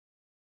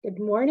Good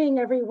morning,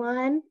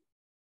 everyone.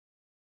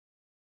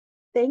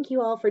 Thank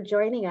you all for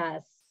joining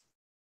us.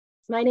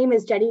 My name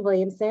is Jenny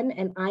Williamson,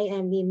 and I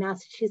am the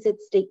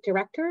Massachusetts State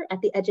Director at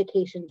the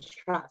Education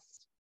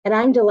Trust. And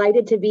I'm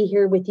delighted to be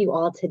here with you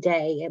all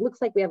today. It looks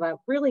like we have a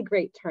really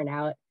great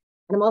turnout,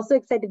 and I'm also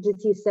excited to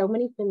see so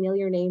many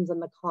familiar names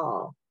on the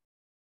call.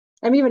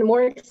 I'm even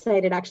more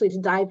excited actually to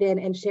dive in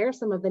and share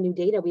some of the new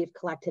data we've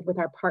collected with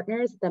our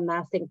partners, the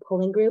MassINC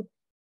Polling Group,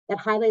 that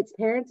highlights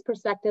parents'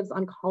 perspectives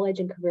on college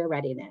and career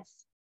readiness.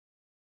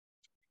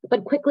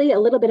 But quickly, a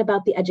little bit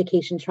about the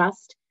Education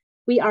Trust.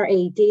 We are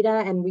a data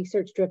and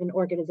research-driven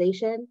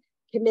organization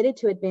committed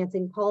to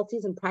advancing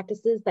policies and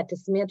practices that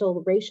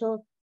dismantle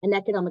racial and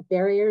economic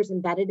barriers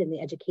embedded in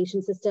the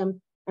education system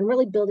and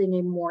really building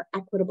a more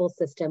equitable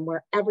system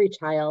where every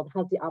child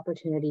has the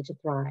opportunity to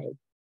thrive.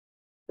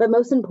 But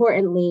most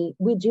importantly,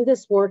 we do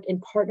this work in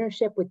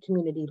partnership with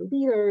community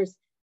leaders,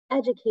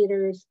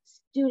 educators,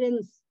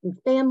 students, and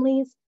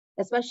families,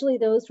 especially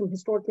those from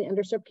historically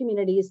underserved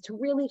communities, to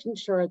really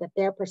ensure that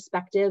their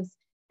perspectives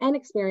and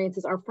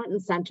experiences are front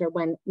and center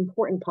when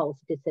important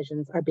policy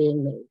decisions are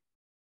being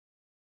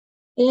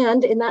made.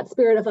 And in that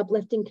spirit of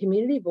uplifting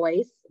community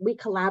voice, we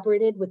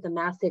collaborated with the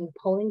MassINC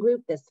Polling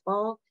Group this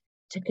fall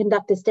to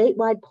conduct a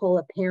statewide poll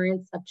of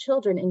parents of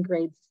children in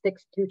grades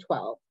 6 through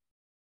 12.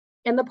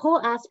 And the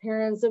poll asked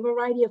parents a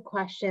variety of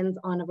questions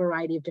on a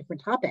variety of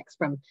different topics,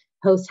 from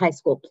post-high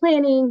school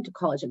planning to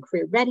college and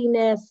career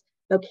readiness,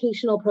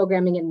 vocational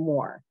programming, and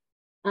more.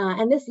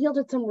 And this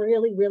yielded some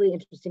really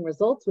interesting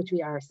results, which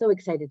we are so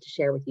excited to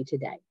share with you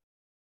today.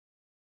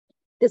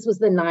 This was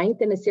the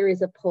 9th in a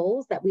series of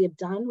polls that we have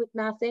done with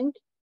MassINC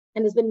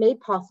and has been made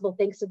possible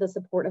thanks to the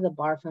support of the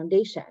Barr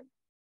Foundaiton.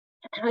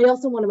 I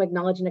also want to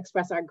acknowledge and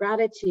express our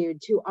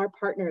gratitude to our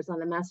partners on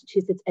the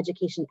Massachusetts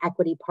Education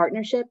Equity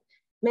Partnership,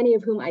 many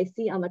of whom I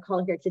see on the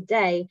call here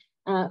today,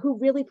 who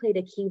really played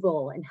a key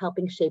role in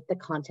helping shape the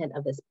content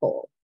of this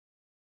poll.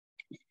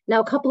 Now,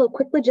 a couple of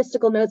quick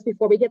logistical notes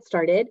before we get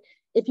started.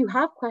 If you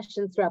have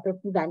questions throughout the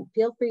event,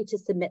 feel free to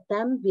submit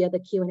them via the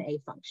Q&A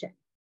function.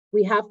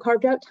 We have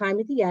carved out time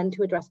at the end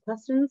to address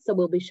questions, so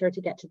we'll be sure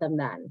to get to them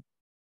then.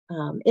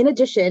 In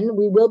addition,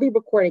 we will be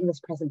recording this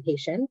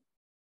presentation,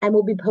 and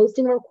we'll be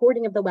posting a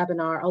recording of the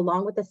webinar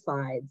along with the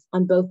slides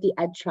on both the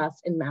EdTrust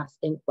and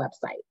MassINC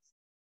websites.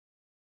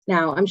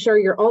 Now, I'm sure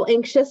you're all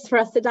anxious for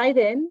us to dive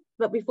in,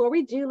 but before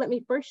we do, let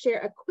me first share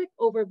a quick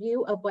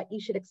overview of what you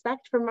should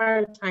expect from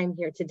our time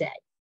here today.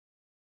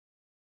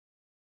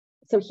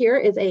 So here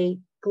is a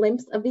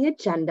glimpse of the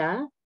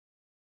agenda.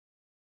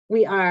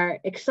 We are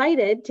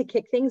excited to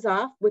kick things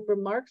off with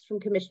remarks from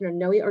Commissioner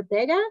Noe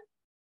Ortega,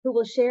 who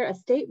will share a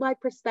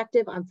statewide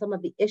perspective on some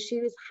of the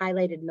issues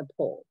highlighted in the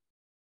poll.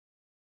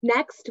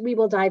 Next, we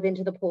will dive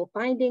into the poll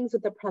findings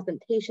with a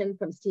presentation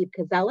from Steve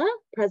Koczela,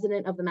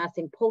 president of the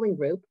MassINC Polling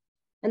Group.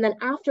 And then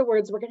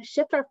afterwards, we're going to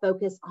shift our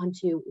focus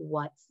onto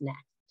what's next.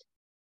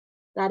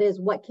 That is,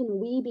 what can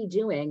we be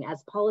doing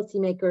as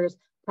policymakers,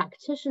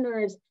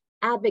 practitioners,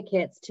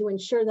 advocates to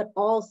ensure that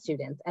all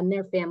students and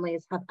their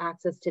families have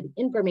access to the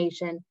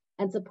information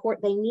and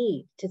support they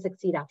need to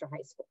succeed after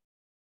high school.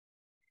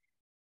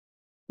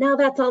 Now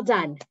that's all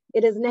done.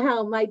 It is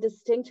now my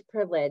distinct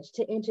privilege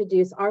to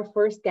introduce our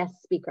first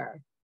guest speaker,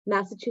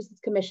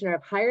 Massachusetts Commissioner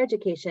of Higher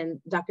Education,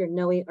 Dr.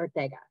 Noe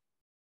Ortega.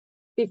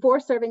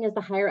 Before serving as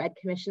the Higher Ed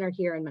Commissioner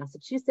here in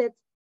Massachusetts,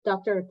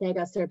 Dr.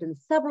 Ortega served in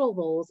several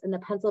roles in the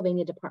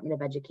Pennsylvania Department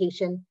of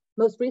Education,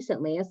 most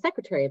recently as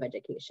Secretary of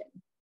Education.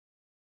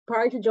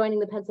 Prior to joining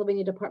the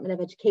Pennsylvania Department of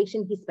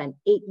Education, he spent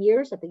 8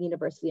 years at the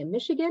University of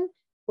Michigan,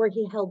 where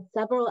he held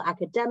several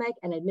academic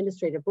and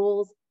administrative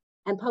roles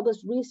and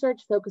published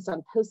research focused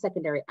on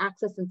post-secondary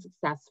access and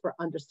success for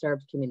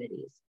underserved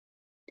communities.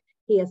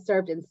 He has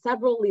served in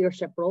several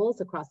leadership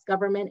roles across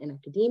government and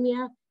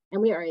academia,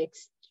 and we are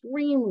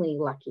extremely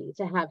lucky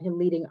to have him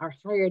leading our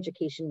higher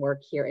education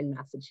work here in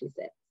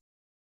Massachusetts.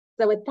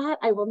 So with that,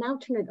 I will now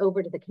turn it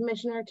over to the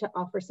Commissioner to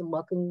offer some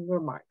welcoming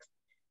remarks.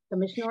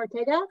 Commissioner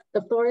Ortega,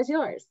 the floor is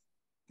yours.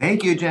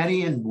 Thank you,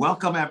 Jenny, and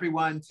welcome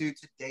everyone to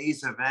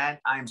today's event.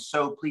 I'm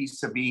so pleased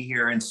to be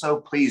here and so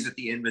pleased at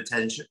the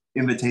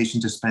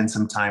invitation to spend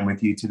some time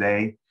with you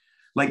today.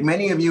 Like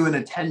many of you in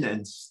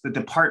attendance, the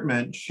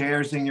department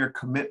shares in your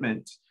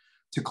commitment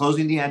to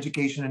closing the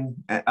education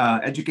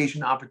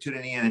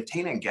opportunity and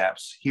attainment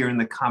gaps here in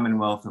the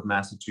Commonwealth of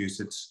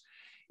Massachusetts.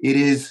 It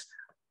is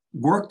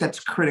work that's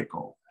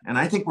critical, and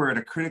I think we're at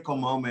a critical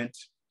moment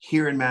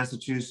here in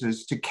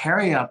Massachusetts to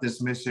carry out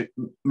this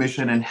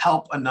mission and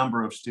help a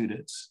number of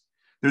students.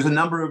 There's a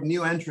number of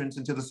new entrants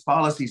into this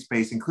policy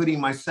space, including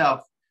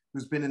myself,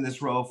 who's been in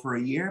this role for a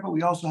year, but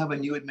we also have a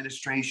new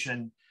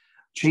administration,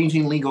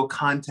 changing legal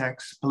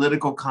context,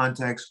 political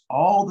context,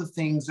 all the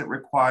things that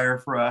require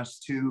for us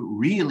to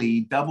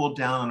really double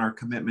down on our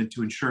commitment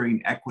to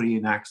ensuring equity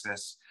and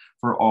access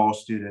for all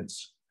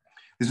students.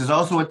 This is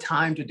also a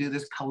time to do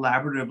this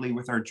collaboratively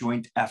with our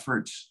joint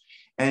efforts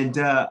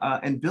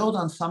and build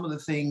on some of the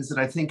things that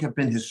I think have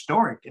been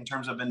historic in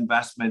terms of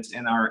investments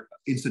in our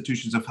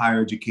institutions of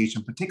higher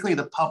education, particularly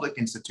the public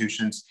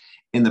institutions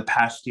in the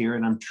past year.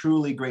 And I'm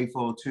truly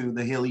grateful to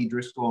the Haley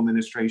Driscoll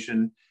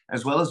administration,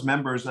 as well as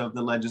members of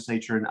the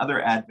legislature and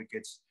other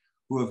advocates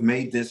who have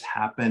made this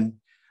happen.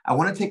 I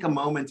want to take a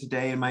moment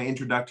today in my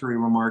introductory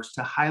remarks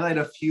to highlight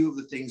a few of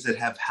the things that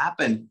have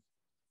happened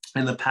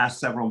in the past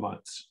several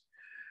months.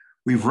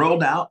 We've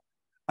rolled out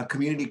a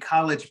community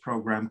college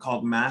program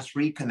called Mass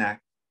Reconnect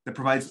that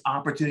provides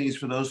opportunities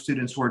for those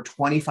students who are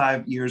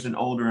 25 years and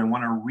older and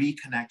want to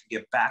reconnect to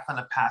get back on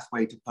the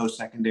pathway to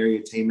post-secondary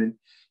attainment,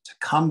 to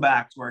come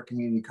back to our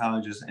community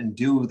colleges and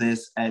do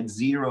this at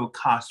zero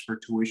cost for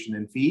tuition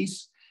and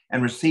fees,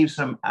 and receive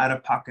some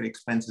out-of-pocket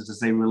expenses as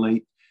they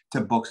relate to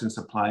books and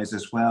supplies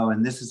as well.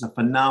 And this is a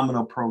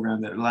phenomenal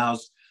program that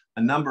allows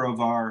a number of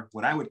our,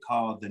 what I would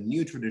call the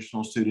new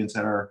traditional students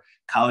at our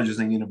colleges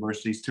and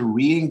universities to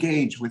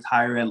re-engage with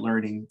higher ed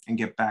learning and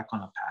get back on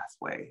a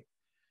pathway.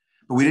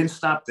 But we didn't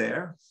stop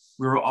there.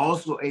 We were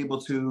also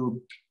able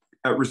to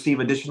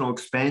receive additional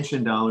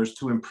expansion dollars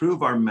to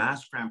improve our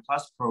Mass Grant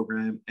Plus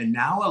program and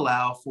now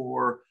allow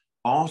for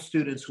all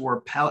students who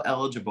are Pell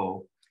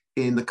eligible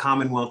in the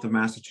Commonwealth of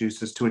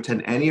Massachusetts to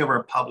attend any of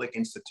our public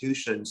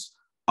institutions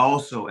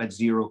also at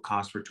zero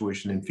cost for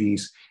tuition and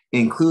fees,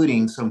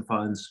 including some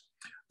funds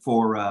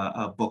for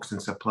books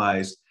and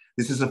supplies.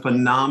 This is a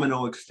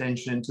phenomenal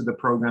extension to the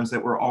programs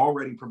that were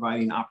already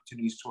providing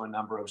opportunities to a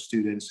number of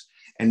students.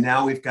 And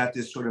now we've got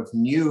this sort of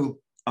new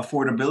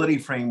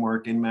affordability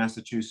framework in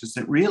Massachusetts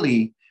that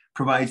really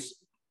provides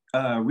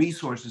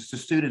resources to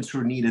students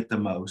who need it the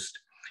most.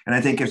 And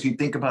I think as you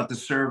think about the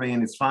survey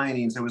and its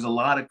findings, there was a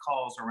lot of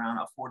calls around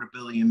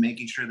affordability and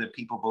making sure that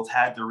people both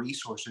had the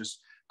resources,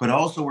 but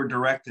also were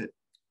directed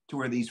to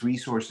where these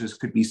resources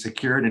could be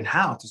secured and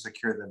how to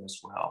secure them as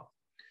well.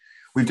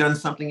 We've done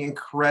something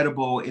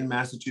incredible in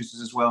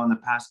Massachusetts as well in the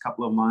past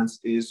couple of months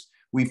is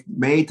we've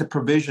made the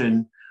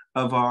provision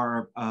of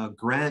our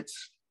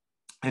grants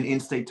and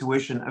in-state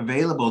tuition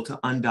available to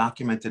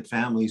undocumented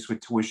families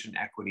with tuition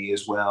equity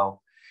as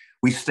well.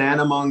 We stand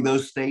among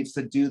those states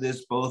that do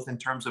this both in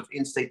terms of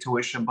in-state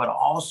tuition, but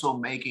also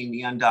making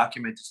the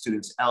undocumented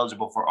students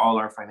eligible for all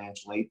our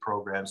financial aid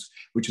programs,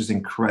 which is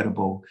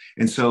incredible.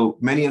 And so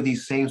many of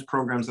these same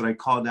programs that I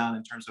called out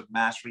in terms of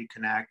Mass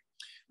Reconnect,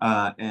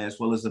 as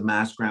well as the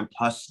Mass Grant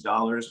Plus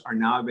dollars are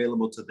now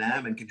available to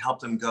them and can help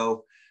them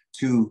go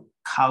to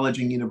college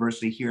and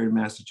university here in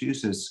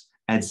Massachusetts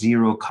at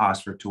zero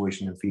cost for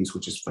tuition and fees,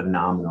 which is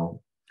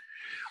phenomenal.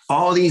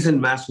 All these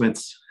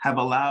investments have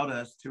allowed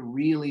us to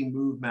really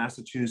move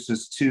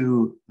Massachusetts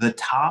to the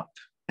top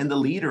and the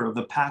leader of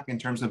the pack in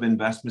terms of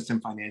investments in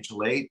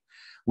financial aid.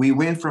 We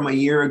went from a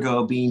year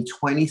ago being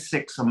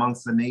 26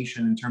 amongst the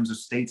nation in terms of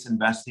states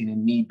investing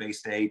in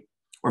need-based aid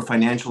or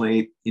financial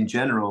aid in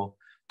general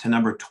to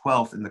number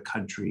 12th in the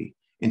country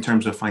in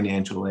terms of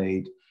financial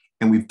aid.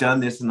 And we've done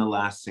this in the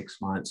last 6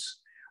 months.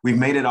 We've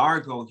made it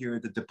our goal here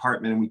at the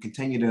department, and we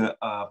continue to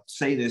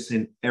say this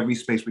in every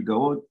space we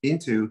go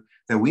into,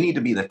 that we need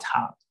to be the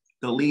top,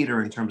 the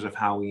leader in terms of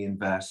how we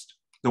invest.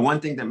 The one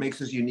thing that makes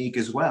us unique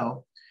as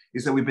well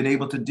is that we've been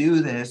able to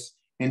do this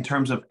in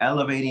terms of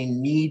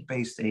elevating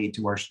need-based aid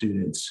to our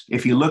students.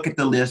 If you look at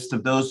the list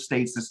of those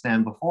states that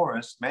stand before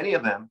us, many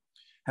of them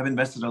have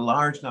invested a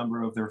large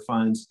number of their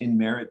funds in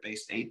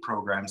merit-based aid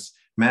programs.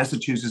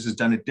 Massachusetts has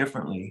done it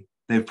differently.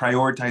 They've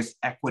prioritized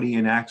equity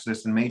and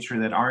access and made sure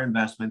that our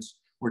investments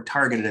were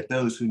targeted at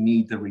those who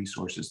need the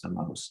resources the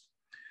most.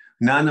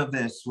 None of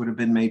this would have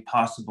been made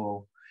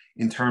possible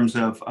in terms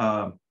of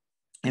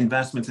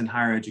investments in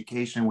higher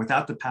education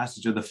without the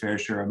passage of the Fair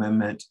Share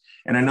Amendment.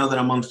 And I know that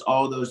amongst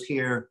all those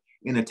here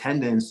in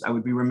attendance, I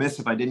would be remiss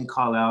if I didn't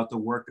call out the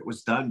work that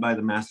was done by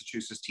the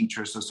Massachusetts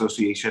Teachers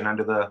Association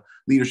under the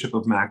leadership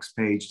of Max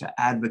Page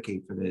to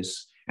advocate for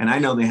this. And I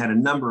know they had a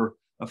number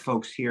of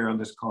folks here on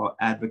this call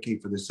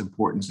advocate for this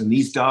importance. And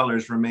these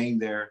dollars remain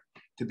there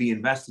to be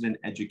invested in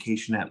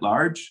education at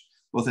large,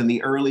 both in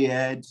the early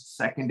ed,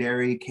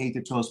 secondary,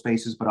 K-12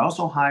 spaces, but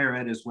also higher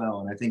ed as well.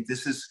 And I think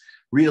this is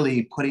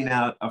really putting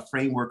out a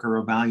framework or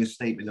a value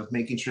statement of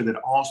making sure that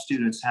all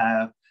students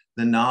have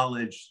the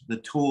knowledge, the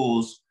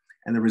tools,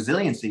 and the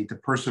resiliency to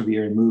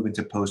persevere and move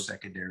into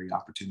post-secondary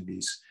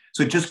opportunities.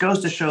 So it just goes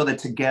to show that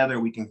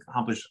together we can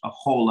accomplish a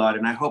whole lot.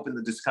 And I hope in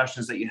the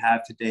discussions that you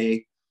have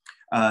today,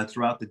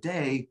 throughout the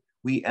day,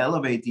 we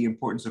elevate the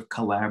importance of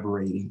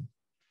collaborating.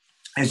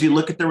 As you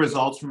look at the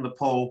results from the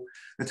poll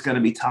that's going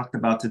to be talked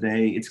about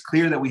today, it's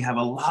clear that we have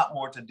a lot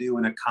more to do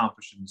and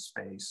accomplish in this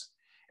space.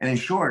 And in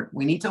short,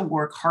 we need to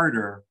work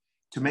harder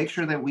to make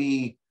sure that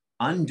we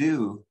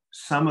undo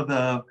some of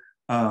the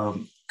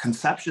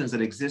conceptions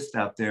that exist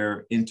out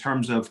there in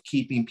terms of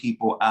keeping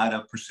people out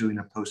of pursuing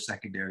a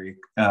post-secondary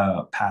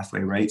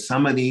pathway, right?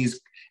 Some of these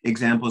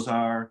examples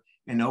are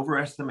an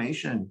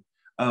overestimation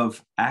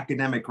of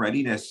academic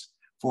readiness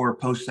for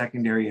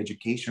post-secondary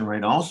education,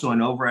 right? Also an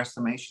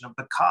overestimation of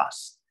the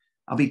costs.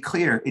 I'll be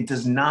clear, it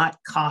does not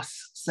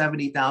cost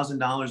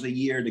 $70,000 a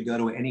year to go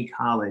to any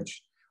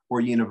college or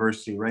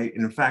university, right?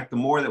 And in fact, the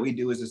more that we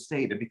do as a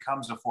state, it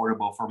becomes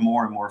affordable for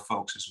more and more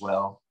folks as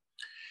well.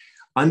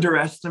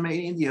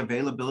 Underestimating the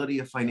availability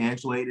of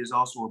financial aid is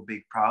also a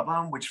big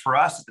problem, which for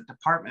us at the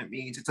department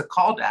means it's a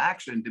call to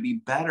action to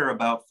be better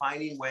about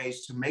finding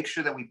ways to make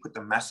sure that we put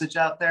the message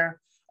out there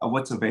of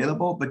what's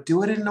available, but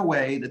do it in a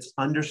way that's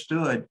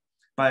understood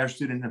by our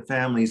students and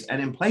families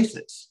and in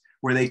places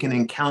where they can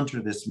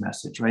encounter this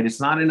message, right? It's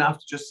not enough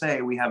to just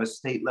say we have a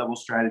state level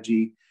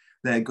strategy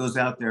that goes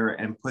out there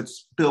and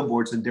puts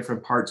billboards in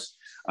different parts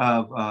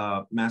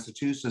of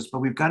Massachusetts, but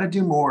we've got to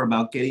do more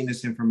about getting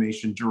this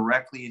information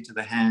directly into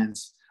the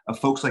hands of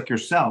folks like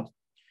yourself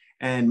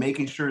and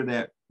making sure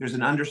that there's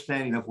an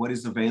understanding of what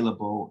is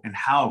available and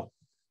how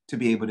to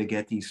be able to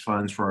get these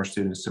funds for our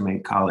students to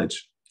make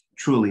college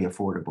truly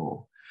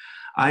affordable.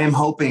 I am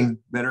hoping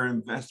that our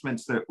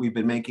investments that we've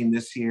been making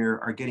this year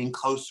are getting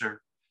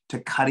closer to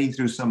cutting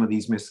through some of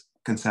these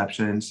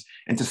misconceptions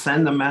and to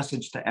send the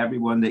message to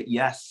everyone that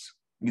yes,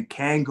 you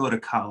can go to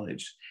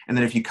college. And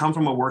that if you come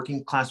from a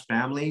working class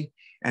family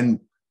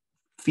and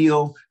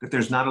feel that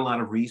there's not a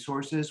lot of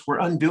resources, we're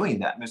undoing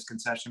that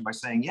misconception by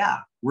saying, yeah,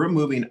 we're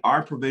moving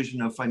our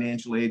provision of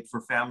financial aid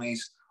for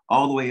families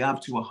all the way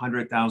up to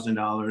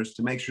 $100,000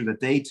 to make sure that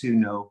they too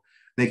know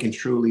they can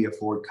truly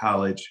afford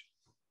college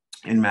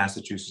in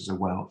Massachusetts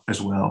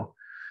as well.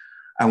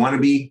 I want to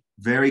be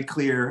very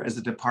clear as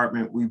a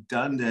department, we've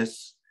done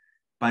this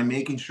by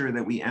making sure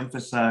that we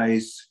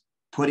emphasize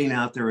putting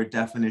out there a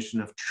definition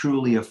of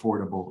truly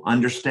affordable,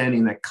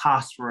 understanding that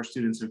costs for our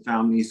students and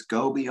families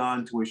go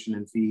beyond tuition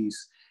and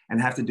fees and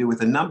have to do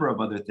with a number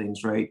of other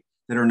things, right?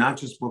 That are not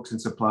just books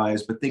and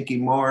supplies, but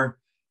thinking more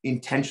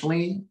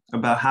intentionally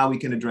about how we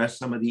can address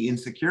some of the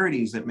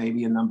insecurities that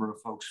maybe a number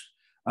of folks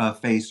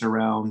face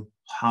around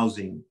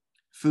housing,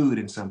 food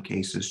in some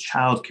cases,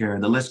 childcare,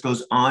 the list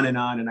goes on. And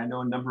I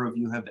know a number of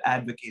you have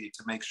advocated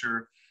to make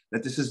sure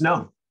that this is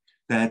known,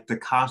 that the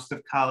cost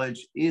of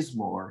college is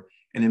more.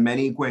 And in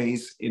many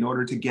ways, in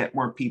order to get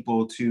more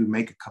people to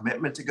make a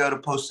commitment to go to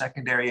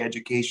post-secondary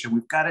education,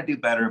 we've got to do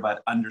better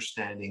about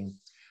understanding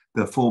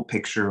the full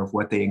picture of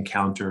what they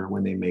encounter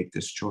when they make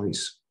this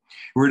choice.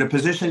 We're in a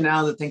position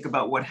now to think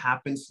about what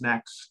happens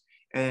next.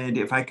 And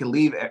if I could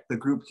leave the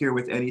group here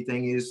with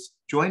anything is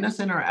join us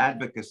in our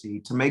advocacy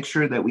to make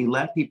sure that we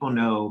let people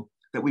know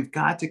that we've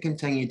got to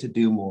continue to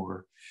do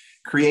more.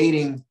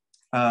 Creating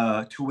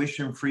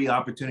tuition-free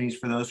opportunities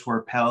for those who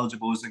are Pell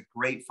eligible is a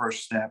great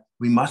first step.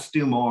 We must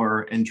do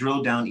more and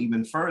drill down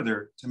even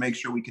further to make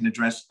sure we can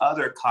address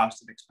other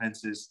costs and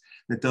expenses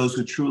that those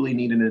who truly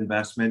need an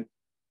investment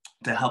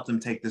to help them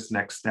take this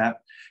next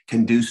step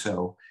can do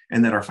so,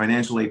 and that our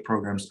financial aid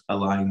programs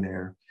align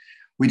there.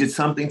 We did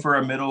something for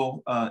our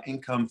middle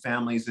income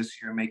families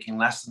this year, making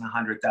less than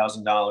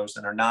 $100,000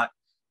 and are not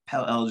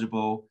Pell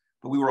eligible,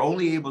 but we were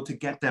only able to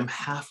get them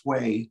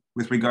halfway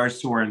with regards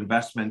to our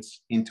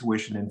investments in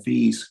tuition and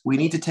fees. We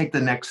need to take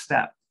the next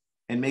step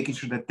and making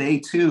sure that they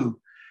too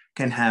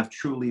can have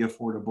truly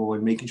affordable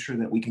and making sure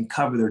that we can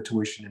cover their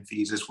tuition and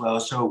fees as well.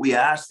 So we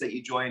ask that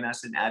you join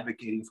us in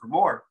advocating for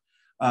more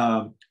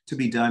to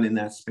be done in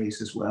that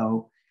space as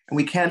well. And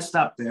we can't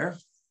stop there.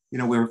 You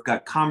know, we've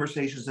got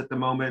conversations at the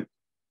moment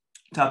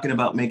talking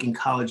about making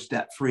college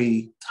debt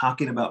free,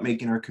 talking about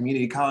making our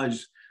community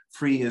college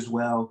free as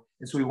well.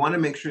 And so we want to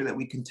make sure that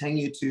we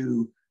continue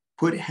to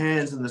put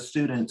hands on the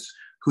students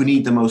who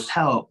need the most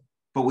help,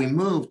 but we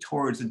move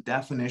towards a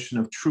definition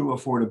of true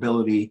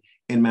affordability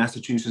in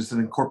Massachusetts that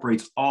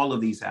incorporates all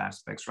of these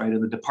aspects, right?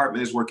 And the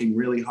department is working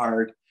really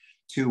hard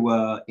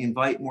to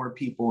invite more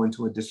people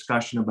into a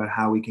discussion about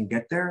how we can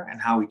get there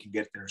and how we can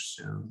get there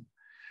soon.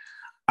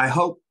 I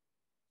hope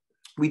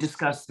we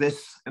discuss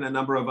this and a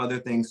number of other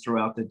things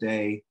throughout the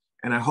day.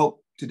 And I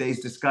hope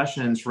today's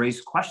discussions raise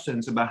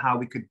questions about how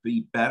we could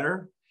be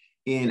better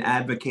in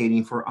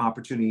advocating for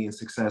opportunity and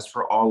success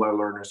for all our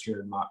learners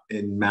here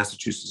in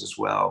Massachusetts as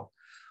well.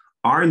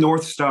 Our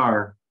North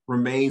Star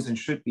remains and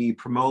should be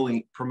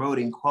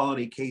promoting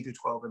quality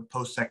K-12 and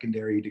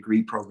post-secondary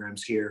degree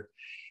programs here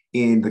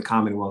in the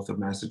Commonwealth of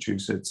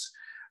Massachusetts.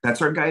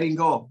 That's our guiding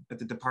goal at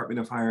the Department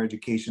of Higher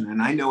Education,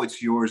 and I know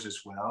it's yours as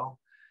well.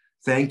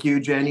 Thank you,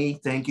 Jenny.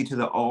 Thank you to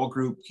the all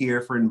group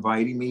here for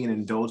inviting me and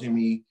indulging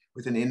me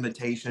with an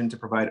invitation to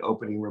provide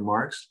opening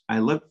remarks. I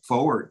look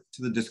forward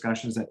to the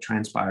discussions that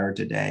transpire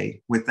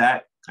today. With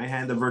that, I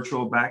hand the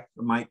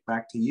mic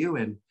back to you,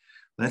 and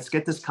let's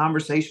get this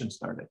conversation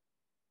started.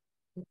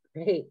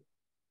 Great.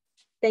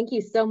 Thank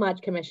you so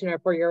much, Commissioner,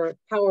 for your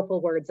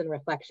powerful words and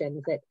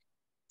reflections. It's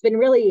been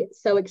really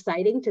so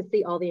exciting to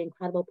see all the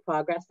incredible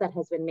progress that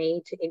has been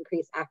made to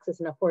increase access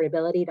and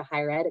affordability to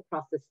higher ed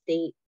across the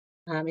state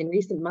in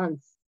recent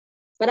months.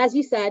 But as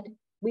you said,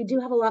 we do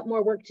have a lot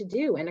more work to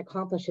do and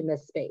accomplish in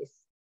this space.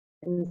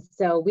 And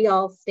so we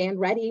all stand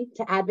ready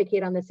to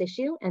advocate on this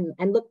issue and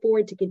look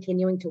forward to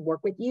continuing to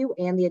work with you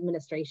and the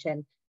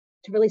administration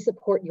to really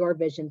support your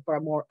vision for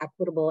a more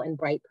equitable and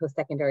bright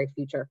post-secondary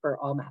future for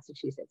all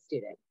Massachusetts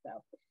students. So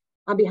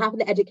on behalf of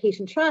the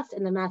Education Trust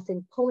and the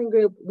MassINC Polling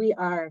Group, we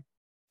are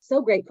So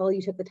grateful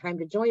you took the time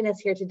to join us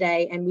here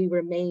today, and we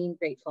remain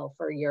grateful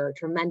for your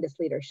tremendous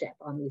leadership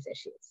on these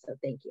issues. So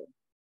thank you.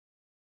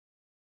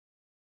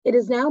 It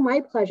is now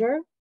my pleasure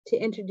to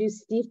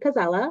introduce Steve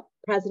Koczela,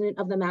 president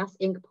of the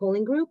MassINC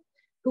Polling Group,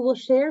 who will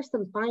share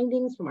some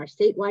findings from our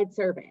statewide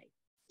survey.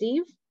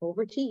 Steve,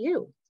 over to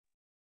you.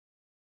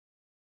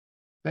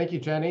 Thank you,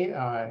 Jenny,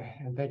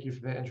 and thank you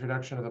for the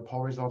introduction of the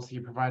poll results that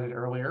you provided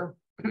earlier.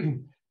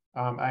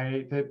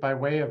 By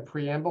way of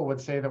preamble, would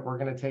say that we're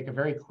going to take a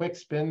very quick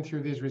spin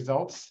through these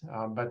results,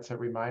 but to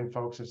remind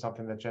folks of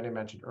something that Jenny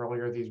mentioned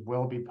earlier, these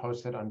will be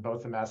posted on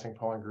both the MassINC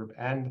Polling Group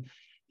and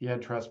the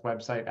EdTrust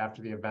website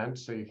after the event,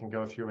 so you can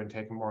go through and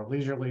take a more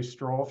leisurely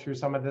stroll through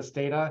some of this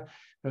data.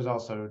 There's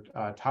also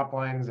top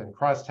lines and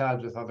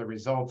crosstabs with other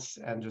results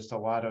and just a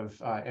lot of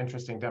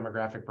interesting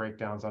demographic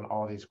breakdowns on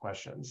all of these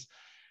questions.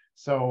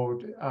 So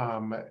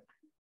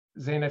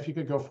Zaina, if you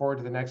could go forward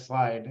to the next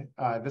slide.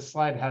 This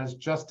slide has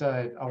just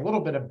a little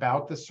bit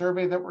about the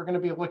survey that we're going to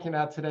be looking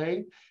at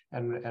today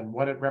and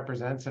what it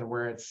represents and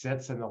where it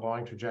sits in the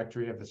long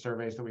trajectory of the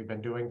surveys that we've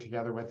been doing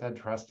together with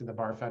EdTrust and the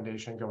Barr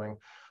Foundation going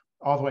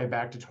all the way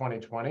back to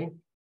 2020.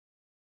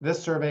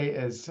 This survey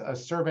is a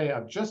survey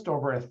of just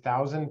over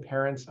 1,000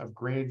 parents of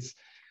grades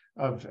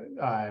of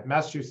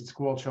Massachusetts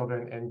school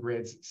children in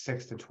grades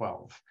 6 to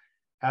 12.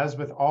 As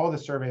with all the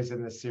surveys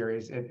in this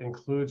series, it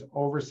includes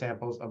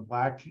oversamples of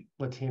Black,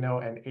 Latino,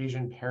 and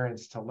Asian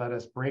parents to let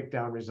us break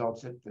down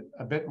results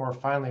a bit more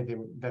finely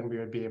than we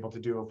would be able to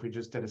do if we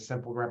just did a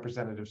simple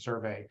representative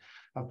survey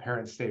of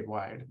parents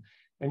statewide.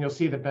 And you'll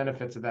see the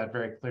benefits of that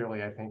very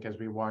clearly, I think, as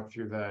we walk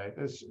through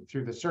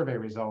the survey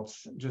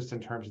results, just in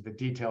terms of the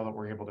detail that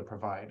we're able to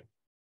provide.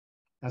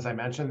 As I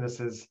mentioned, this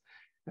is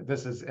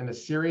in a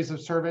series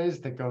of surveys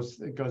that goes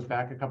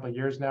back a couple of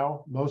years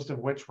now, most of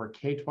which were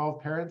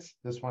K-12 parents.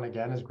 This one,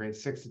 again, is grade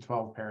 6 to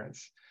 12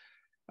 parents.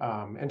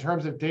 In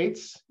terms of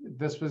dates,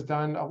 this was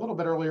done a little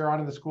bit earlier on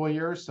in the school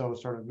year, so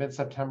sort of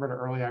mid-September to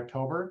early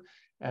October,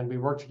 and we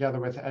worked together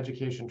with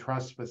Education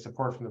Trust with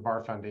support from the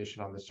Barr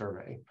Foundation on the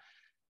survey.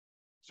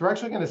 So we're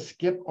actually going to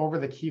skip over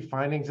the key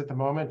findings at the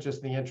moment,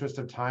 just in the interest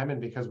of time, and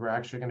because we're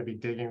actually going to be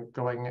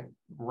going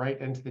right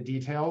into the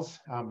details.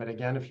 But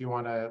again, if you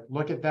want to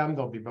look at them,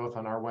 they'll be both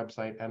on our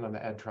website and on the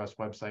EdTrust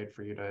website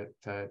for you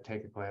to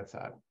take a glance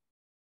at.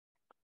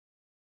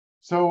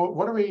 So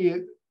what are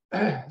we?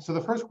 So the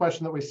first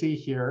question that we see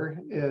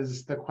here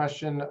is the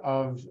question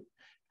of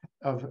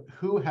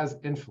who has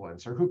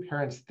influence, or who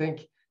parents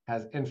think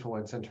has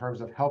influence in terms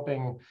of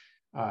helping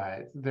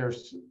their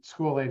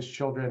school-age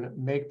children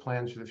make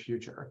plans for the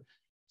future.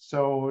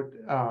 So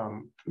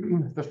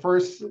the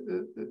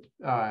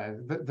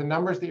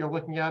numbers that you're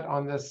looking at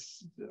on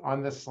this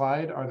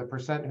slide are the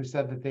percent who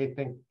said that they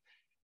think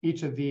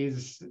each of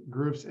these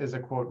groups is a,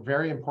 quote,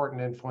 very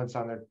important influence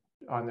on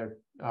their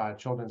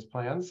children's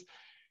plans.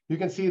 You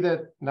can see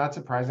that, not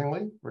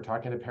surprisingly, we're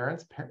talking to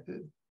parents.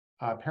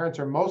 Parents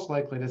are most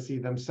likely to see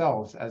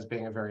themselves as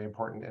being a very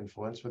important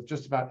influence, with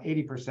just about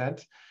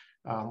 80%.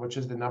 Which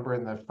is the number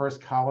in the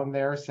first column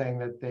there, saying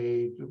that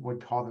they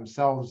would call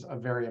themselves a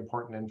very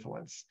important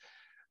influence.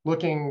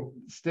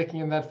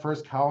 Sticking in that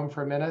first column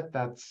for a minute,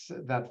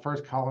 that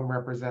first column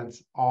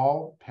represents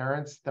all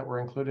parents that were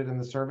included in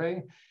the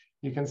survey.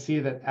 You can see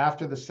that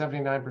after the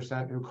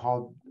 79% who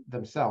called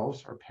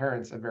themselves or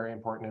parents a very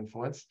important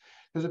influence,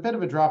 there's a bit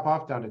of a drop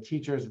off down to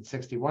teachers at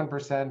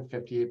 61%,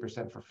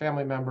 58% for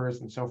family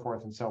members, and so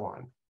forth and so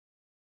on.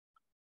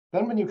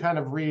 Then when you kind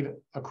of read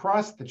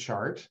across the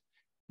chart,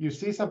 you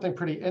see something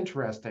pretty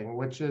interesting,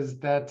 which is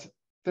that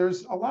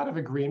there's a lot of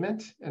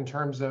agreement in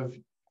terms of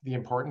the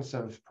importance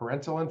of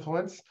parental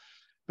influence.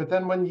 But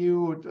then when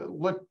you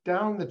look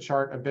down the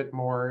chart a bit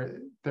more,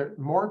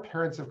 more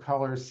parents of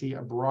color see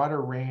a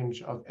broader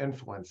range of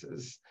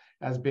influences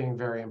as being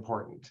very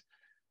important.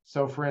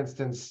 So for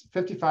instance,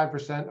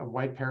 55% of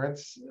white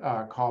parents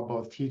call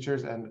both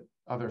teachers and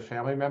other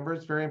family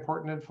members very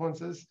important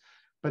influences.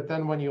 But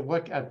then when you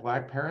look at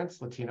Black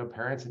parents, Latino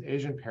parents, and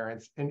Asian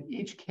parents, in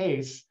each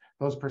case,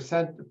 those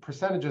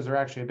percentages are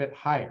actually a bit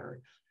higher.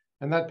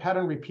 And that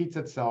pattern repeats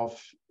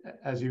itself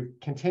as you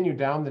continue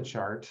down the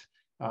chart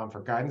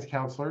for guidance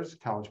counselors,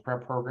 college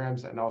prep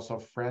programs, and also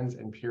friends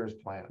and peers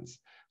plans.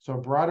 So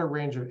a broader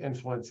range of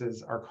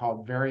influences are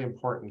called very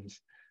important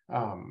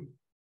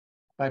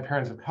by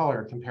parents of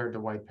color compared to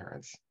white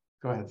parents.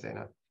 Go ahead,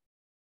 Zaina.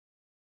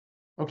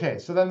 Okay,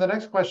 so then the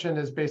next question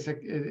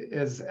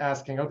is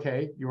asking,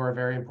 okay, you are a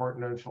very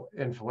important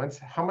influence.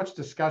 How much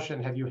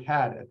discussion have you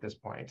had at this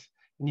point?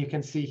 And you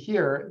can see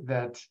here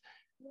that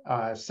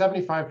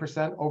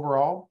 75%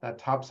 overall, that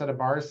top set of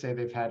bars, say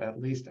they've had at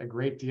least a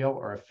great deal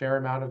or a fair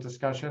amount of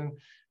discussion.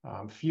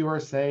 Fewer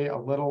say a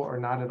little or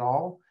not at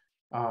all.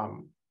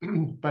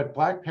 But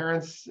Black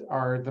parents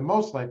are the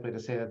most likely to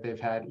say that they've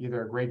had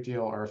either a great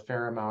deal or a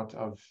fair amount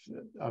of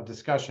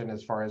discussion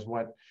as far as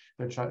what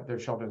their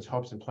children's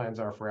hopes and plans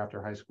are for after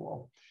high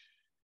school.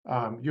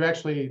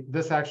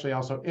 This actually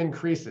also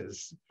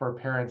increases for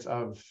parents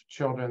of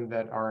children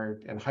that are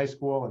in high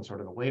school and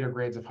sort of the later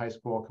grades of high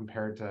school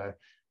compared to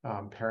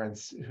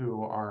parents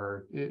who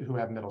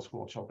have middle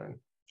school children.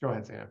 Go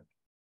ahead, Zaina.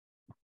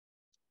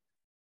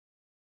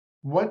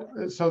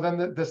 So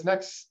then this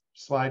next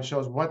slide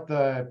shows what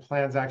the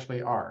plans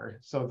actually are.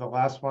 So the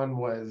last one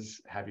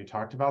was, have you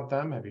talked about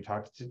them? Have you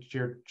talked to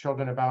your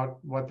children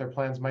about what their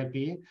plans might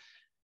be?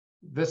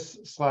 This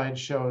slide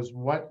shows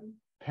what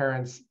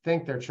parents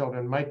think their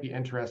children might be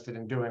interested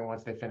in doing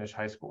once they finish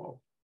high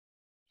school.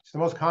 So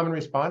the most common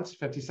response,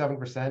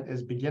 57%,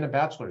 is begin a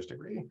bachelor's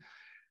degree.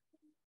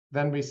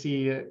 Then we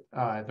see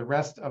the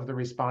rest of the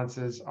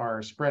responses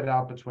are spread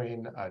out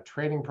between a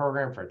training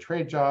program for a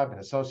trade job, an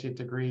associate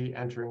degree,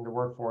 entering the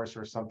workforce,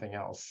 or something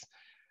else.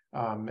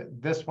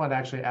 This one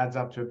actually adds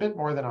up to a bit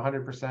more than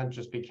 100%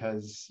 just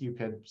because you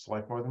could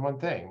select more than one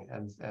thing,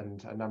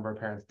 and a number of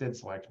parents did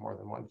select more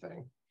than one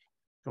thing.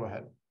 Go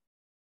ahead.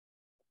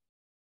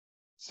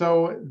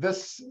 So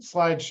this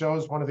slide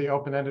shows one of the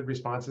open-ended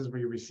responses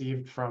we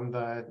received from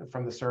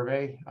the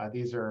survey.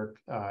 These are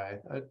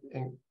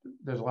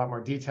there's a lot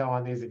more detail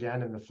on these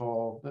again in the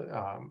full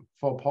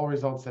poll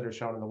results that are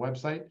shown on the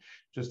website.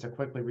 Just to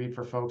quickly read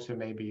for folks who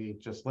may be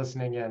just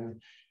listening in,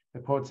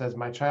 the quote says,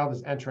 "My child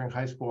is entering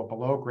high school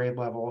below grade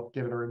level,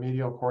 given a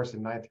remedial course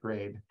in 9th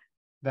grade.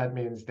 That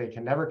means they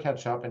can never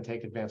catch up and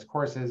take advanced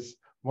courses.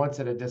 Once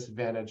at a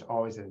disadvantage,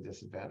 always at a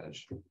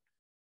disadvantage."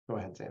 Go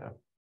ahead, Zaina.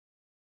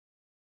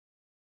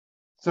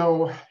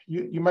 So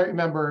you might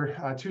remember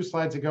 2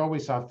 slides ago, we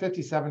saw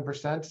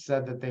 57%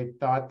 said that they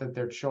thought that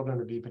their children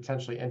would be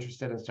potentially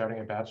interested in starting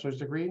a bachelor's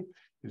degree.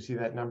 You see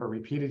that number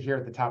repeated here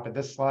at the top of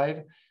this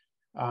slide.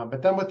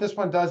 But then what this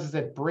one does is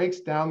it breaks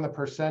down the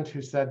percent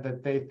who said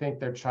that they think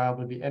their child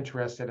would be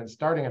interested in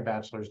starting a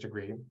bachelor's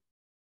degree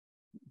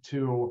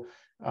to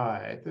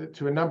a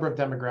number of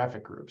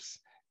demographic groups.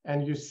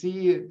 And you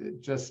see,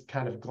 just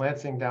kind of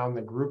glancing down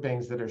the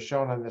groupings that are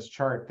shown on this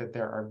chart, that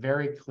there are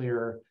very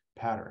clear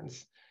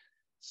patterns.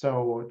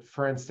 So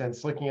for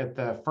instance, looking at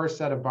the first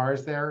set of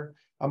bars there,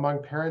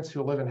 among parents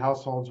who live in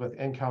households with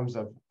incomes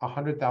of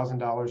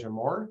 $100,000 or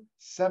more,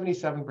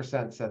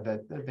 77% said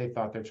that they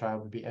thought their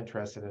child would be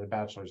interested in a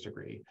bachelor's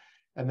degree.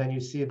 And then you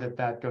see that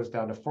that goes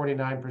down to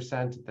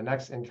 49% at the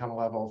next income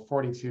level,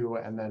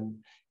 42%, and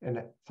then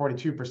in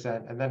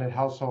 42%. And then in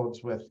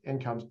households with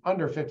incomes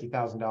under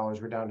 $50,000,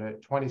 we're down to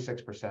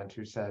 26%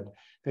 who said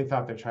they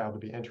thought their child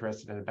would be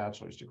interested in a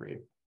bachelor's degree.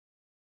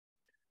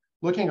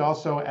 Looking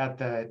also at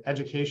the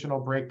educational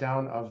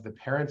breakdown of the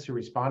parents who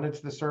responded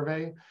to the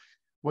survey,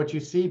 what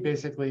you see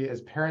basically is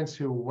parents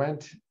who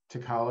went to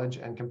college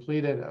and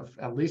completed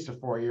at least a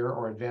 4-year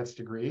or advanced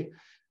degree.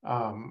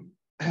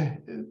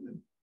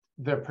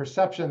 The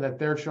perception that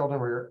their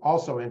children were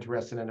also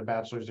interested in a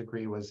bachelor's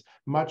degree was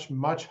much,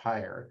 much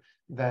higher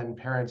than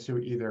parents who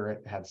either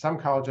had some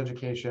college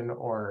education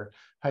or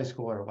high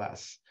school or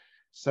less.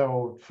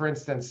 So for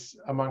instance,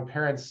 among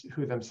parents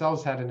who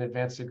themselves had an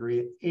advanced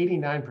degree,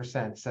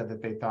 89% said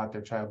that they thought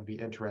their child would be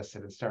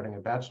interested in starting a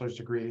bachelor's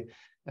degree.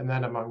 And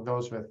then among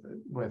those with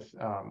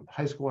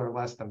high school or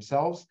less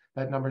themselves,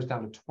 that number is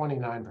down to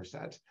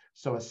 29%.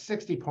 So a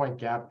 60-point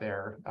gap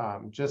there,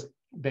 just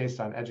based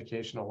on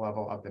educational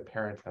level of the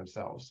parents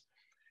themselves.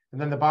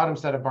 And then the bottom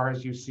set of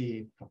bars you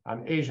see,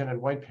 Asian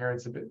and white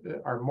parents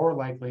are more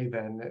likely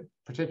than,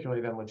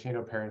 particularly than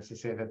Latino parents, to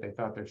say that they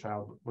thought their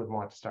child would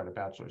want to start a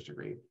bachelor's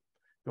degree.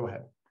 Go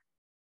ahead.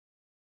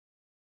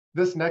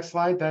 This next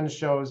slide then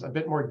shows a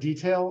bit more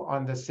detail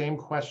on the same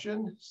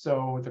question.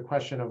 So the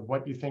question of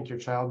what you think your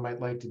child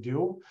might like to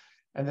do.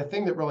 And the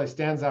thing that really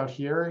stands out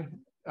here,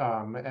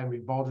 and we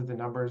bolded the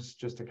numbers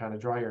just to kind of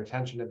draw your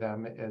attention to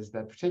them, is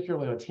that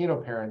particularly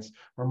Latino parents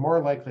were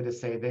more likely to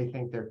say they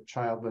think their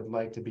child would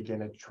like to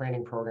begin a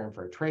training program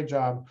for a trade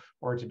job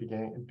or to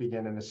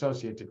begin an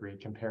associate degree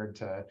compared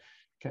to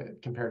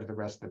the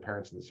rest of the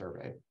parents in the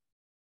survey.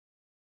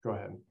 Go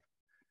ahead.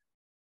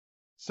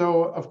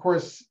 So of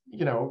course,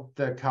 you know,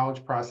 the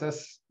college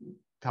process,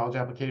 college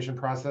application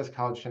process,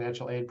 college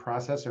financial aid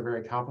process are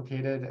very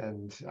complicated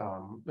and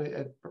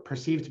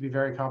perceived to be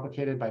very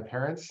complicated by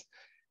parents.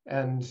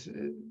 And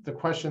the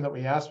question that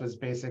we asked was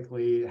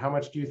basically, how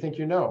much do you think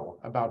you know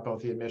about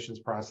both the admissions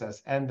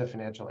process and the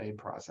financial aid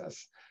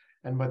process?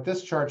 And what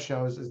this chart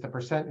shows is the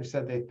percent who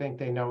said they think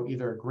they know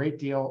either a great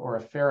deal or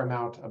a fair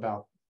amount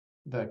about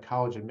the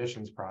college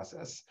admissions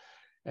process.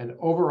 And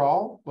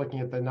overall, looking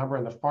at the number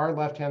on the far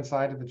left-hand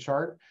side of the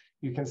chart,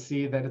 you can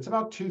see that it's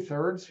about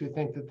 2/3 who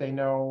think that they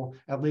know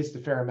at least a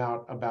fair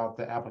amount about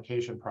the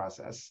application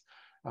process.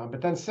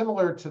 But then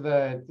similar to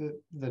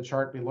the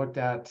chart we looked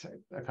at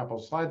a couple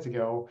of slides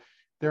ago,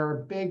 there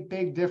are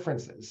big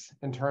differences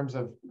in terms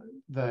of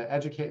the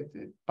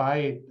education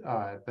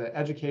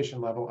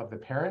level of the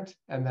parent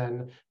and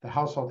then the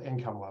household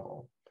income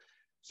level.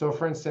 So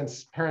for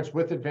instance, parents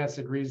with advanced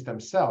degrees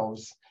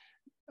themselves,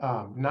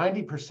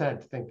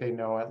 90% think they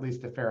know at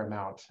least a fair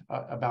amount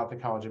about the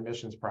college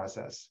admissions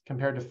process,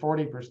 compared to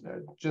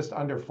 40%, just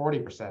under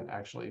 40%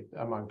 actually,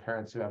 among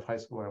parents who have high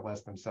school or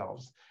less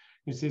themselves.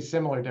 You see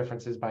similar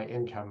differences by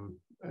income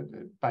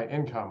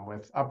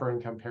with upper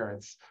income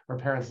parents or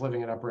parents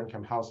living in upper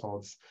income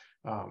households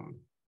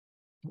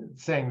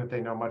saying that they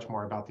know much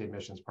more about the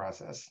admissions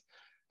process.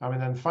 And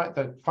then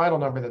the final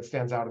number that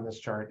stands out in this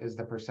chart is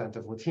the percent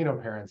of Latino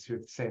parents who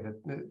say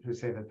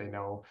that they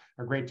know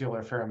a great deal or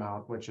a fair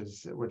amount, which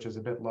is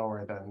a bit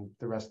lower than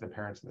the rest of the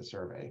parents in the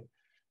survey.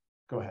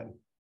 Go ahead.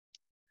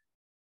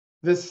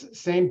 This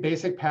same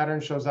basic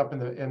pattern shows up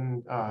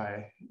in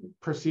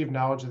perceived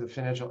knowledge of the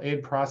financial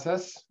aid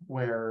process,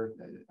 where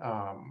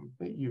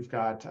you've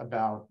got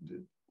about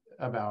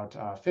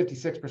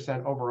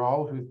 56%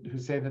 overall who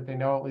say that they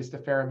know at least a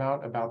fair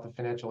amount about the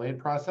financial aid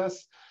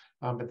process.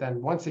 But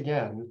then once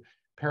again,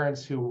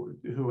 parents who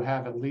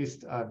have at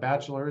least a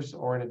bachelor's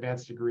or an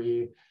advanced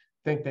degree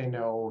think they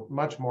know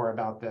much more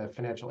about the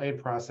financial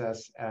aid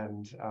process,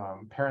 and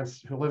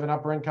parents who live in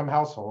upper income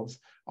households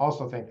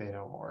also think they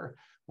know more.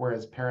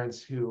 Whereas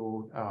parents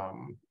who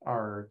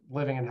are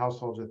living in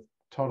households with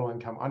total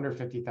income under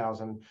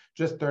 50,000,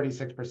 just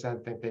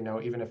 36% think they know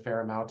even a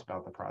fair amount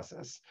about the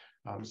process.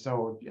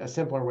 So a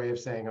simpler way of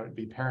saying it would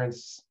be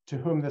parents to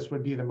whom this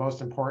would be the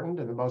most important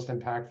and the most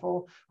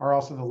impactful are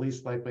also the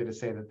least likely to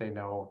say that they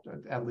know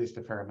at least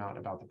a fair amount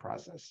about the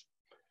process.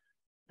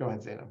 Go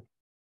ahead, Zainab.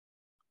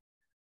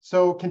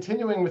 So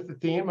continuing with the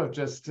theme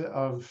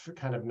of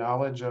kind of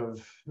knowledge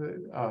of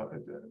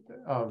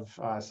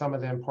some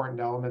of the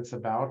important elements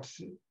about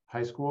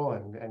high school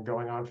and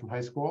going on from high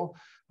school,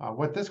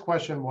 what this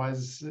question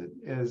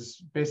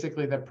is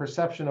basically the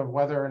perception of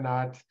whether or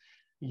not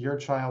your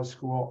child's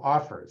school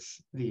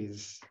offers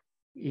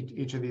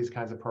each of these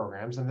kinds of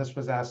programs. And this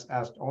was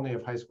asked only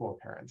of high school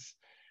parents.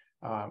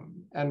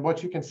 And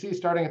what you can see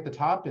starting at the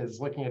top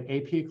is looking at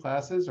AP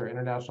classes or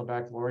International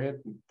Baccalaureate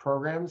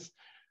programs.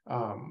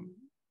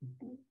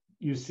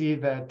 You see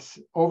that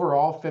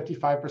overall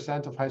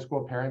 55% of high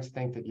school parents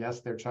think that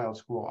yes, their child's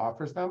school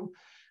offers them.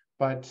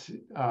 But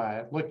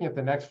looking at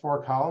the next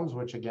four columns,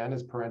 which again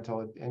is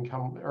parental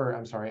income, or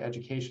I'm sorry,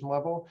 education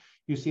level,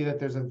 you see that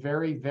there's a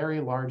very,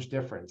 very large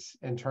difference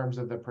in terms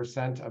of the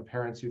percent of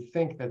parents who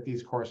think that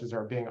these courses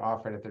are being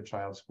offered at their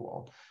child's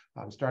school,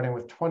 starting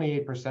with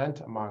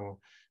 28% among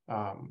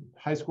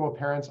high school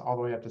parents, all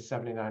the way up to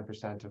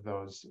 79% of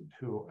those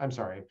who, I'm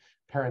sorry,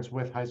 parents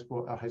with high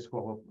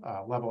school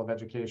level of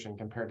education,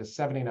 compared to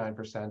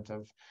 79%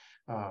 of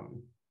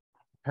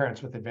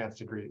parents with advanced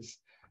degrees.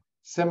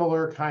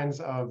 Similar kinds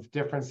of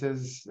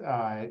differences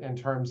in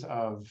terms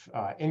of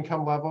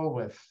income level,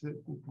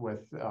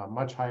 with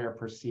much higher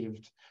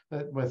perceived,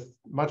 with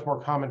much more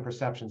common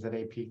perceptions that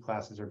AP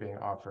classes are being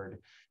offered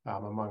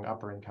among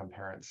upper income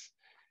parents.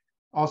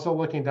 Also,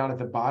 looking down at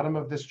the bottom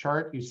of this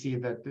chart, you see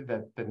that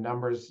the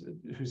numbers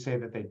who say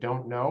that they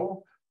don't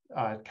know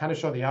kind of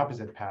show the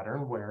opposite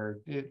pattern, where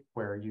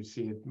you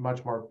see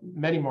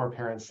many more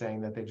parents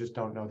saying that they just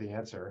don't know the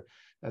answer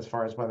as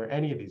far as whether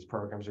any of these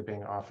programs are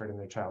being offered in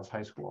their child's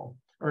high school,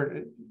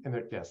 or in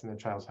their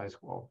child's high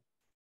school.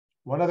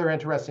 One other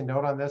interesting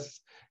note on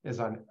this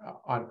is on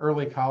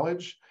early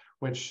college,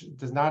 which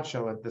does not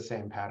show the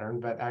same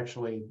pattern, but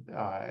actually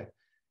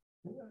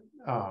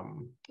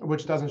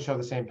which doesn't show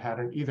the same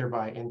pattern either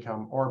by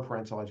income or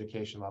parental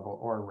education level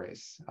or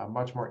race.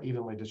 Much more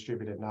evenly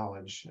distributed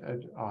knowledge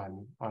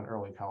on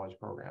early college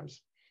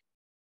programs.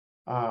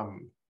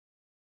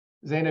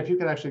 Zaina, if you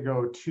could actually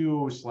go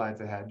 2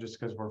 slides ahead, just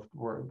because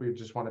we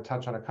just want to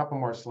touch on a couple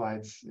more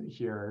slides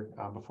here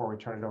before we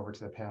turn it over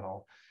to the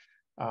panel.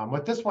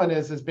 What this one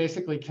is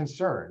basically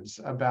concerns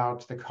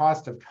about the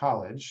cost of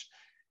college.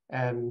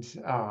 And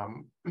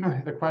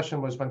the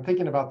question was, when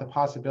thinking about the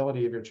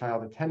possibility of your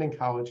child attending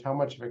college, how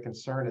much of a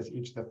concern is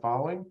each of the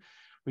following?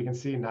 We can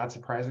see, not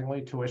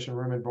surprisingly, tuition,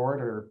 room, and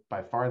board are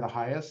by far the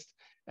highest,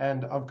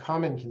 and of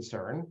common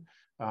concern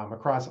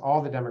across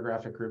all the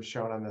demographic groups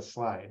shown on this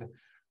slide.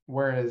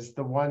 Whereas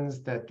the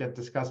ones that get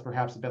discussed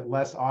perhaps a bit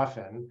less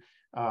often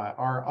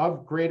are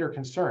of greater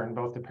concern,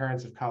 both to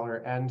parents of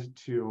color and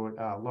to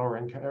lower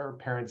income, or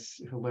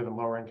parents who live in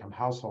lower income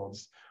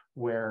households,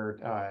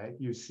 where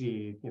you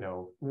see,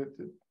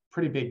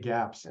 pretty big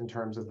gaps in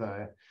terms of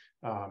the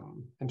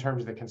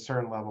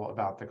concern level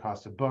about the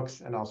cost of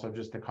books, and also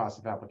just the cost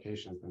of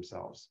applications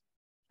themselves.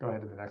 Go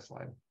ahead to the next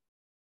slide.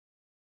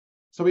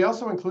 So we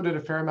also included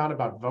a fair amount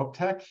about voc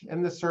tech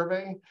in the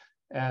survey,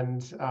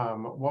 and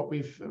what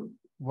we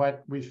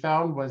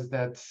found was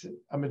that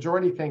a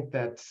majority think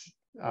that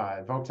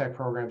voc tech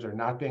programs are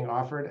not being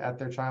offered at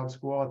their child's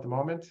school at the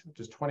moment.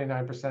 Just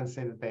 29%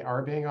 say that they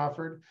are being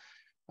offered.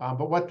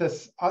 But what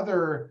this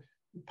other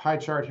pie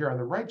chart here on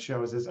the right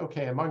shows is,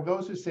 okay, among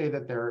those who say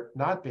that they're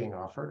not being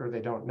offered or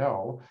they don't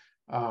know,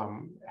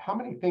 how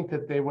many think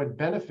that they would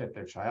benefit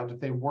their child if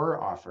they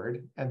were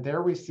offered? And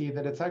there we see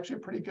that it's actually a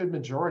pretty good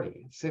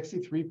majority.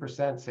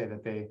 63% say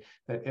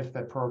that if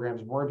the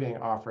programs were being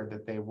offered,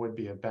 that they would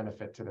be of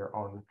benefit to their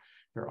own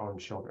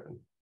children.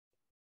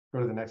 Go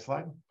to the next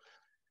slide.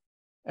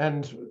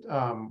 And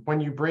when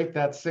you break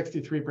that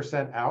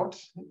 63%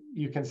 out,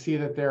 you can see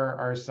that there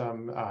are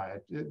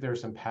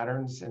some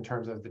patterns in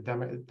terms of the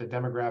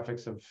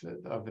demographics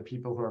of the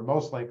people who are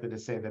most likely to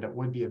say that it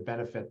would be a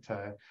benefit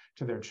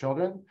to their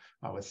children,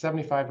 with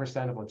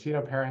 75% of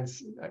Latino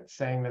parents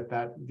saying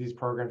that these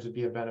programs would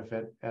be a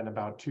benefit, and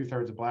about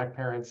 2/3 of Black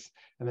parents.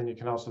 And then you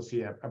can also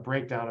see a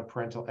breakdown of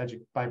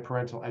by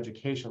parental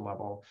education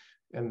level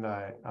in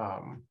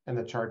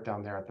the chart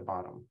down there at the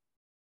bottom.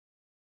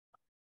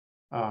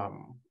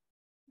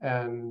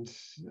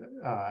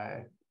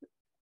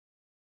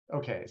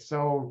 Okay,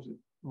 so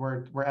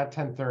we're at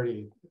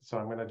 10:30, so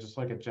I'm going to just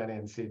look at Jenny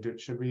and see,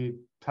 should we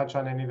touch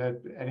on any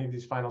of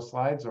these final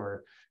slides,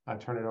 or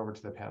turn it over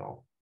to the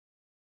panel?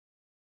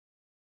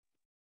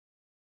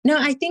 No,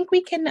 I think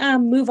we can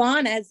move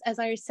on. As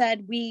I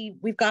said,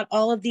 we've got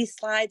all of these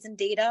slides and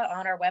data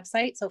on our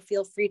website, so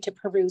feel free to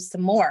peruse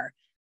some more.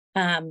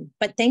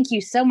 But thank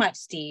you so much,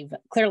 Steve.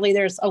 Clearly,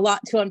 there's a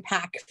lot to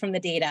unpack from the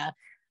data.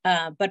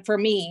 But for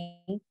me,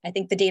 I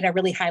think the data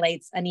really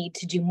highlights a need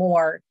to do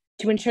more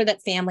to ensure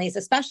that families,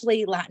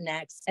 especially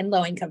Latinx and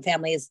low-income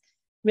families,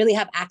 really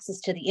have access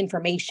to the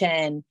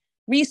information,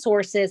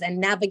 resources, and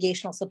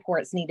navigational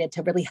supports needed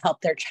to really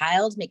help their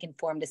child make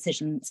informed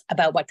decisions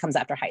about what comes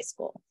after high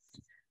school.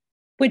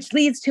 Which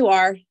leads to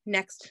our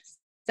next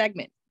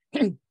segment.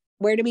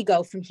 Where do we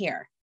go from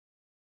here?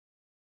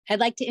 I'd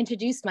like to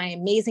introduce my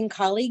amazing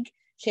colleague,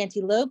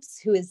 Shanti Lopes,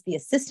 who is the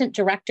Assistant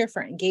Director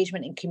for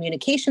Engagement and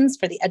Communications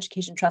for the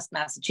Education Trust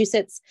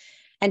Massachusetts.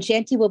 And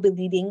Shanti will be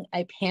leading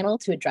a panel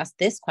to address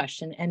this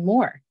question and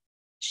more.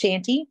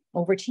 Shanti,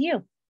 over to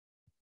you.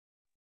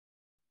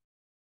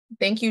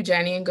 Thank you,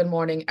 Jenny, and good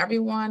morning,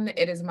 everyone.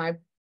 It is my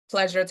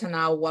pleasure to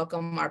now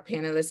welcome our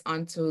panelists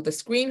onto the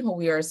screen, who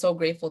we are so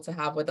grateful to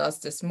have with us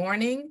this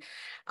morning.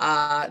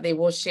 They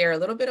will share a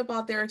little bit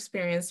about their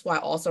experience while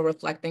also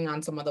reflecting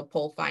on some of the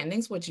poll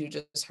findings, which you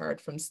just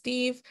heard from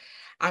Steve.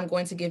 I'm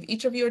going to give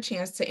each of you a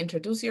chance to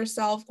introduce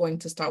yourself, going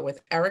to start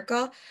with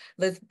Erica,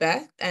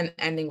 Lizbeth, and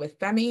ending with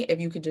Femi.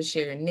 If you could just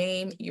share your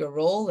name, your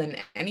role, and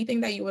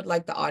anything that you would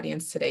like the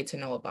audience today to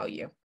know about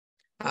you.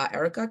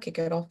 Erica, kick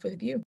it off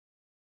with you.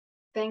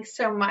 Thanks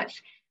so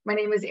much. My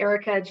name is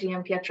Erica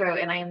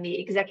Giampietro, and I am the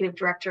Executive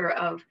Director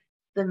of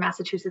the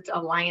Massachusetts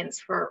Alliance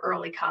for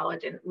Early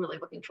College, and really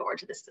looking forward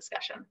to this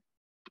discussion.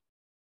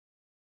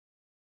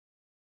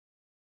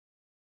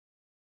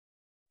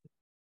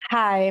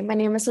 Hi, my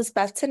name is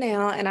Lizbeth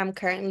Teneo, and I'm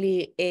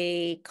currently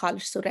a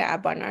college student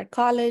at Barnard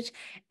College,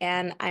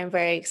 and I'm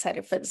very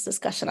excited for this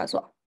discussion as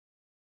well.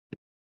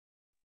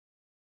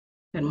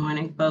 Good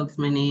morning, folks.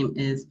 My name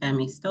is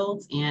Femi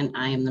Stoltz, and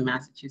I am the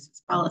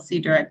Massachusetts Policy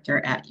Director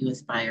at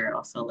UAspire.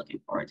 Also looking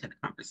forward to the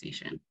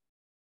conversation.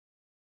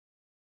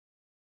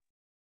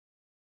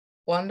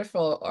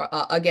 Wonderful.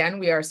 Again,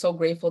 we are so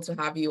grateful to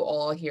have you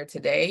all here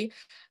today.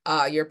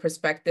 Your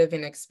perspective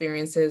and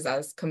experiences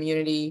as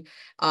community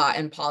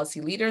and policy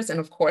leaders, and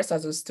of course,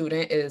 as a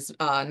student, is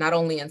not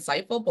only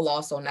insightful, but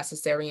also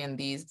necessary in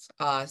these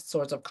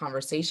sorts of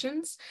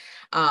conversations.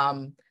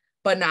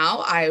 But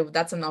now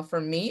that's enough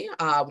for me.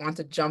 I want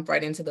to jump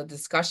right into the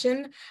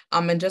discussion,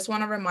 and just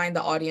want to remind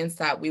the audience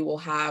that we will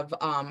have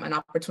an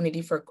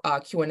opportunity for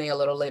Q&A a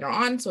little later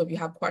on. So if you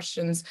have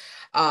questions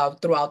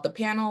throughout the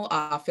panel,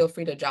 feel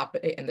free to drop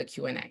it in the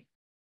Q&A.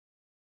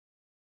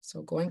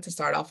 So going to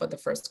start off with the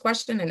first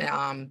question,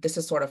 and this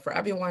is sort of for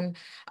everyone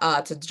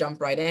to jump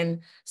right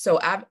in. So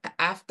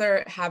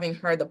after having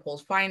heard the poll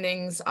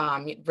findings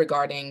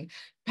regarding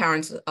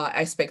parents'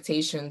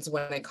 expectations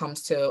when it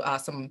comes to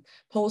some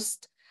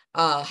post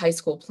high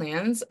school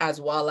plans,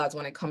 as well as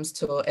when it comes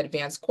to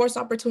advanced course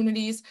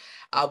opportunities,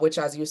 which,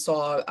 as you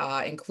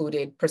saw,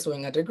 included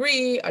pursuing a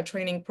degree, a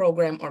training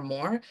program, or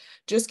more.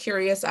 Just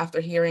curious, after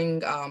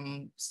hearing,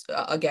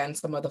 again,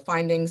 some of the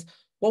findings,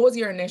 what was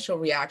your initial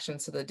reaction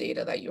to the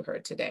data that you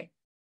heard today?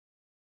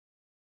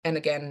 And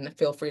again,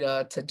 feel free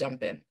to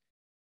jump in.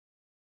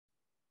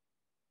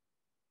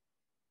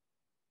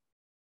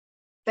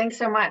 Thanks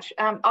so much.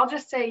 I'll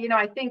just say,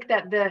 I think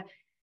that the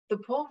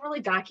poll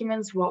really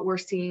documents what we're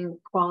seeing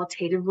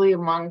qualitatively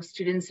among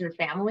students and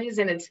families,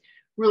 and it's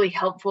really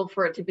helpful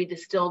for it to be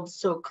distilled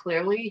so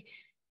clearly.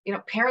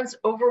 Parents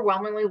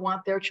overwhelmingly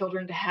want their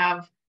children to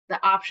have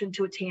the option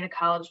to attain a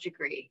college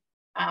degree,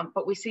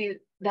 but we see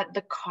that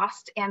the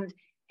cost and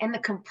the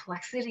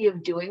complexity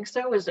of doing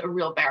so is a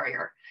real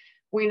barrier.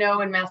 We know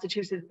in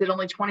Massachusetts that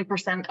only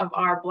 20% of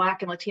our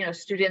Black and Latino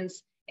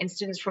students and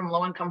students from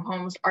low-income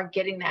homes are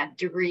getting that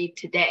degree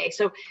today.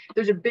 So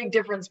there's a big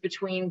difference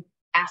between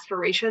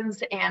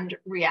aspirations and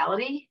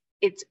reality.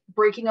 It's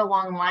breaking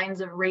along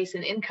lines of race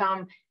and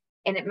income,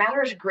 and it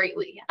matters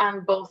greatly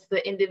on both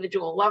the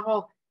individual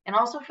level and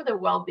also for the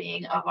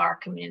well-being of our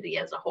community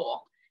as a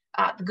whole.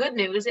 The good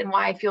news, and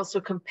why I feel so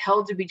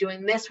compelled to be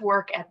doing this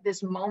work at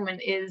this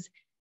moment, is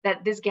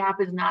that this gap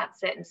is not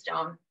set in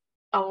stone.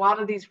 A lot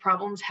of these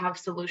problems have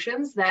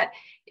solutions that,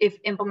 if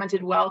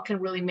implemented well, can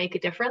really make a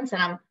difference,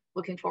 and I'm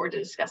looking forward to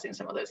discussing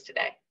some of those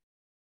today.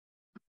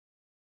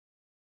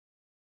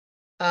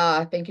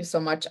 Thank you so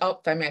much. Oh,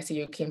 Femi, I see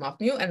you came off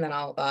mute, and then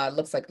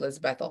looks like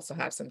Elizabeth also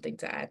has something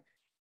to add.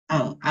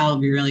 Oh, I'll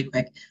be really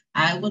quick.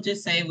 I will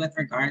just say with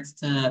regards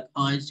to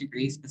college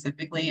degrees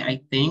specifically,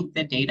 I think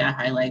the data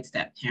highlights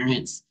that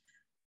parents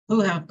who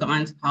have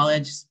gone to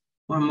college,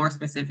 or more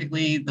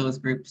specifically, those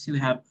groups who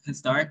have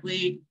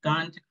historically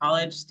gone to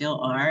college still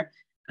are.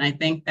 And I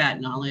think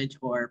that knowledge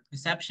or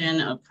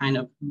perception of kind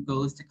of who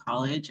goes to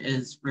college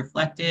is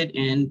reflected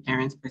in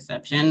parents'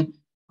 perception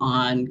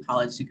on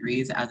college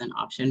degrees as an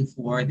option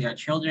for their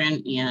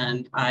children.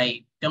 And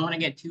I don't want to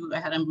get too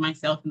ahead of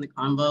myself in the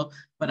convo,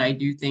 but I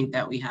do think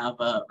that we have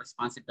a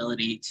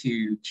responsibility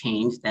to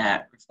change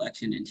that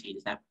reflection and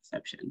change that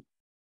perception.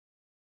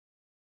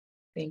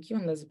 Thank you,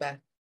 Elizabeth.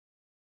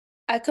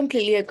 I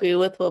completely agree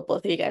with what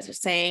both of you guys are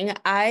saying.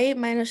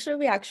 My initial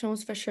reaction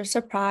was for sure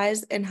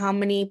surprised in how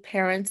many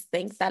parents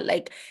think that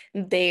like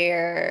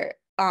their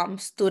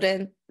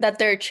that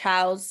their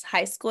child's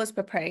high school is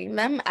preparing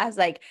them. As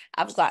like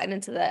I've gotten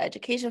into the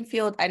education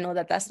field, I know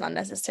that that's not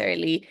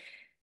necessarily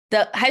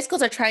the high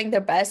schools are trying their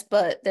best,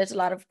 but there's a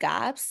lot of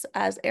gaps,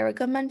 as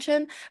Erica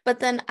mentioned. But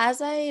then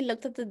as I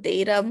looked at the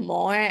data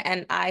more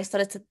and I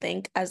started to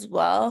think as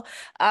well,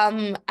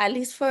 at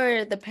least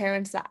for the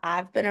parents that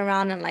I've been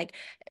around and like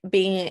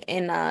being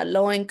in a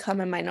low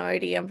income and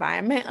minority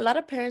environment, a lot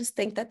of parents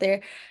think that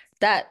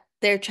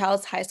their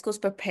child's high school is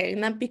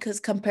preparing them because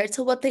compared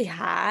to what they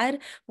had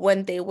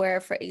when they were,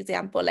 for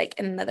example, like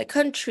in another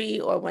country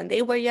or when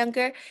they were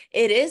younger,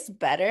 it is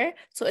better.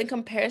 So in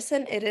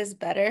comparison, it is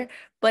better,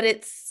 but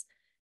it's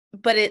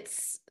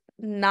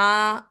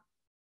not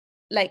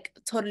like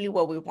totally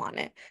what we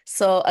wanted.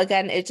 So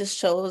again, it just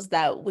shows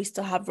that we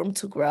still have room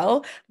to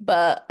grow,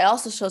 but it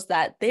also shows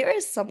that there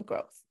is some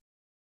growth.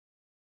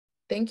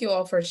 Thank you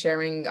all for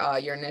sharing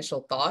your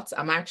initial thoughts.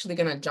 I'm actually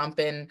going to jump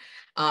in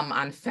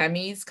on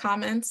Femi's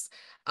comments.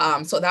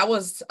 So that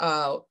was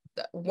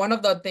one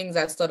of the things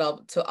that stood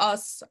up to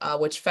us,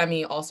 which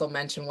Femi also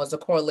mentioned, was the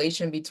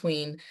correlation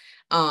between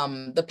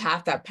the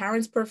path that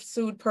parents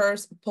pursued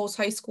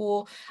post-high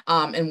school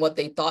and what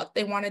they thought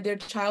they wanted their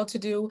child to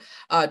do.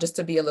 Just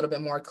to be a little bit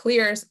more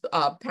clear,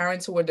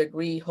 parents who were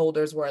degree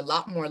holders were a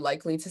lot more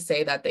likely to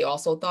say that they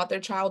also thought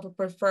their child would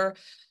prefer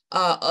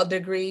a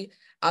degree.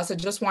 So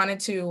just wanted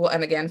to,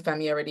 and again,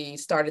 Femi already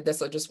started this,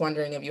 so just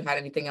wondering if you had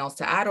anything else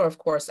to add, or of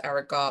course,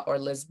 Erica or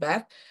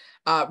Lizbeth.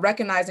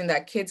 Recognizing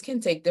that kids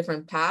can take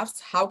different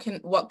paths,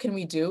 what can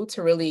we do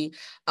to really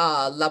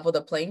level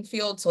the playing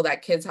field so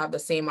that kids have the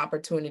same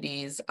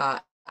opportunities,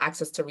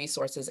 access to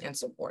resources and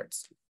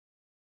supports?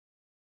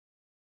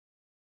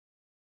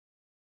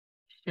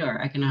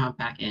 Sure, I can hop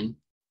back in.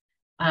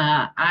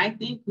 I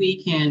think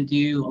we can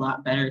do a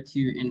lot better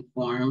to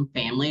inform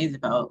families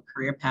about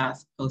career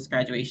paths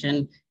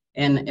post-graduation.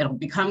 And it'll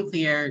become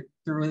clear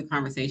through the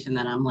conversation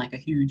that I'm like a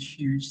huge,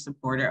 huge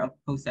supporter of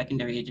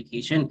post-secondary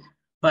education.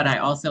 But I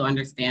also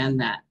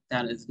understand that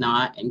that is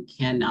not and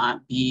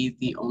cannot be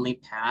the only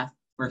path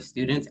for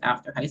students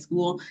after high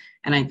school.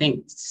 And I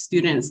think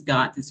students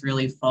got this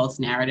really false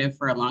narrative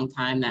for a long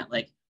time that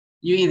like,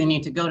 you either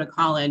need to go to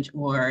college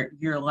or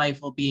your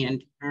life will be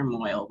in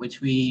turmoil,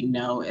 which we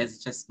know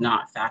is just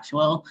not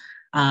factual.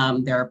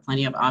 There are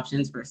plenty of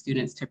options for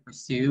students to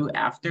pursue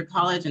after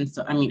college. And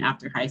so, I mean,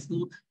 after high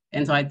school.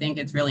 And so I think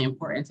it's really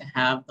important to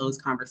have those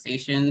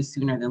conversations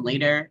sooner than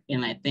later.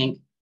 And I think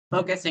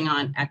focusing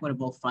on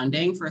equitable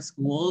funding for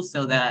schools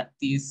so that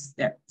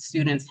that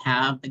students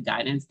have the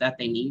guidance that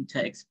they need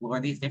to explore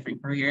these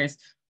different careers,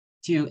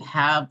 to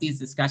have these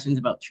discussions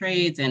about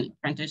trades and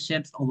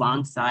apprenticeships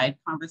alongside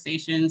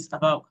conversations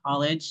about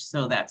college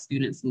so that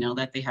students know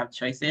that they have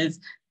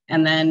choices.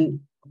 And then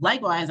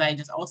likewise, I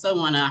just also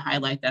want to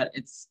highlight that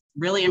it's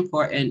really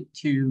important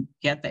to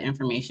get the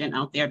information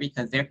out there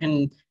because there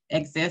can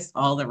exist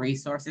all the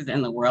resources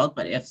in the world,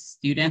 but if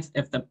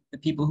the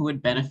people who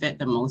would benefit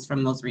the most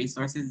from those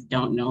resources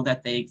don't know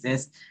that they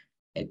exist,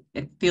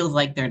 it feels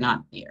like they're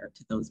not there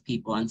to those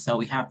people. And so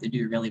we have to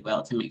do really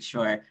well to make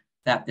sure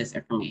that this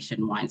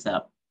information winds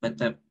up with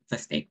the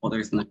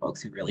stakeholders and the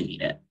folks who really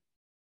need it.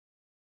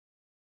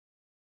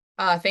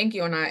 Thank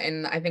you,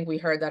 and I think we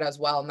heard that as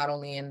well, not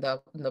only in the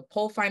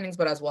poll findings,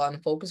 but as well in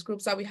focus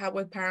groups that we have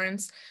with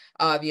parents,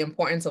 the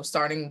importance of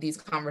starting these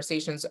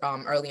conversations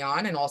early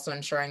on, and also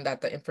ensuring that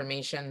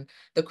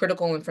the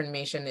critical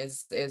information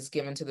is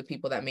given to the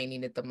people that may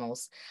need it the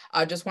most.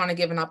 I just want to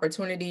give an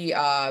opportunity,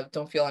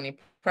 don't feel any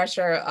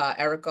pressure,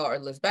 Erica or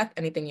Lizbeth,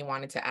 anything you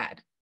wanted to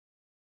add?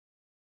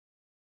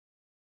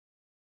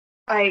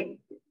 I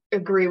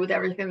agree with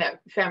everything that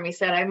Femi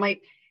said. I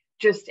might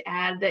just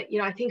add that,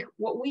 I think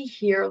what we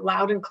hear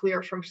loud and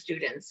clear from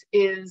students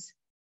is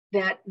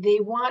that they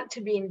want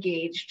to be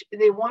engaged.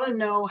 They want to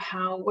know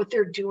how what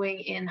they're doing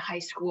in high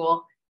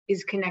school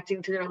is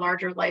connecting to their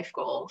larger life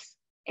goals.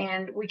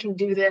 And we can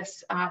do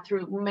this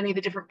through many of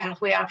the different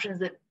pathway options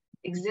that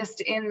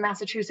exist in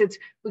Massachusetts.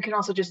 We can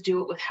also just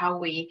do it with how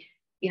we,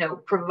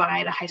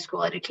 provide a high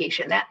school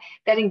education. That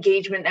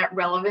engagement, that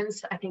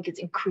relevance, I think it's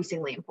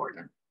increasingly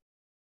important.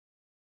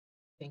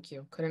 Thank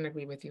you. Couldn't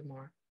agree with you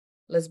more.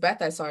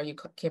 Lizbeth, I saw you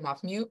came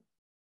off mute.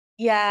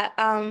 Yeah,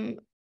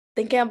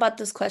 thinking about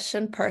this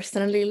question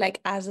personally, like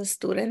as a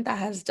student that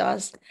has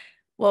just,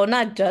 well,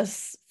 not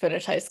just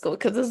finished high school,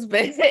 because it's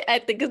been, I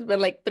think it's been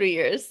like 3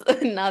 years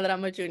now that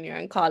I'm a junior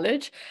in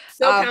college.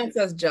 Still counts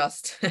as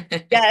just.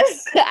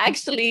 Yes,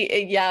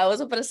 actually, yeah, I was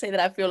about to say that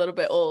I feel a little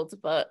bit old,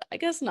 but I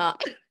guess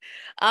not.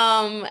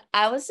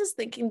 I was just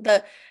thinking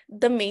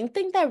the main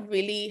thing that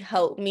really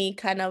helped me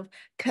kind of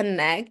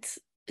connect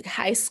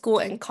high school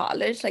and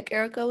college, like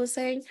Erica was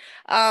saying,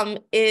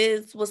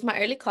 was my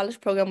early college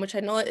program, which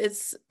I know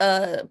is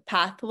a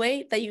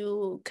pathway that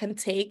you can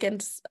take in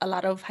a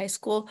lot of high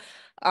schools.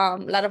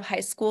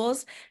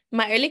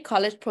 My early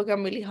college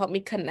program really helped me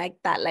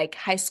connect that like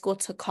high school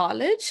to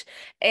college,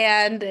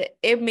 and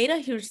it made a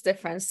huge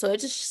difference. So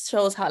it just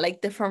shows how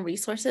like different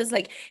resources,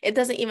 like it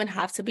doesn't even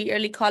have to be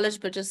early college,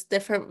 but just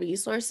different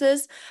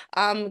resources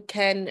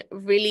can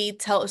really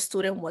tell a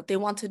student what they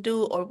want to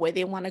do or where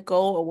they want to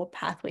go or what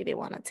pathway they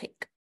want to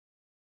take.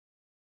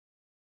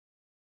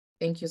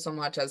 Thank you so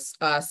much. As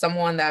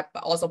someone that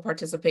also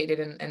participated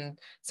in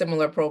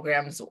similar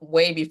programs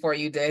way before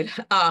you did,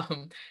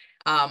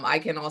 I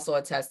can also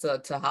attest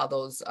to how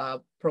those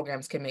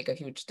programs can make a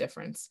huge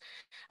difference.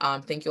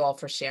 Thank you all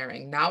for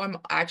sharing. Now I'm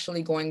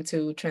actually going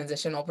to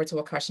transition over to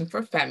a question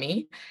for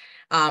Femi.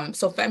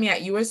 So Femi,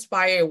 at You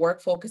Aspire, your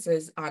work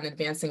focuses on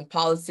advancing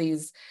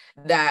policies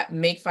that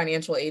make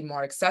financial aid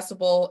more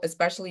accessible,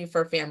 especially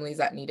for families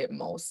that need it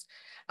most.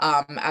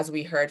 As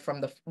we heard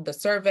from the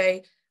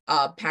survey,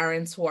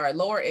 parents who are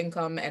lower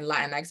income and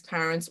Latinx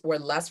parents were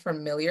less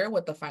familiar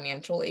with the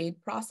financial aid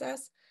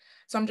process.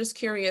 So I'm just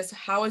curious,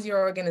 how is your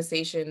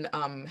organization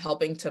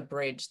helping to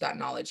bridge that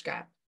knowledge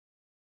gap?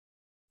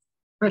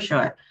 For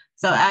sure.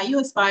 So at You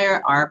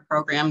Aspire, our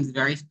programs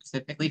very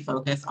specifically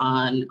focus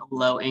on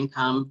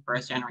low-income,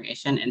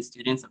 first-generation, and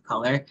students of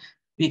color,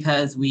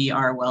 because we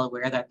are well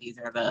aware that these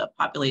are the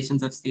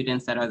populations of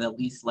students that are the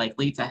least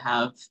likely to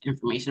have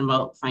information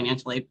about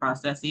financial aid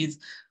processes.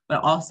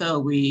 But also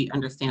we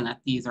understand that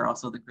these are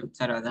also the groups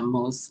that are the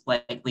most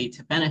likely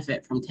to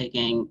benefit from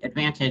taking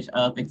advantage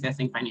of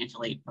existing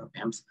financial aid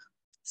programs.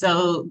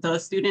 So the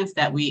students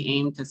that we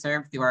aim to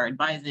serve through our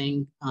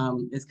advising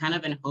is kind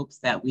of in hopes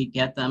that we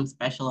get them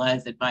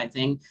specialized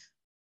advising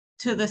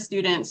to the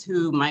students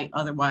who might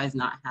otherwise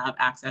not have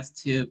access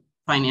to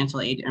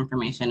financial aid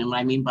information. And what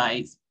I mean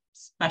by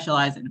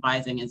specialized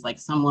advising is like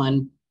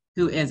someone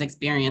who is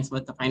experienced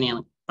with the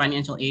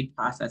financial aid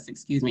process,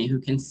 who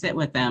can sit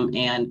with them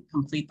and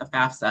complete the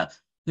FAFSA,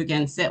 who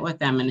can sit with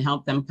them and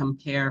help them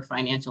compare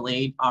financial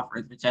aid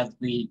offers, which as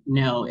we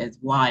know is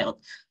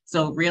wild.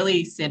 So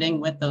really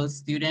sitting with those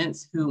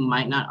students who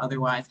might not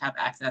otherwise have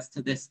access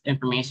to this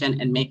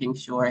information and making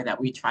sure that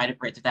we try to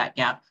bridge that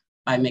gap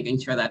by making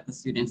sure that the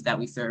students that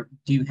we serve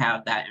do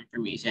have that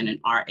information and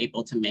are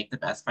able to make the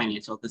best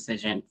financial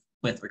decision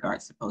with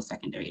regards to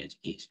post-secondary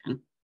education.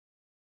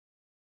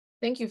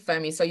 Thank you,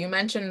 Femi. So you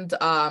mentioned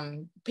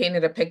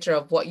painted a picture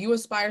of what You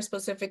Aspire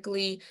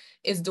specifically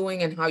is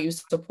doing and how you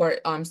support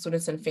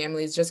students and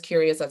families. Just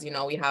curious, as you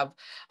know, we have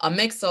a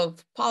mix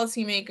of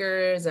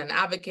policymakers and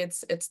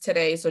advocates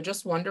today. So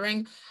just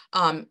wondering,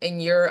 in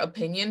your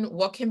opinion,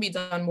 what can be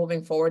done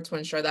moving forward to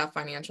ensure that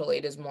financial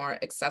aid is more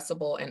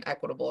accessible and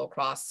equitable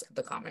across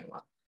the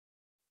Commonwealth?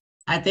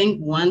 I think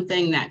one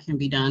thing that can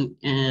be done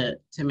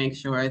to make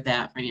sure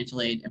that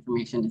financial aid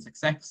information is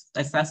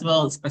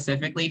accessible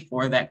specifically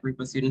for that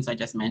group of students I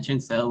just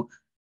mentioned, so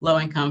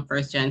low-income,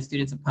 first-gen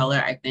students of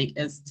color, I think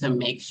is to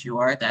make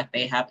sure that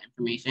they have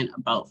information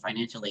about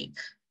financial aid.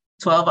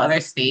 12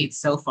 other states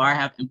so far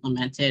have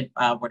implemented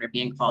what are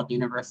being called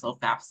universal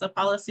FAFSA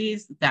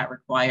policies that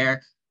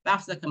require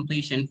FAFSA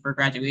completion for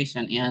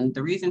graduation. And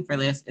the reason for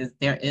this is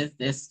there is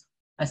this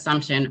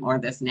assumption or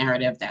this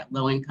narrative that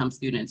low-income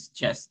students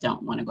just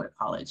don't want to go to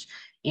college.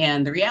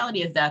 And the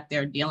reality is that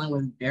they're dealing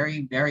with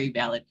very, very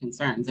valid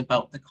concerns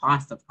about the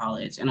cost of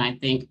college. And I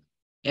think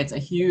it's a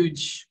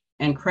huge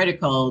and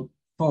critical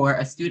for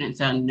a student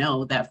to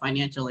know that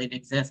financial aid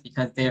exists,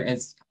 because there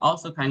is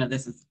also kind of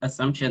this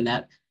assumption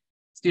that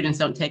students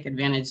don't take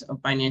advantage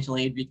of financial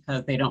aid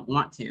because they don't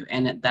want to.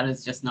 And that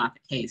is just not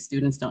the case.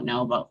 Students don't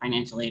know about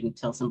financial aid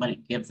until somebody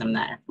gives them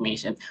that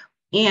information.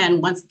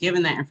 And once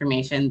given that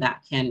information,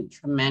 that can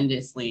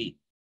tremendously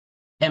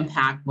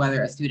impact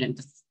whether a student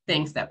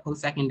thinks that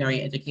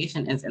post-secondary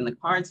education is in the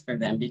cards for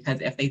them. Because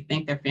if they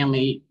think their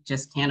family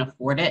just can't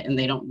afford it and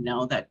they don't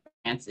know that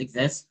grants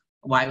exist,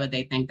 why would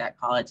they think that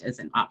college is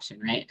an option,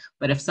 right?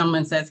 But if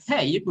someone says,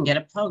 hey, you can get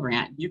a Pell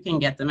Grant, you can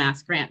get the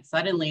Mass Grant,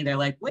 suddenly they're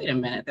like, wait a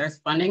minute, there's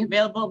funding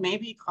available,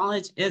 maybe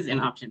college is an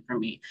option for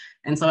me.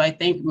 And so I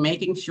think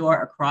making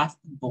sure across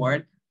the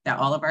board that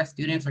all of our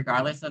students,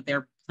 regardless of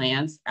their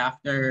plans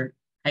after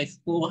high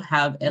school,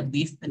 have at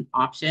least an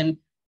option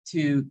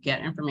to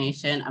get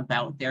information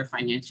about their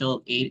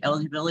financial aid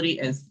eligibility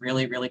is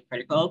really, really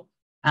critical.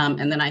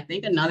 And then I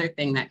think another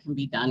thing that can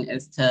be done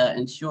is to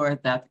ensure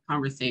that the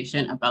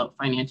conversation about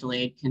financial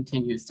aid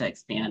continues to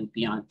expand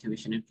beyond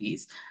tuition and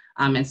fees,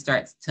 and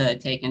starts to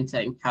take into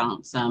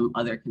account some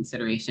other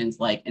considerations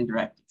like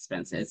indirect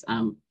expenses.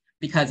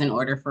 Because in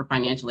order for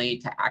financial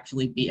aid to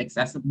actually be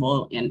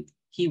accessible and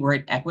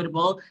keyword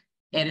equitable,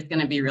 it is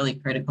going to be really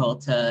critical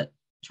to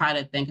try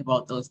to think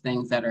about those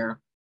things that are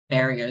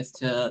barriers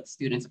to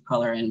students of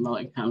color and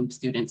low-income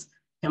students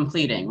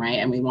completing, right?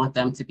 And we want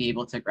them to be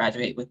able to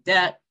graduate with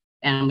debt,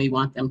 and we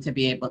want them to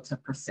be able to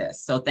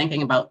persist. So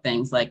thinking about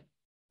things like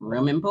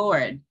room and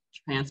board,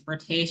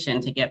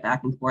 transportation to get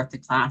back and forth to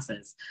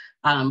classes,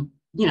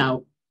 you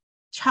know,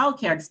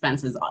 childcare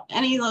expenses,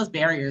 any of those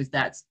barriers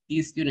that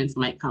these students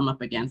might come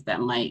up against that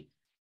might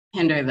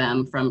hinder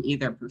them from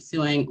either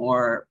pursuing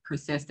or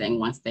persisting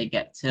once they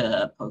get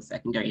to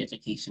post-secondary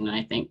education. And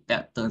I think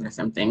that those are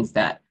some things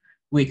that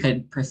we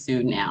could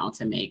pursue now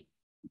to make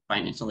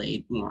financial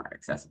aid more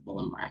accessible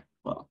and more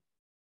equitable.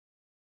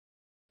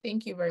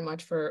 Thank you very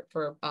much for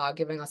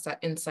giving us that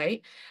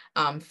insight,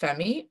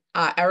 Femi.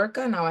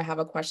 Erica, now I have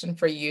a question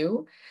for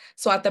you.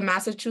 So at the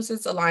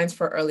Massachusetts Alliance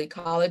for Early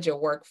College, your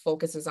work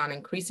focuses on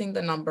increasing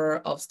the number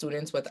of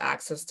students with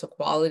access to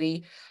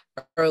quality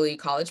early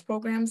college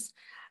programs.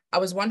 I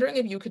was wondering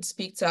if you could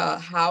speak to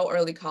how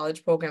early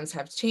college programs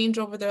have changed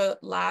over the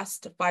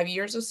last 5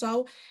 years or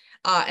so,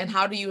 and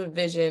how do you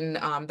envision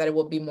that it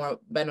will be more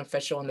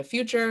beneficial in the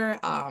future?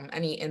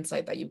 Any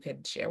insight that you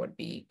could share would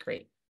be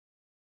great.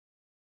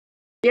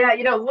 Yeah,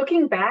 you know,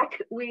 looking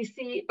back, we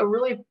see a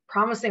really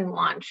promising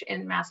launch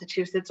in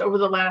Massachusetts. Over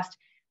the last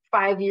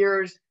 5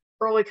 years,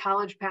 early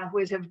college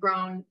pathways have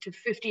grown to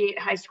 58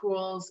 high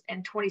schools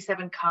and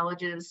 27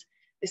 colleges.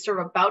 They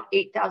serve about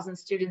 8,000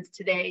 students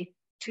today,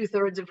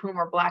 2/3 of whom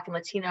are Black and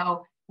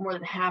Latino, more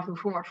than half of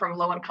whom are from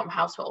low-income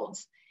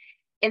households.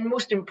 And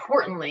most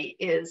importantly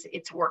is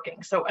it's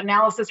working. So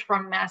analysis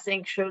from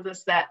MassINC shows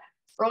us that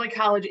early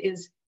college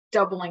is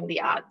doubling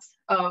the odds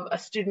of a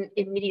student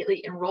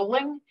immediately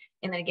enrolling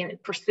and then again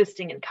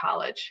persisting in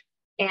college.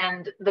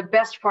 And the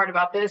best part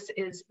about this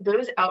is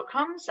those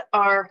outcomes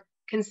are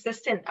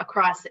consistent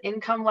across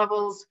income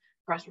levels,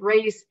 across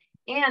race,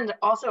 and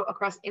also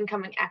across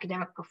income and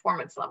academic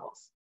performance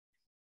levels.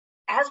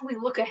 As we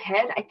look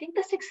ahead, I think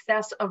the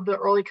success of the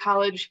early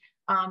college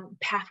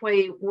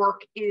pathway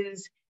work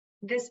is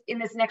in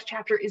this next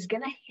chapter is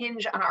going to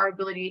hinge on our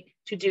ability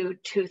to do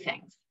two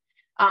things.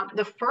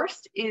 The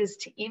first is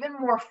to even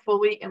more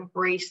fully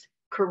embrace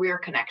career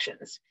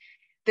connections.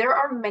 There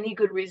are many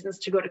good reasons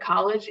to go to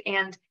college,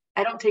 and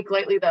I don't take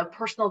lightly the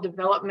personal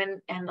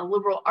development and the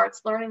liberal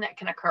arts learning that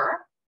can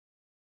occur.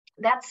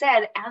 That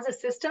said, as a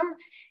system,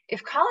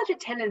 if college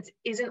attendance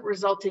isn't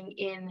resulting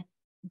in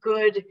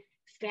good,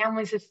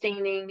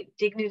 family-sustaining,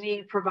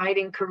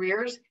 dignity-providing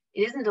careers,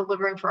 it isn't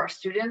delivering for our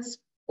students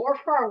or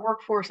for our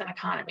workforce and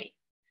economy.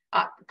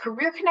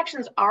 Career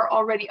connections are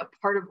already a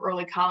part of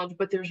early college,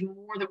 but there's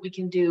more that we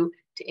can do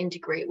to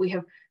integrate. We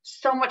have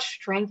so much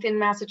strength in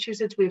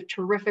Massachusetts. We have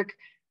terrific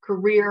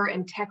career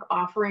and tech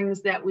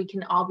offerings that we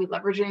can all be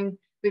leveraging.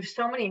 We have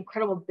so many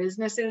incredible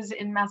businesses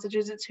in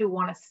Massachusetts who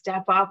want to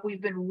step up.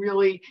 We've been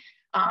really,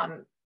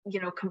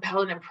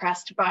 compelled and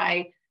impressed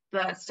by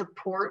the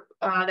support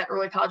that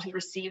early college has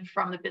received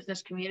from the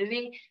business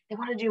community. They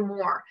want to do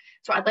more.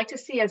 So I'd like to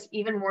see us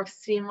even more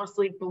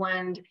seamlessly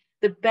blend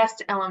the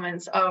best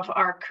elements of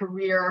our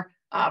career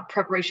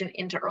preparation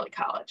into early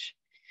college.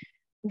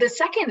 The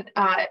second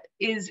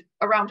is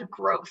around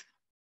growth.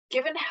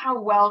 Given how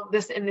well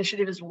this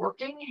initiative is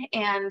working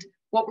and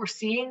what we're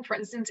seeing, for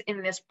instance,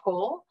 in this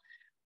poll,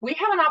 we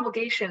have an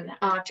obligation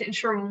to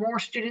ensure more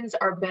students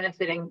are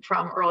benefiting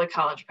from early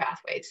college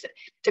pathways.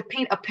 To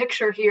paint a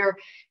picture here,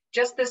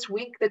 just this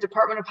week, the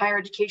Department of Higher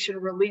Education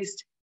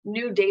released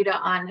new data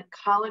on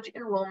college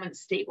enrollment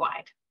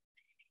statewide.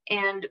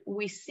 And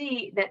we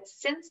see that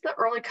since the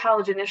early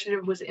college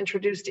initiative was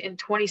introduced in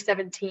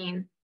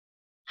 2017,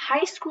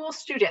 high school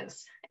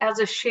students as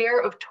a share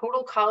of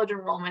total college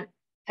enrollment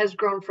has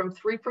grown from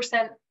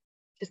 3%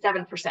 to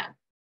 7%.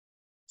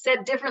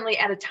 Said differently,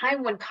 at a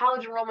time when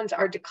college enrollments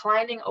are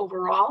declining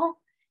overall,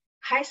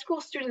 high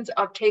school students'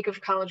 uptake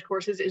of college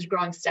courses is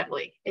growing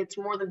steadily. It's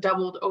more than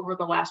doubled over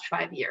the last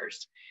 5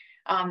 years.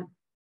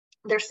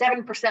 They're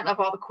 7% of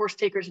all the course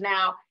takers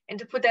now. And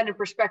to put that in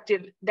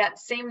perspective, that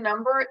same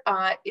number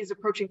is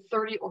approaching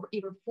 30 or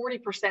even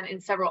 40%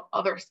 in several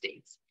other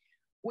states.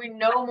 We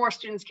know more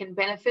students can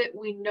benefit.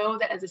 We know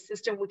that as a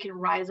system, we can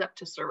rise up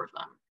to serve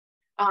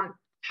them.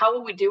 How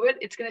will we do it?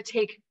 It's going to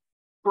take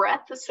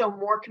breadth, so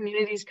more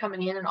communities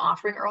coming in and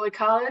offering early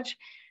college.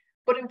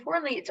 But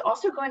importantly, it's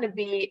also going to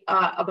be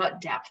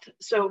about depth.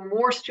 So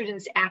more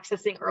students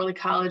accessing early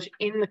college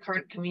in the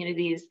current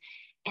communities.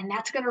 And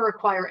that's going to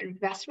require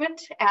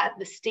investment at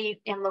the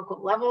state and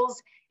local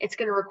levels. It's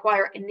going to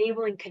require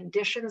enabling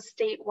conditions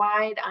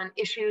statewide on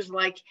issues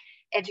like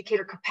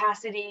educator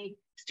capacity,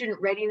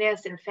 student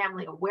readiness, and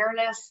family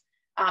awareness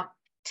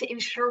to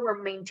ensure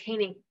we're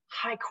maintaining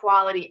high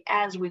quality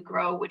as we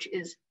grow, which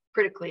is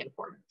critically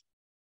important.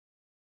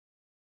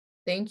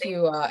 Thank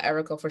you,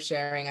 Erica, for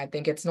sharing. I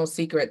think it's no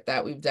secret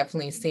that we've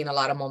definitely seen a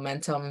lot of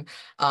momentum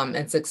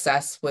and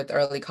success with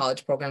early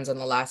college programs in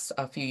the last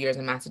few years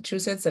in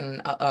Massachusetts,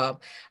 and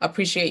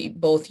appreciate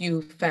both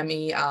you,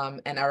 Femi,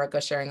 and Erica,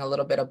 sharing a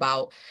little bit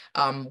about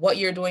what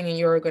you're doing in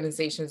your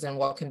organizations and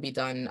what can be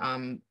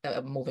done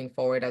moving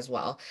forward as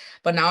well.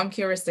 But now I'm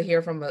curious to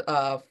hear from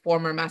a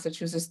former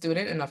Massachusetts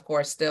student, and of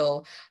course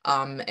still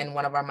in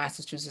one of our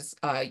Massachusetts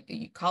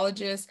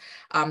colleges.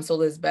 So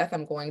Lizbeth,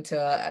 I'm going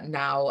to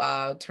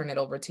now turn it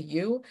over to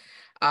you.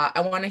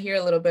 I want to hear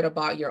a little bit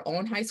about your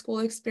own high school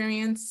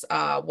experience,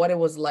 what it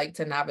was like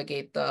to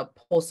navigate the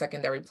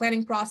post-secondary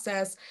planning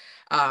process.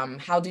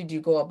 How did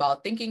you go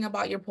about thinking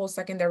about your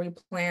post-secondary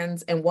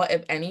plans, and what,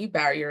 if any,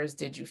 barriers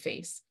did you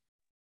face?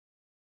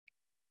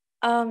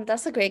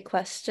 That's a great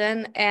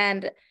question.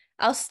 And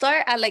I'll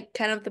start at like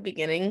kind of the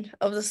beginning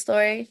of the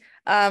story,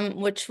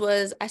 which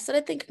was I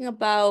started thinking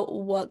about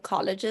what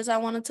colleges I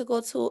wanted to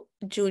go to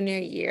junior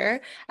year.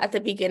 At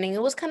the beginning,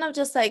 it was kind of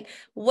just like,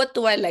 what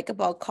do I like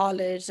about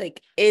college?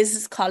 Like,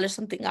 is college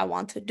something I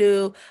want to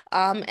do?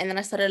 And then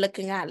I started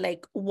looking at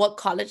like what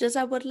colleges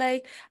I would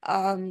like,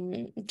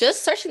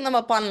 just searching them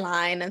up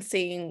online and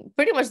seeing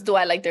pretty much, do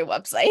I like their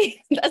website?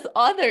 That's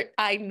all that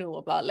I knew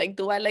about. Like,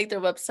 do I like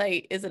their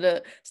website? Is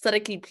it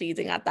aesthetically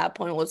pleasing? At that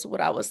point was what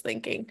I was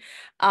thinking.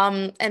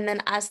 And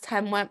then as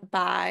time went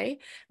by,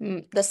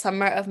 the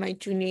summer of my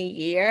junior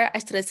year, I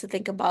started to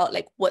think about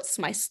like, what's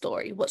my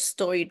story? What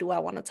story do I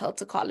want to tell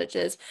to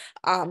colleges?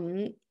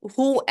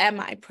 Who am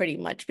I, pretty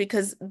much?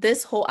 Because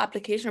this whole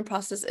application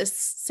process is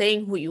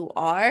saying who you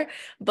are,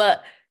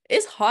 but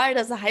it's hard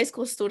as a high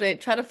school student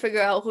trying to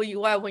figure out who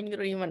you are when you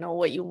don't even know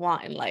what you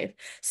want in life.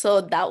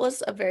 So that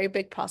was a very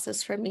big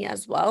process for me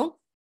as well.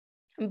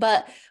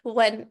 But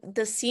when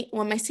my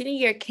senior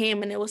year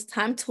came and it was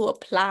time to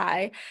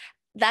apply,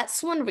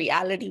 that's when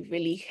reality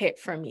really hit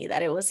for me,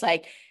 that it was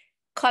like,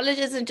 college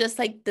isn't just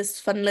like this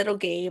fun little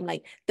game.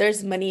 Like,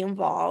 there's money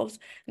involved.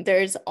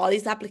 There's all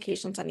these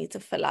applications I need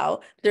to fill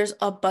out. There's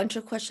a bunch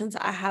of questions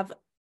I have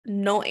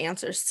no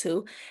answers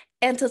to.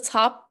 And to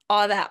top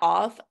all that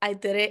off, I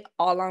did it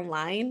all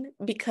online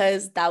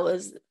because that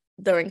was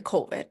during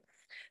COVID.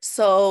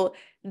 So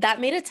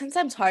that made it 10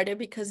 times harder,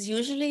 because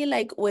usually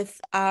like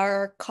with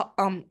our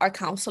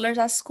counselors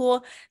at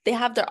school, they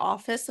have their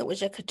office in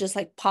which I could just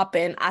like pop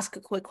in, ask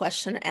a quick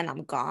question, and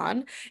I'm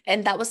gone.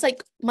 And that was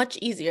like much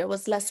easier. It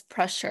was less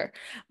pressure.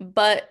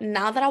 But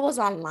now that I was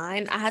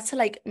online, I had to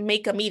like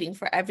make a meeting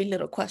for every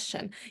little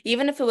question.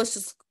 Even if it was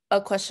just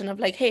a question of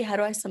like, hey, how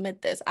do I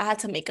submit this? I had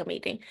to make a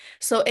meeting.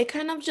 So it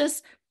kind of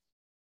just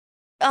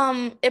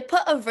it put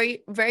a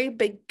very, very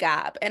big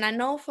gap. And I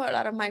know for a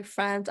lot of my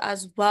friends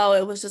as well,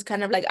 it was just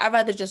kind of like, I'd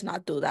rather just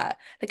not do that.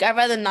 Like, I'd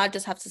rather not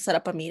just have to set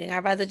up a meeting.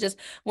 I'd rather just,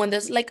 when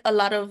there's like a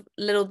lot of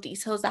little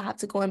details that have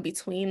to go in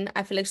between,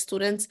 I feel like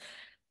students,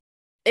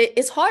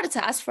 it's harder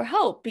to ask for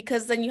help,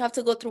 because then you have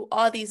to go through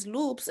all these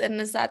loops.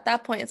 And it's at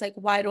that point, it's like,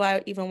 why do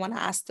I even want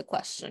to ask the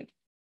question?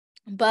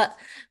 But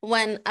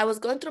when I was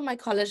going through my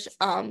college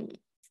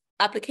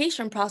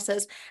application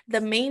process,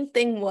 the main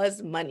thing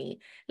was money.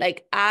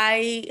 Like,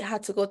 I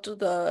had to go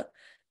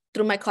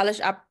through my college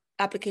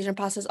application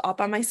process all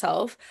by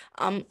myself,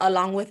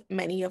 along with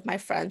many of my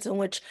friends, in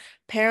which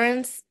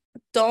parents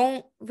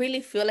don't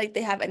really feel like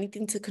they have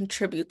anything to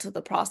contribute to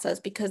the process,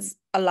 because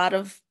a lot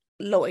of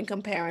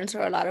low-income parents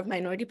or a lot of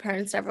minority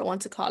parents never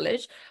went to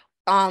college.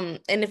 And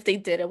if they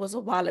did, it was a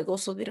while ago,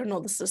 so they don't know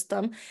the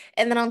system.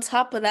 And then on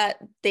top of that,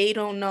 they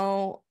don't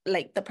know,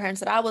 like the parents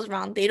that I was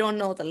around, they don't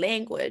know the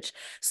language.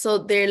 So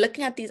they're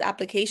looking at these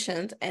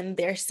applications and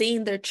they're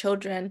seeing their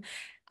children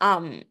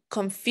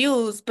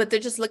confused, but they're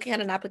just looking at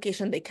an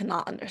application they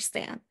cannot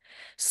understand.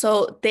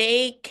 So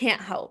they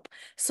can't help.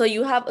 So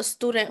you have a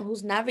student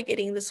who's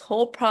navigating this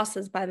whole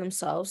process by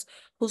themselves,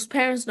 whose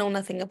parents know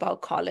nothing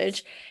about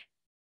college,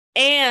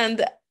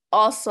 and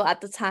also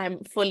at the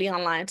time fully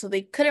online, so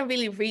they couldn't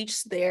really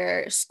reach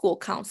their school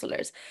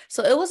counselors.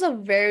 So it was a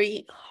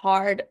very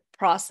hard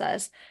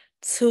process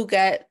to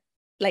get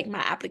like my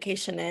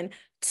application in,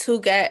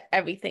 to get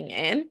everything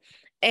in.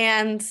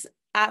 And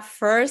at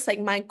first, like,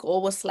 my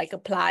goal was to like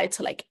apply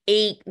to like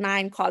 8,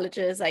 9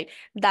 colleges. Like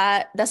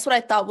that's what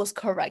I thought was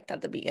correct at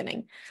the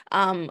beginning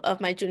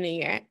of my junior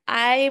year.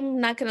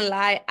 I'm not gonna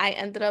lie, I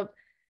ended up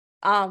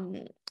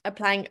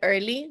applying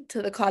early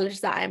to the college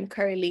that I'm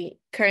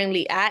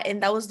currently at,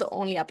 and that was the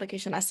only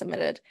application I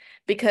submitted,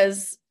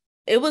 because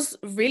it was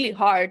really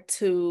hard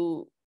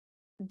to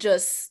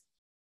just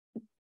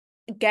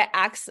get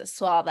access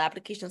to all the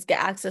applications, get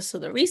access to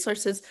the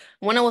resources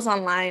when it was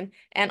online.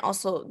 And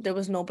also there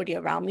was nobody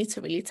around me to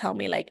really tell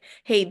me like,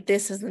 hey,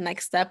 this is the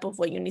next step of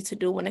what you need to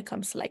do when it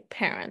comes to like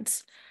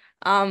parents.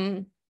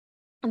 The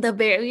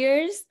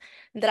barriers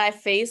that I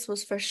faced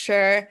was for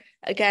sure,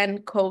 again,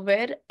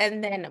 COVID,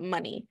 and then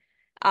money.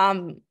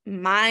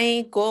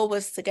 My goal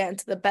was to get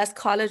into the best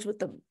college with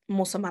the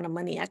most amount of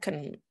money I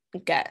can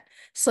get.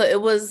 So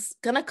it was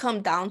gonna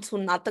come down to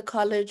not the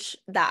college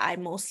that I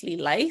mostly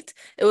liked.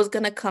 It was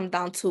gonna come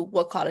down to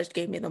what college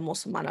gave me the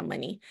most amount of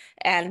money.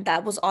 And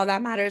that was all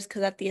that matters,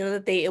 because at the end of the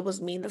day, it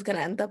was me that's gonna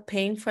end up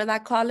paying for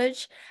that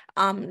college,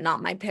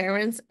 not my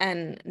parents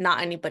and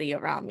not anybody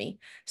around me.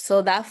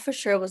 So that for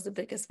sure was the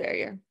biggest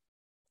barrier.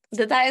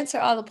 Did that answer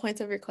all the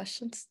points of your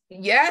questions?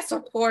 Yes,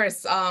 of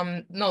course.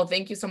 No,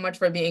 thank you so much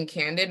for being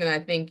candid. And I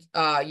think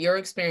your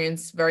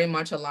experience very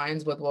much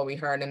aligns with what we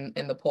heard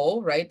in the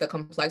poll, right? The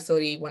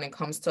complexity when it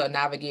comes to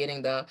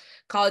navigating the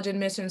college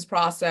admissions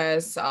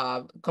process,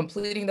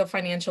 completing the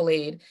financial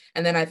aid.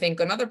 And then I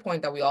think another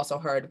point that we also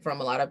heard from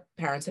a lot of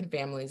parents and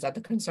families, that the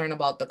concern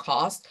about the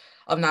cost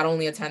of not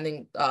only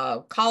attending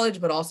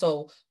college, but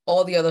also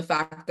all the other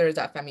factors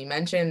that Femi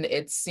mentioned.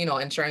 It's,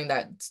 ensuring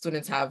that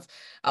students have,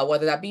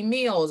 whether that be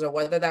meals or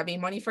whether that be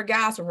money for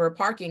gas or for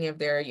parking, if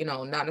they're,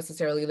 not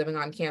necessarily living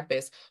on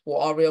campus, were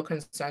all real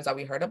concerns that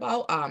we heard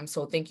about.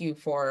 So thank you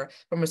for,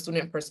 from a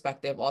student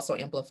perspective, also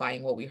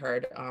amplifying what we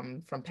heard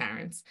from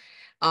parents.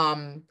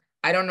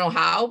 I don't know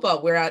how,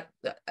 but we're at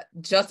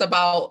just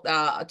about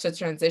to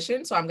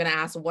transition. So I'm going to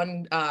ask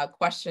one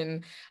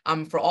question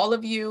for all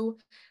of you.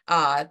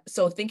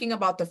 So thinking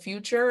about the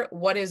future,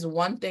 what is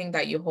one thing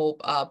that you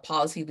hope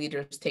policy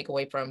leaders take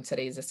away from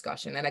today's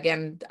discussion? And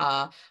again,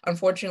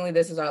 unfortunately,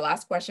 this is our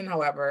last question.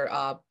 However,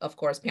 of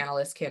course,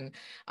 panelists can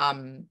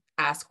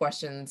ask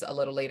questions a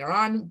little later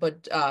on,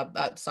 but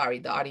sorry,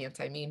 the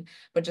audience, I mean,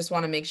 but just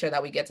want to make sure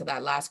that we get to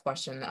that last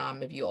question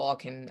if you all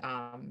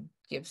can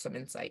give some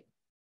insight.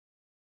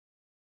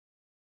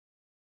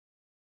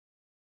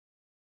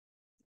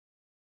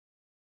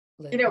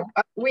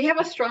 We have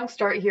a strong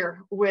start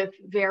here with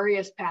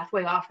various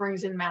pathway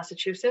offerings in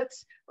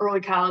Massachusetts,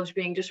 early college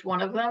being just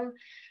one of them.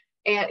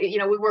 And,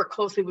 we work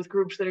closely with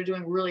groups that are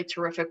doing really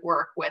terrific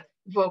work with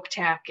Voc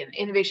Tech and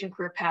Innovation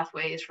Career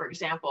Pathways, for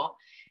example.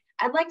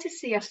 I'd like to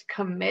see us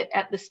commit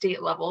at the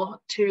state level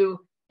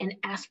to an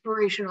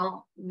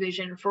aspirational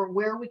vision for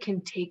where we can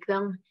take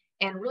them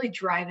and really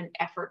drive an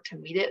effort to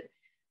meet it.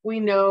 We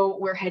know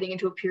we're heading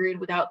into a period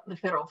without the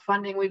federal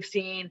funding we've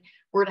seen.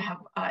 We're going to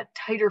have a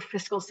tighter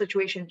fiscal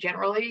situation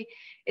generally.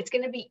 It's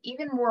going to be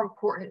even more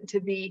important to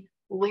be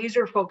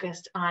laser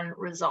focused on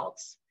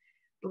results.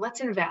 Let's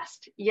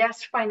invest.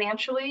 Yes,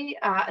 financially,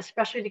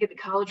 especially to get the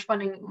college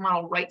funding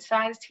model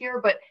right-sized here,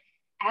 but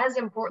as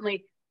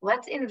importantly,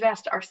 let's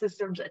invest our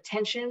system's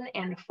attention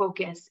and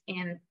focus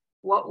in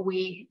what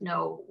we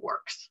know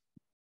works.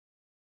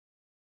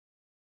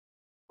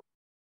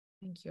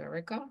 Thank you,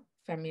 Erica.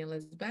 Femi,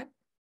 Elizabeth.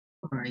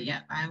 Sure, yeah,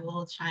 I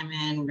will chime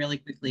in really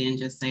quickly and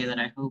just say that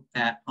I hope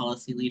that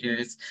policy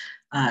leaders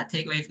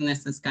take away from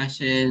this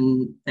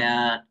discussion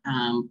that,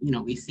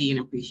 we see and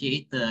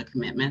appreciate the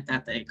commitment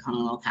that the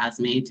Commonwealth has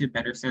made to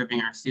better serving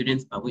our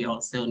students, but we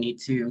also need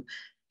to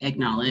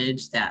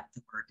acknowledge that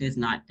the work is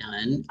not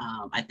done.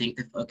 I think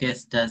the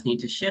focus does need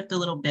to shift a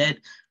little bit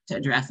to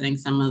addressing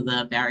some of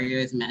the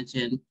barriers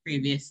mentioned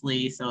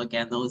previously. So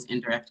again, those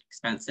indirect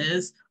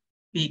expenses,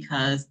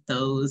 because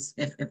those,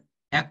 if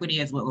equity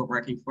is what we're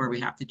working for, we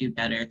have to do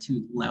better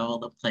to level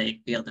the playing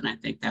field. And I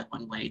think that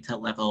one way to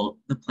level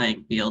the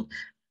playing field,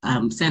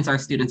 since our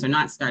students are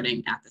not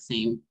starting at the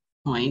same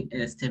point,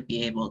 is to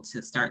be able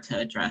to start to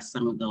address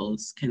some of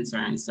those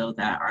concerns so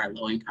that our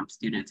low-income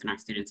students and our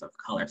students of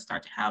color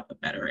start to have a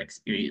better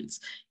experience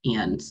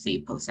and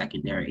see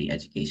post-secondary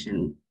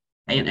education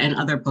and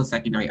other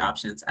post-secondary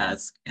options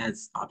as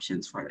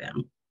options for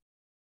them.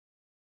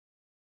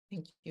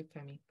 Thank you,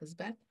 Femi.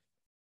 Elizabeth?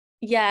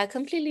 Yeah, I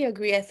completely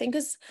agree. I think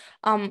it's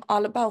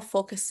all about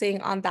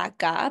focusing on that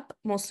gap,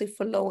 mostly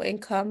for low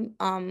income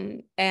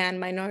and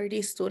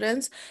minority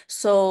students.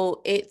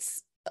 So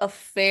it's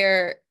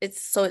fair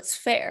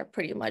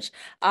pretty much.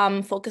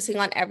 Focusing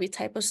on every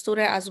type of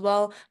student as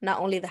well, not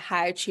only the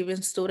high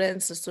achieving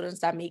students, the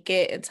students that make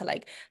it into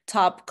like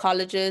top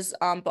colleges,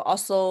 but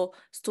also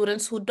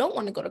students who don't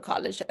want to go to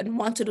college and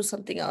want to do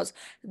something else.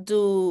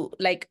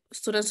 Like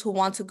students who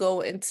want to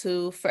go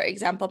into, for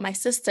example, my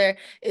sister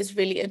is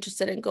really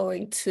interested in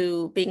going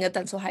to being a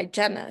dental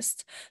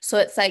hygienist. So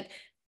it's like,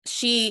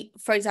 she,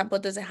 for example,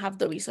 doesn't have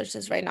the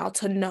resources right now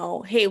to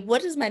know, hey,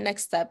 what is my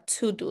next step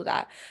to do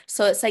that?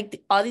 So it's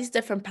like all these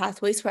different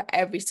pathways for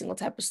every single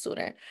type of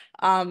student,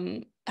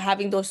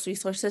 having those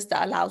resources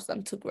that allows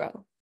them to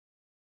grow.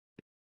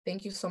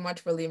 Thank you so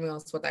much for leaving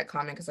us with that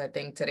comment, because I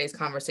think today's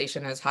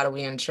conversation is how do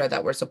we ensure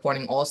that we're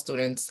supporting all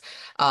students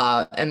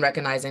and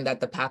recognizing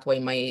that the pathway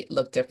might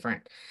look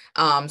different.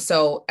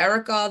 So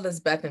Erica,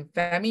 Elizabeth, and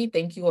Femi,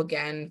 thank you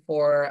again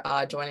for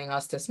joining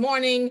us this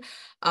morning.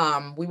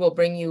 We will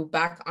bring you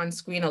back on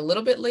screen a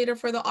little bit later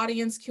for the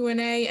audience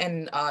Q&A.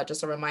 And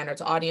just a reminder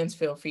to audience,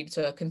 feel free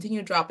to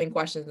continue dropping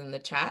questions in the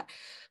chat.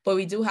 But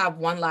we do have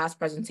one last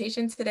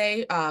presentation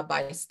today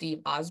by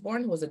Steve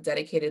Osborne, who is a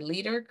dedicated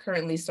leader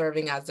currently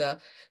serving as a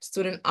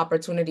Student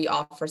Opportunity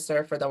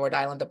Officer for the Rhode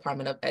Island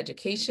Department of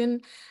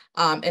Education.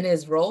 In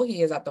his role,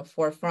 he is at the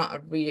forefront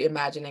of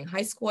reimagining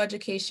high school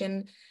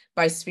education,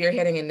 by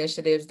spearheading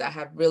initiatives that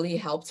have really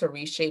helped to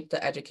reshape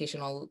the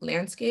educational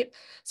landscape.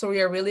 So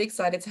we are really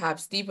excited to have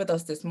Steve with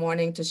us this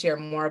morning to share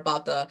more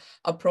about the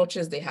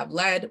approaches they have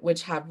led,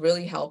 which have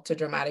really helped to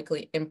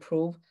dramatically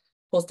improve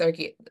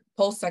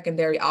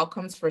post-secondary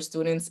outcomes for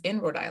students in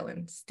Rhode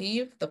Island.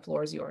 Steve, the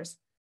floor is yours.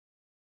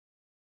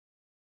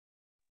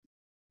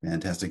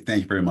 Fantastic.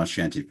 Thank you very much,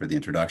 Shanti, for the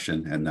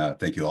introduction. And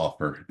thank you all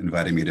for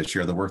inviting me to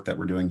share the work that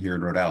we're doing here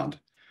in Rhode Island.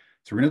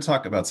 So we're going to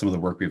talk about some of the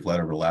work we've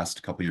led over the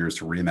last couple of years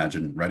to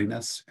reimagine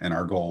readiness. And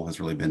our goal has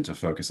really been to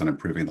focus on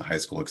improving the high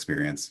school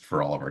experience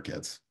for all of our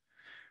kids.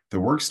 The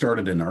work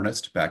started in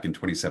earnest back in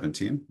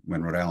 2017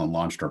 when Rhode Island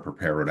launched our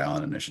Prepare Rhode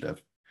Island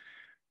initiative.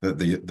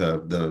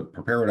 The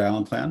Prepare Rhode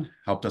Island plan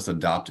helped us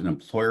adopt an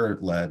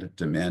employer-led,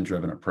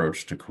 demand-driven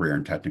approach to career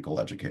and technical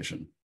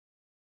education.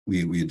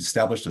 We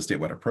established a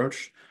statewide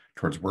approach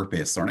towards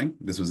work-based learning.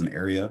 This was an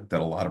area that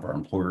a lot of our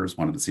employers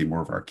wanted to see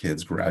more of our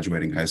kids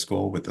graduating high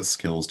school with the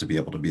skills to be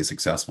able to be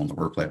successful in the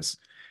workplace.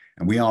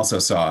 And we also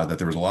saw that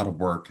there was a lot of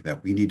work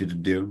that we needed to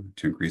do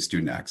to increase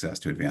student access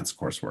to advanced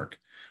coursework.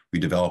 We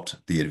developed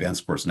the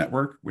Advanced Course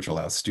Network, which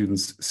allows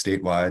students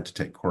statewide to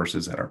take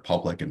courses at our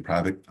public and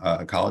private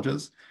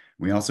colleges.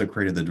 We also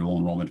created the Dual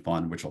Enrollment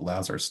Fund, which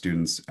allows our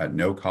students at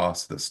no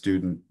cost, the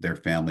student, their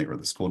family, or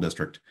the school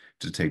district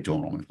to take dual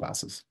enrollment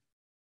classes.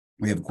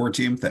 We have a core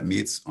team that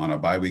meets on a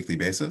bi-weekly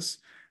basis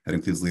that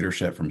includes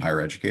leadership from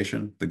higher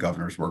education, the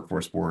Governor's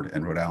Workforce Board,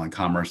 and Rhode Island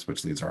Commerce,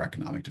 which leads our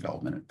economic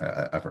development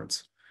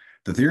efforts.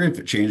 The theory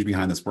of change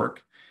behind this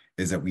work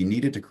is that we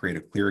needed to create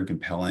a clear and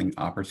compelling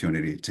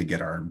opportunity to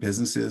get our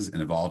businesses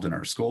involved in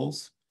our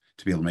schools,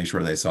 to be able to make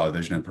sure they saw a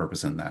vision and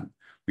purpose in that.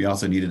 We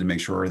also needed to make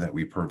sure that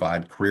we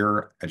provide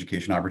career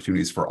education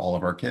opportunities for all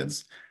of our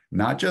kids,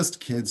 not just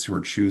kids who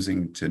are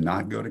choosing to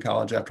not go to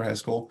college after high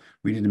school.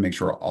 We need to make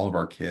sure all of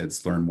our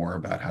kids learn more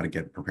about how to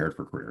get prepared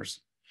for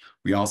careers.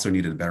 We also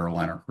needed to better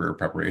align our career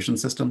preparation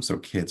system so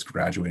kids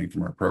graduating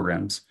from our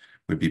programs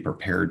would be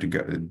prepared to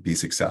be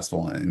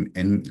successful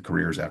in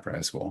careers after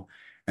high school.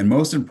 And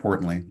most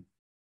importantly,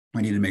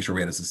 we need to make sure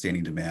we had a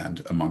sustaining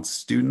demand amongst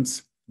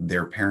students,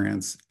 their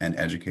parents, and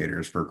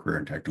educators for career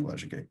and technical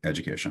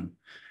education.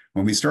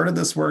 When we started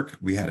this work,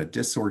 we had a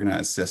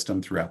disorganized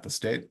system throughout the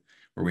state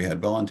where we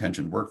had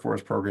well-intentioned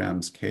workforce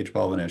programs,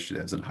 K-12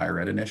 initiatives, and higher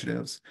ed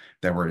initiatives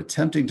that were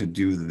attempting to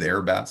do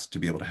their best to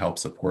be able to help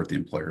support the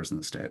employers in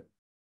the state.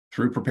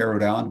 Through Prepare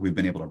Rhode Island, we've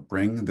been able to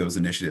bring those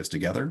initiatives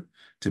together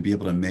to be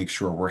able to make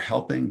sure we're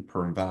helping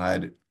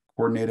provide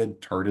coordinated,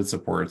 targeted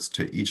supports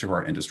to each of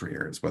our industry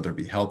areas, whether it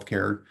be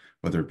healthcare,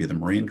 whether it be the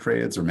marine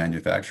trades or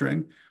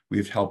manufacturing.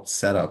 We've helped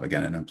set up,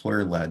 again, an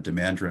employer-led,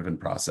 demand-driven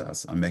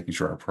process on making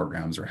sure our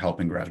programs are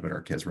helping graduate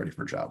our kids ready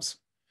for jobs.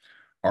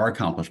 Our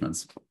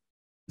accomplishments.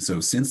 So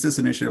since this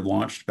initiative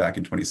launched back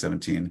in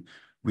 2017,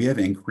 we have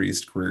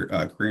increased career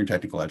and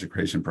technical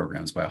education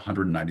programs by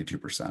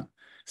 192%.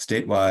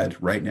 Statewide,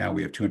 right now,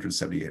 we have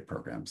 278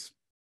 programs.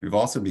 We've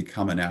also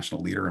become a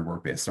national leader in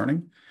work-based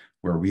learning,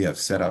 where we have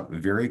set up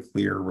very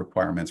clear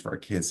requirements for our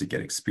kids to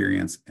get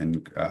experience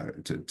and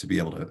to be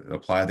able to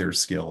apply their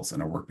skills in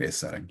a work-based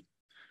setting.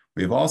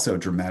 We've also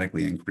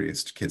dramatically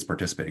increased kids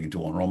participating in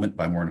dual enrollment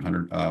by more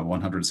than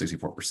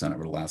 164%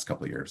 over the last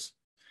couple of years.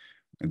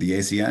 The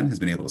ACN has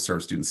been able to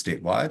serve students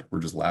statewide,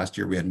 where just last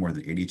year we had more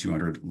than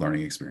 8,200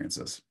 learning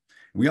experiences.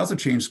 We also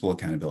changed school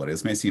accountability.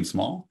 This may seem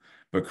small,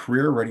 but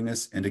career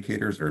readiness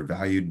indicators are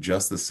valued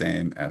just the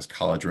same as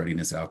college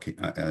readiness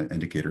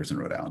indicators in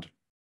Rhode Island.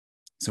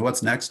 So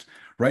what's next?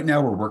 Right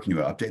now, we're working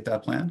to update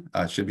that plan.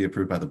 It should be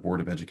approved by the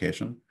Board of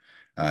Education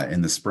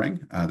in the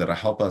spring. That'll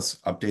help us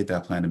update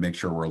that plan to make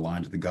sure we're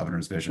aligned to the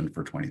governor's vision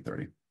for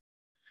 2030.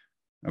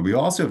 We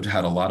also have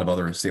had a lot of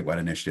other statewide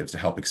initiatives to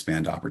help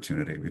expand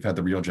opportunity. We've had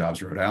the Real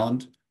Jobs Rhode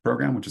Island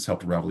program, which has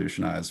helped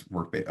revolutionize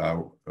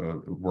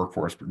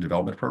workforce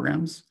development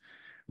programs.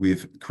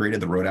 We've created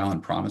the Rhode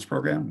Island Promise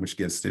program, which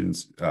gives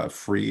students a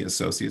free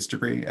associate's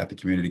degree at the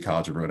Community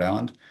College of Rhode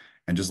Island.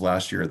 And just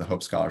last year, the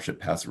Hope Scholarship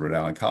passed at Rhode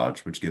Island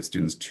College, which gives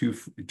students two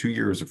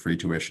years of free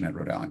tuition at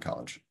Rhode Island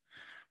College.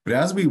 But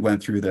as we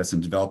went through this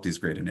and developed these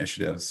great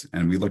initiatives,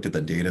 and we looked at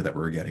the data that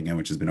we're getting in,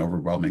 which has been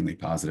overwhelmingly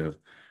positive,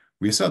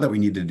 we saw that we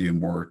needed to do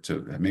more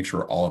to make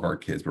sure all of our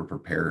kids were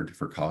prepared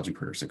for college and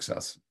career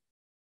success.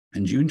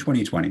 In June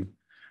 2020,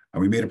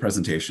 we made a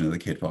presentation to the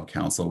K-12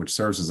 Council, which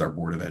serves as our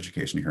Board of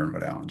Education here in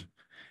Rhode Island.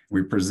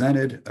 We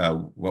presented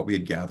what we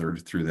had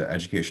gathered through the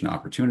Education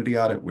Opportunity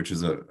Audit, which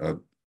is an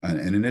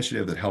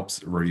initiative that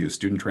helps review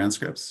student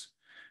transcripts,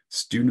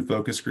 student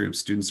focus groups,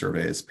 student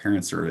surveys,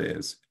 parent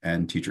surveys,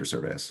 and teacher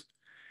surveys.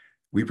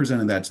 We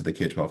presented that to the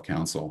K-12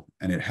 Council,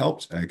 and it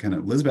helped,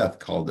 Elizabeth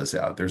called this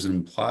out. There's an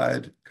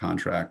implied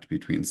contract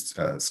between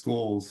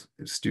schools,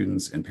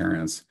 students, and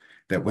parents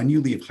that when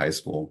you leave high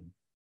school,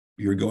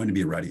 you're going to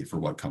be ready for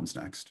what comes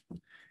next.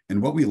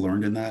 And what we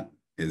learned in that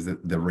is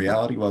that the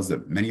reality was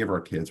that many of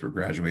our kids were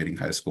graduating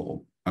high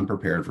school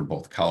unprepared for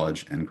both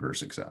college and career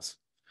success.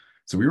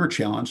 So we were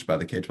challenged by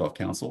the K-12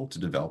 Council to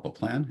develop a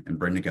plan and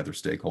bring together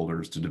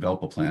stakeholders to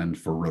develop a plan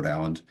for Rhode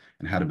Island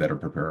and how to better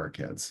prepare our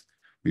kids.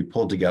 We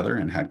pulled together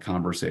and had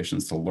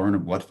conversations to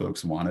learn what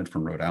folks wanted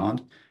from Rhode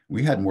Island.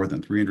 We had more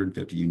than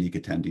 350 unique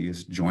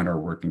attendees join our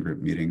working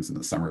group meetings in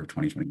the summer of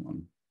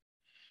 2021.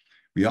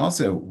 We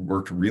also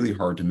worked really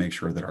hard to make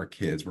sure that our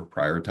kids were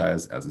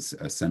prioritized as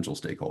essential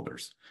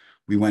stakeholders.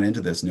 We went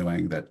into this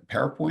knowing that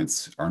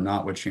PowerPoints are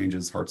not what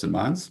changes hearts and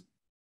minds,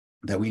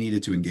 that we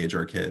needed to engage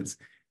our kids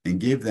and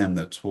give them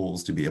the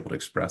tools to be able to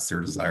express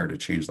their desire to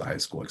change the high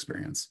school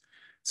experience.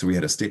 So we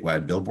had a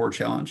statewide billboard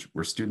challenge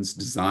where students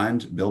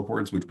designed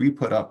billboards, which we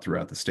put up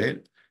throughout the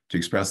state to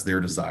express their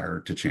desire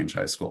to change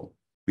high school.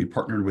 We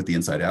partnered with the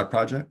Inside Out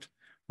Project,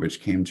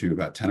 which came to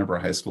about 10 of our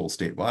high schools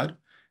statewide,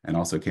 and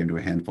also came to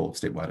a handful of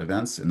statewide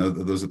events. And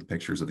those are the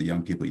pictures of the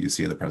young people you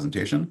see in the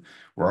presentation,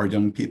 where our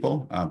young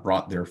people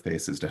brought their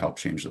faces to help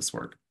change this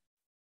work.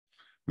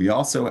 We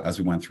also, as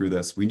we went through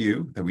this, we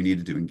knew that we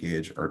needed to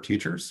engage our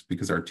teachers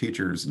because our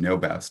teachers know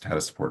best how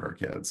to support our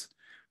kids.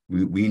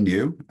 We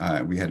knew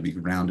we had to be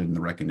grounded in the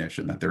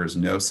recognition that there is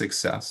no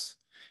success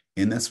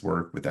in this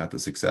work without the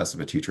success of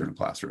a teacher in a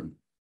classroom.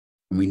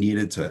 And we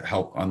needed to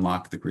help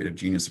unlock the creative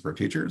genius of our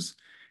teachers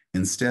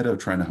instead of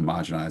trying to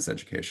homogenize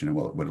education and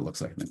what it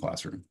looks like in the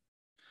classroom.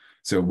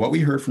 So what we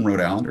heard from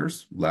Rhode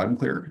Islanders, loud and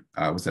clear,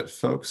 was that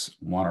folks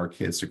want our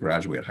kids to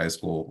graduate high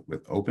school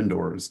with open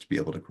doors to be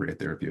able to create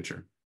their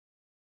future.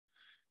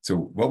 So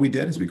what we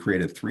did is we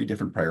created 3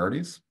 different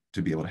priorities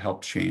to be able to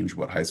help change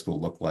what high school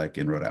looked like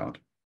in Rhode Island.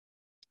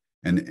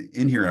 And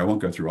in here, I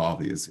won't go through all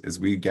of these, as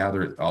we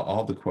gathered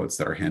all the quotes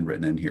that are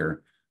handwritten in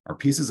here are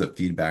pieces of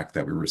feedback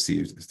that we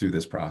received through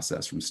this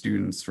process from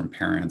students, from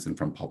parents, and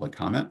from public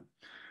comment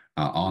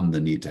on the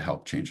need to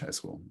help change high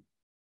school.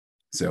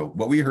 So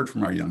what we heard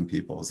from our young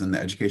people is in the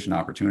education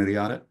opportunity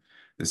audit,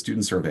 the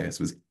student surveys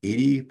was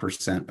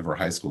 80% of our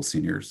high school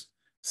seniors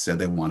said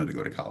they wanted to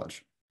go to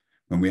college.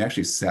 When we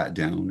actually sat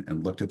down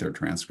and looked at their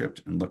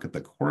transcript and looked at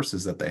the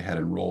courses that they had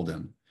enrolled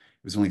in,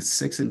 it was only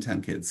 6 in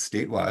 10 kids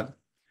statewide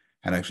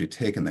had actually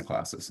taken the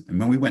classes. And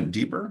when we went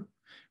deeper,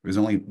 it was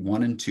only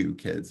 1 in 2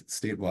 kids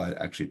statewide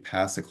actually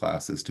passed the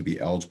classes to be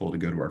eligible to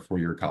go to our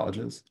 4-year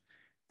colleges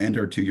and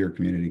our 2-year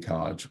community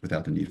college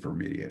without the need for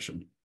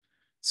remediation.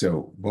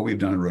 So what we've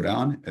done in Rhode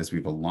Island is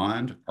we've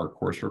aligned our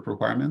coursework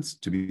requirements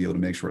to be able to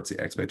make sure it's the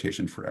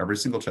expectation for every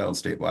single child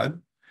statewide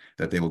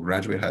that they will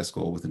graduate high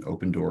school with an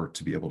open door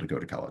to be able to go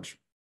to college.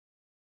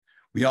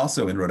 We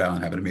also in Rhode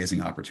Island have an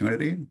amazing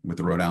opportunity with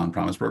the Rhode Island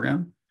Promise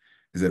Program,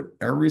 is that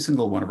every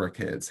single one of our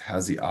kids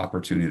has the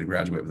opportunity to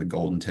graduate with a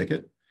golden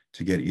ticket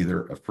to get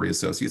either a free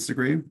associate's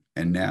degree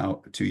and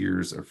now 2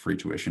 years of free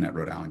tuition at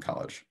Rhode Island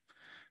College.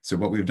 So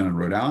what we've done in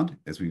Rhode Island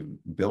is we've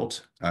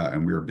built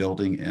and we're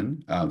building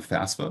in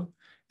FAFSA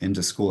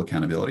into school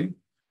accountability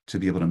to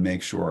be able to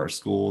make sure our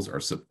schools are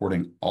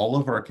supporting all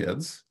of our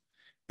kids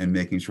and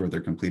making sure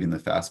they're completing the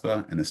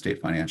FAFSA and the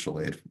state financial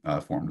aid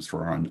forms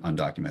for our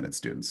undocumented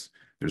students.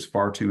 There's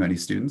far too many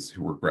students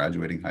who are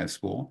graduating high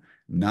school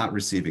not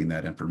receiving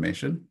that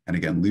information, and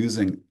again,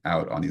 losing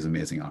out on these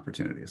amazing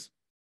opportunities.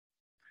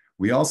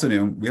 We also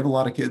knew we have a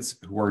lot of kids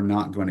who are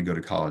not going to go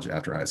to college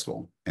after high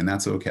school, and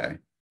that's okay.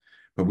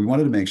 But we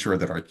wanted to make sure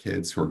that our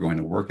kids who are going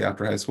to work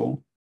after high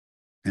school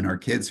and our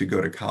kids who go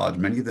to college,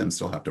 many of them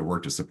still have to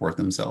work to support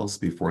themselves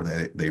before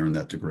they earn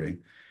that degree.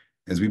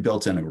 As we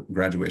built in a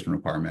graduation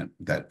requirement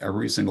that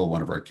every single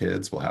one of our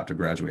kids will have to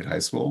graduate high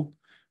school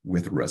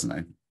with a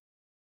resume.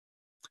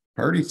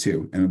 Priority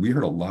 2, and we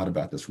heard a lot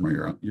about this from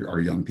our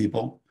young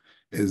people,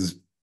 is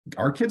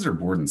our kids are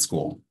bored in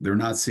school. They're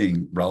not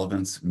seeing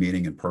relevance,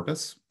 meaning, and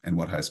purpose in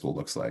what high school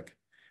looks like.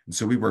 And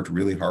so we worked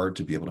really hard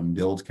to be able to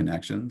build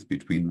connections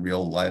between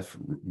real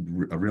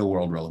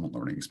world relevant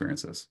learning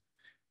experiences.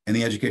 In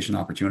the education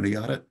opportunity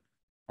audit,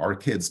 our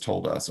kids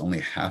told us only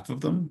half of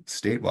them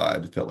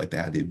statewide felt like they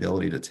had the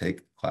ability to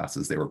take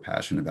classes they were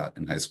passionate about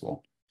in high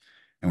school.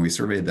 And we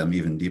surveyed them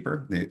even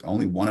deeper.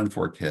 Only 1 in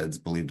 4 kids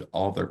believed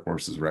all of their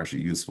courses were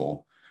actually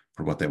useful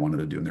for what they wanted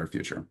to do in their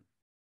future.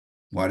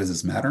 Why does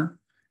this matter?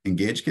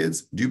 Engaged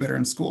kids do better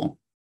in school.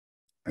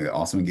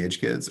 Also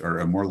engaged kids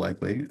are more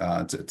likely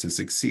to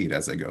succeed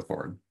as they go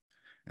forward.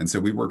 And so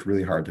we worked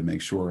really hard to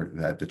make sure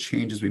that the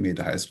changes we made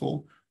to high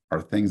school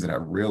are things that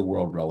have real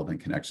world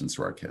relevant connections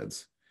to our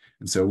kids.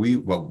 And so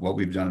what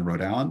we've done in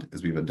Rhode Island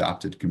is we've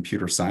adopted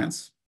computer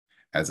science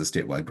as a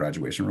statewide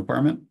graduation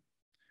requirement.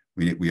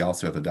 We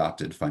also have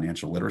adopted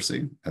financial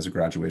literacy as a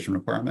graduation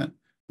requirement,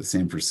 the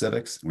same for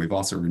civics. And we've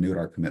also renewed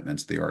our commitment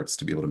to the arts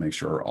to be able to make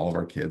sure all of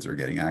our kids are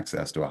getting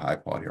access to a high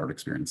quality art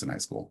experience in high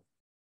school.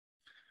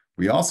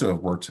 We also have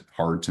worked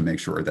hard to make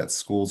sure that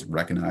schools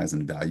recognize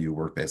and value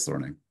work-based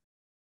learning.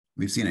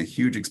 We've seen a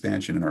huge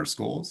expansion in our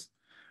schools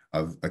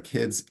of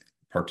kids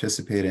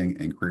participating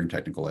in career and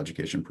technical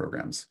education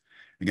programs.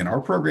 Again,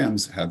 our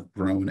programs have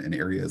grown in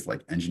areas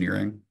like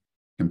engineering,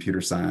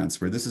 computer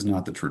science, where this is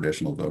not the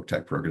traditional voc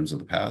tech programs of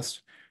the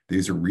past.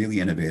 These are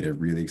really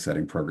innovative, really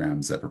exciting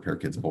programs that prepare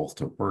kids both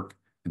to work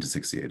and to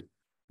succeed.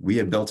 We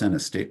have built in a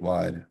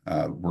statewide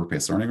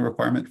work-based learning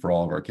requirement for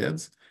all of our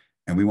kids,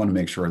 and we want to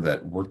make sure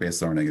that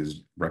work-based learning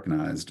is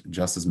recognized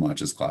just as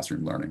much as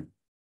classroom learning.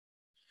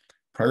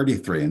 Priority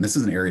 3, and this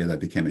is an area that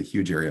became a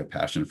huge area of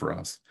passion for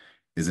us,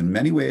 is in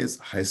many ways,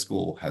 high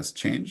school has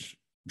changed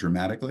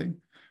dramatically,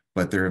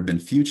 but there have been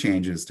few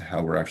changes to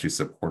how we're actually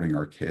supporting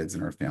our kids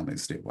and our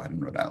families statewide in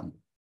Rhode Island.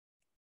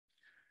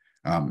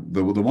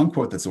 The one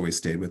quote that's always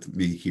stayed with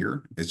me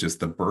here is just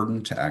the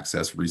burden to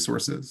access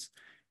resources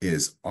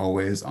is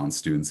always on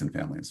students and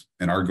families.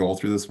 And our goal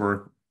through this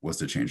work was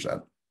to change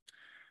that.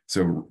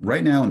 So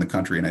right now in the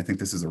country, and I think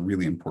this is a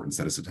really important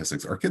set of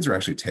statistics, our kids are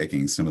actually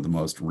taking some of the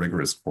most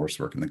rigorous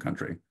coursework in the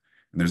country.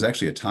 And there's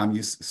actually a time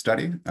use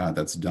study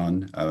that's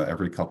done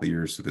every couple of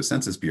years through the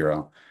Census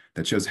Bureau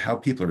that shows how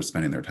people are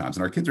spending their times.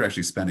 And our kids are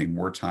actually spending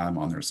more time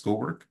on their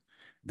schoolwork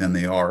than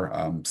they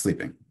are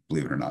sleeping,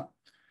 believe it or not.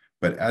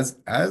 But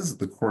as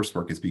the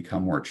coursework has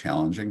become more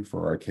challenging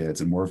for our kids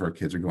and more of our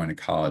kids are going to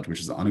college, which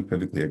is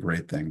unequivocally a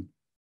great thing,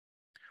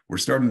 we're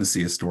starting to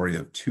see a story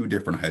of two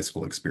different high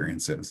school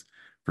experiences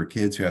for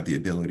kids who have the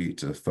ability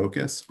to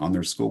focus on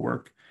their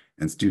schoolwork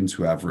and students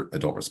who have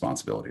adult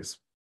responsibilities.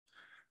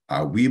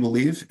 We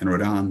believe in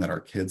Rhode Island that our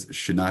kids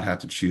should not have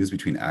to choose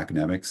between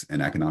academics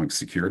and economic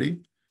security,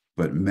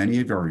 but many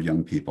of our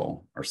young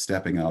people are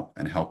stepping up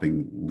and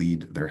helping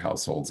lead their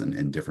households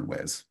in different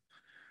ways.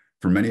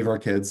 For many of our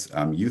kids,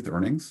 youth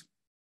earnings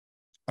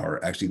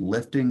are actually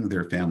lifting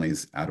their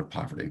families out of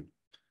poverty.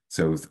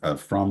 So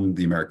from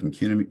the American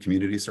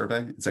Community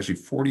Survey, it's actually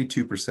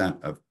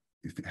 42% of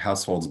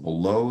households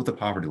below the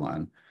poverty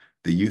line,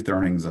 the youth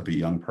earnings of a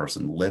young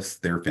person lifts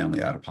their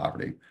family out of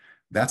poverty.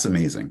 That's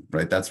amazing,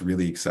 right? That's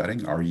really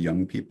exciting. Our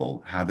young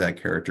people have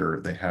that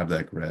character, they have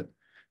that grit,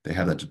 they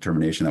have that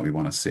determination that we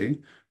want to see,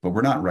 but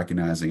we're not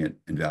recognizing it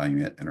and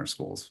valuing it in our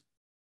schools.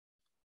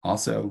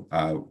 Also,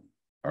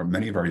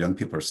 many of our young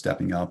people are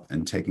stepping up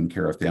and taking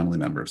care of family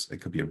members.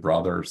 It could be a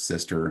brother,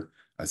 sister,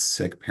 a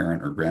sick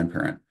parent or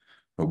grandparent.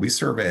 But we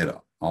surveyed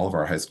all of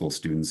our high school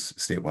students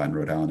statewide in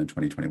Rhode Island in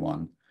 2021.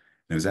 And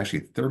it was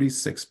actually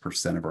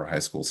 36% of our high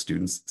school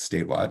students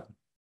statewide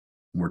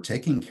were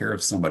taking care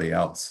of somebody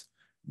else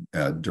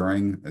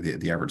during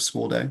the average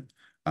school day.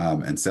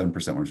 And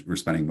 7% were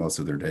spending most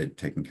of their day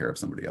taking care of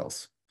somebody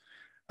else.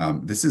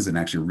 This is an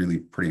actually really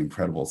pretty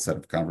incredible set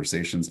of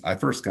conversations. I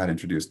first got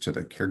introduced to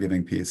the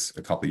caregiving piece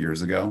a couple of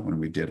years ago when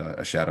we did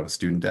a Shadow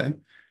Student Day.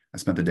 I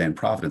spent the day in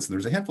Providence, and there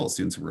was a handful of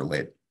students who were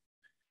late.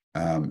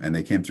 And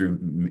they came through,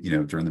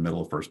 during the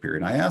middle of first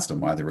period. And I asked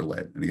them why they were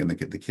late. And again,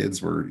 the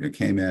kids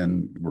came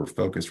in, were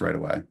focused right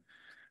away.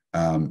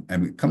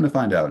 And we come to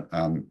find out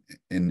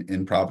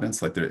in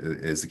Providence, like there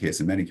is the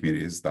case in many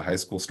communities, the high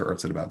school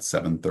starts at about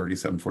 7:30,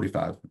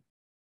 7:45.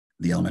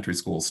 The elementary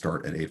schools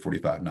start at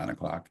 8:45, 9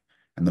 o'clock.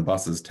 And the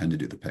buses tend to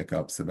do the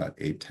pickups about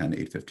 8:10,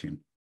 8:15.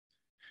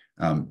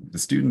 The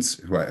students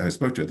who I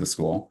spoke to at the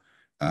school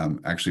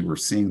actually were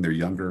seeing their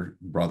younger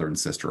brother and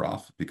sister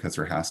off because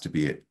there has to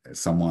be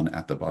someone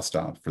at the bus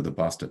stop for the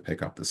bus to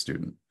pick up the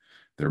student.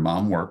 Their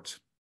mom worked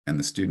and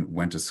the student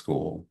went to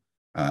school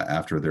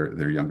after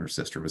their younger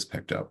sister was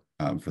picked up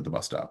for the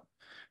bus stop.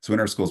 So in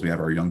our schools, we have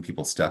our young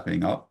people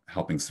stepping up,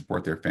 helping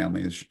support their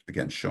families,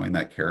 again, showing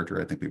that character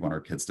I think we want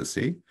our kids to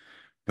see.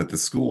 But the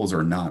schools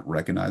are not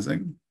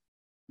recognizing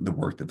the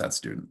work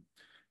that's doing.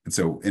 And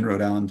so in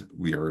Rhode Island,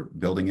 we are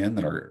building in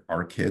that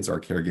our kids, our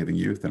caregiving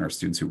youth, and our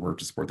students who work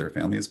to support their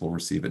families will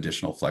receive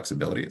additional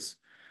flexibilities.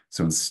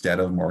 So instead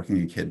of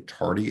marking a kid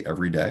tardy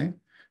every day,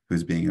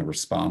 who's being a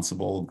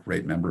responsible,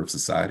 great member of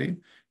society,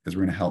 is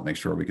we're going to help make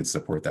sure we can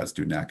support that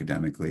student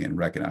academically and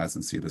recognize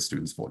and see the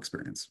student's full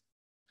experience.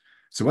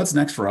 So what's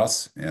next for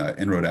us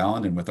in Rhode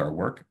Island and with our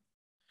work?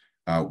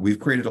 We've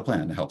created a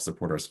plan to help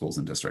support our schools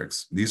and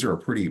districts. These are a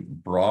pretty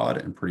broad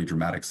and pretty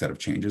dramatic set of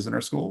changes in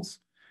our schools.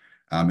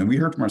 And we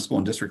heard from our school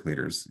and district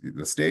leaders,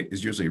 the state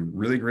is usually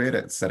really great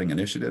at setting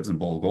initiatives and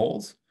bold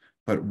goals,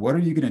 but what are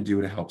you going to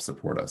do to help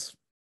support us?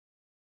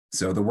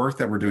 So the work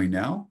that we're doing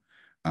now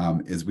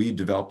is we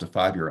developed a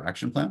 5-year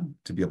action plan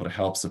to be able to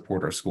help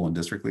support our school and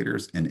district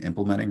leaders in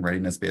implementing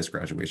readiness-based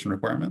graduation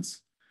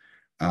requirements.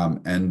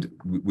 And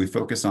we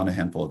focus on a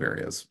handful of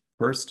areas.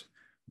 First,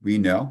 we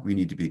know we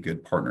need to be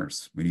good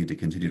partners. We need to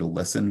continue to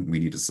listen. We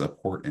need to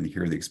support and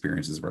hear the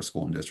experiences of our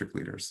school and district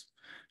leaders.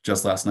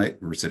 Just last night,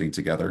 we were sitting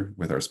together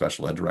with our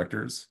special ed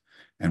directors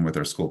and with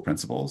our school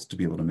principals to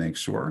be able to make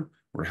sure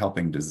we're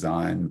helping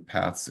design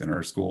paths in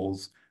our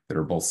schools that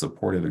are both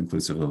supportive,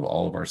 inclusive of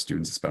all of our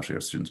students, especially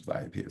our students with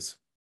IEPs.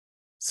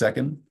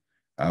 Second,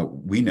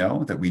 we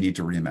know that we need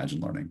to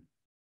reimagine learning.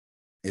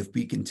 If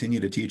we continue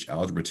to teach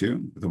Algebra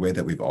 2 the way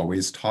that we've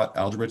always taught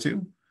Algebra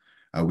 2,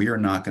 we are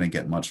not going to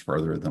get much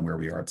further than where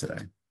we are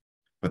today.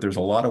 But there's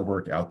a lot of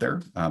work out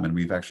there, and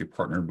we've actually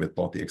partnered with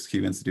both the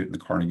XQ Institute and the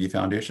Carnegie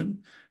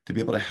Foundation to be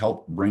able to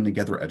help bring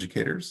together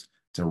educators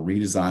to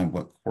redesign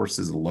what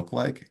courses look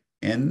like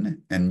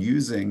in and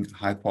using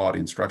high quality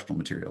instructional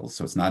materials.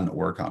 So it's not an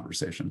or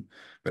conversation,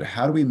 but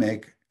how do we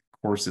make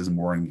courses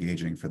more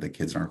engaging for the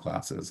kids in our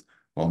classes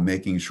while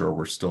making sure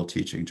we're still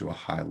teaching to a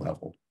high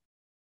level?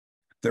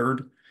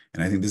 Third,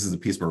 and I think this is a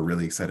piece we're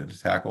really excited to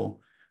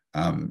tackle,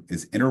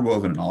 is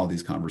interwoven in all of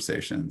these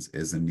conversations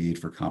is the need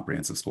for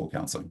comprehensive school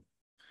counseling.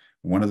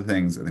 One of the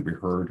things I think we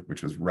heard,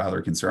 which was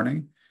rather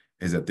concerning,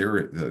 is that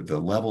the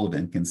level of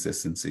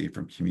inconsistency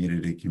from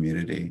community to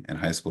community and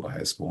high school to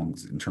high school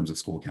in terms of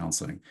school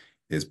counseling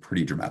is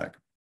pretty dramatic.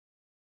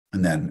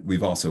 And then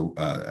we've also,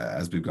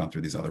 as we've gone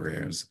through these other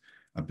areas,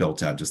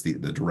 built out just the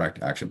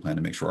direct action plan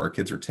to make sure our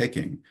kids are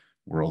taking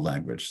world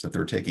language, that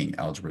they're taking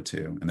Algebra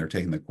 2, and they're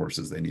taking the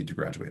courses they need to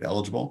graduate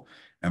eligible,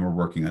 and we're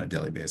working on a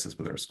daily basis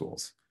with our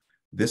schools.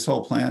 This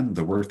whole plan,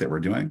 the work that we're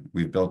doing,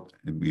 we've built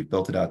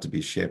it out to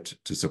be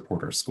shaped to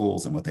support our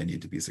schools and what they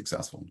need to be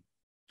successful.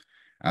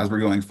 As we're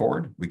going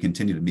forward, we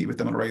continue to meet with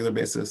them on a regular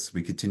basis.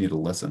 We continue to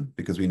listen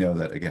because we know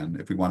that, again,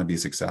 if we want to be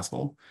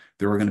successful,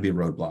 there are going to be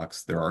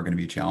roadblocks, there are going to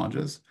be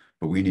challenges,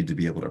 but we need to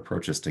be able to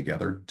approach this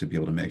together to be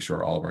able to make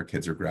sure all of our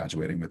kids are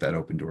graduating with that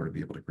open door to be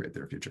able to create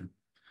their future.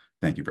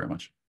 Thank you very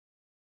much.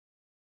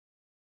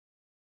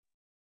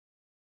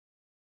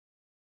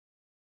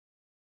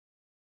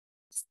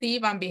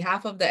 Steve, on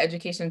behalf of the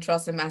Education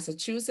Trust in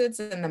Massachusetts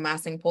and the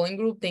MassINC Polling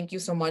Group, thank you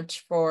so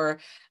much for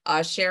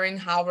sharing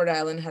how Rhode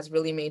Island has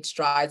really made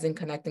strides in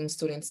connecting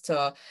students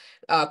to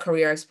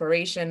career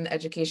exploration,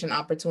 education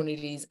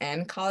opportunities,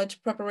 and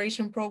college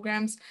preparation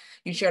programs.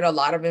 You shared a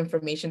lot of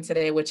information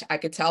today, which I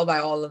could tell by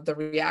all of the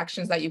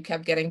reactions that you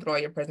kept getting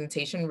throughout your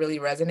presentation really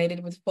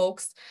resonated with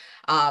folks,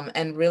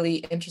 and really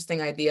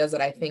interesting ideas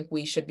that I think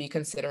we should be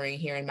considering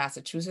here in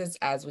Massachusetts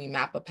as we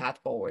map a path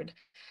forward.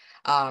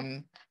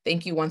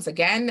 Thank you once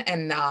again.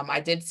 And I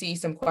did see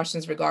some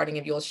questions regarding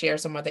if you'll share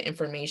some of the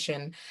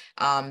information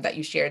that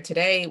you shared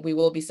today. We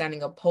will be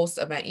sending a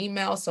post-event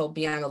email, so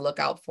be on the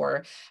lookout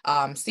for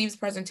Steve's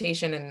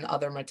presentation and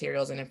other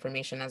materials and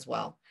information as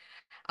well.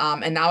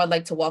 And now I'd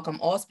like to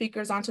welcome all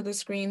speakers onto the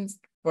screens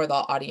for the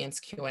audience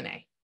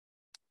Q&A.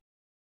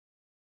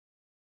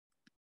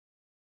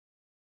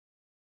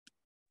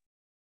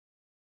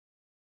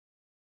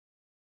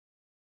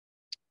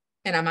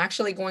 And I'm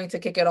actually going to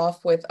kick it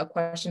off with a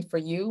question for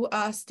you,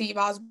 Steve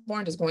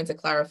Osborne, just going to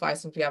clarify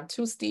since we have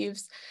two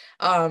Steves.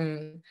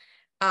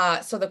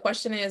 So the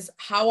question is,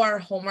 how are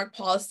homework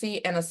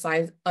policy and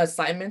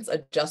assignments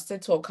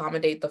adjusted to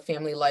accommodate the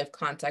family life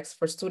context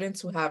for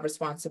students who have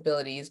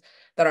responsibilities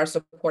that are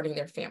supporting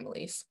their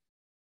families?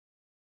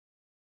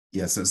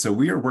 Yes, so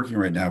we are working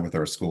right now with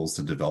our schools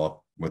to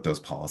develop what those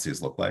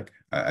policies look like.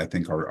 I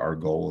think our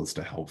goal is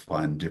to help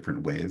find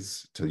different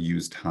ways to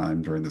use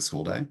time during the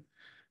school day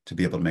to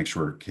be able to make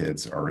sure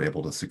kids are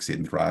able to succeed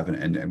and thrive.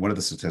 And one of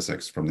the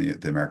statistics from the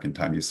American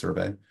Time Use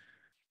Survey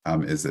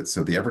is that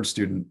so the average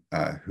student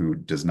who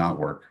does not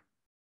work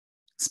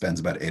spends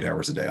about 8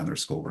 hours a day on their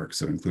schoolwork,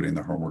 so including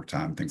the homework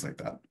time, things like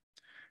that.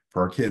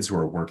 For our kids who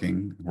are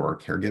working, who are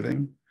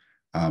caregiving,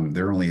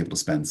 they're only able to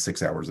spend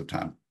 6 hours of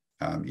time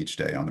each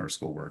day on their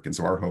schoolwork. And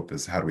so our hope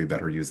is, how do we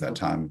better use that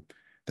time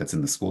that's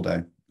in the school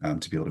day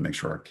to be able to make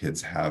sure our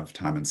kids have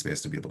time and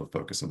space to be able to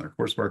focus on their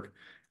coursework?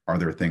 Are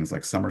there things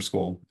like summer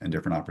school and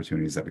different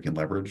opportunities that we can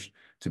leverage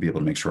to be able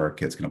to make sure our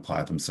kids can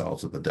apply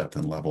themselves at the depth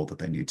and level that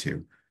they need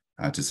to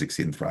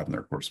succeed and thrive in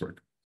their coursework?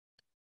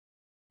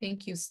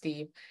 Thank you,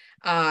 Steve.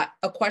 A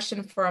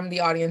question from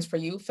the audience for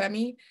you,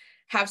 Femi.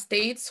 Have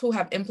states who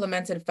have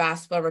implemented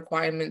FAFSA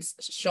requirements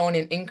shown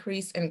an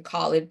increase in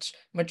college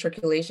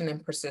matriculation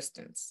and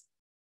persistence?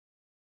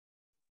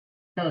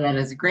 So that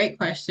is a great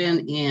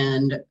question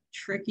and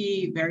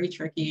tricky, very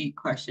tricky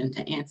question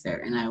to answer.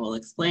 And I will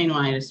explain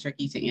why it is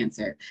tricky to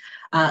answer.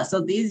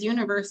 So these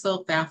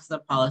universal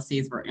FAFSA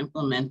policies were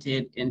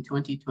implemented in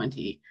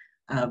 2020.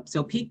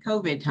 So peak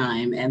COVID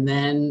time, and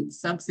then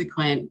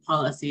subsequent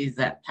policies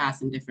that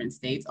passed in different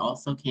states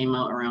also came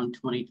out around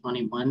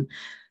 2021.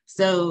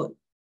 So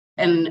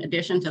in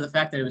addition to the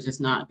fact that it was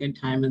just not a good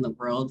time in the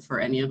world for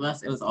any of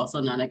us, it was also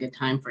not a good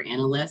time for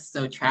analysts.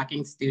 So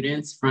tracking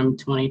students from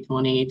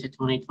 2020 to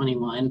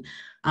 2021,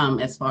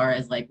 as far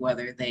as like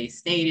whether they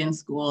stayed in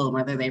school and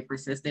whether they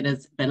persisted,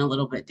 has been a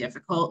little bit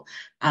difficult.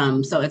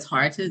 So it's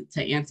hard to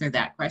answer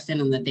that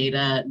question, and the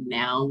data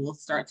now will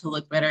start to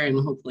look better,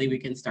 and hopefully we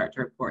can start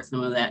to report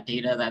some of that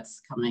data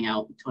that's coming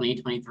out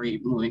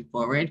 2023 moving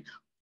forward.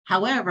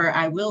 However,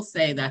 I will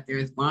say that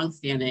there's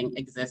longstanding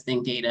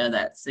existing data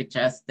that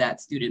suggests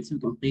that students who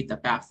complete the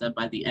FAFSA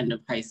by the end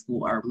of high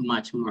school are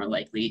much more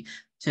likely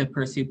to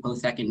pursue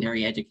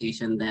post-secondary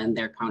education than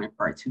their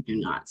counterparts who do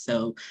not.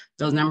 So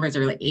those numbers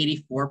are like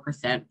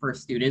 84% for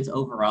students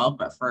overall,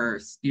 but for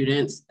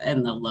students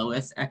in the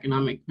lowest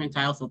economic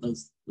quintile, so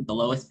the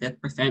lowest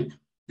 5%,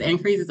 the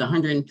increase is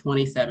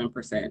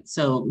 127%.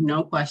 So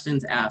no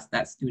questions asked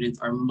that students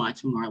are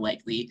much more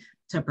likely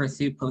to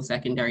pursue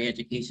post-secondary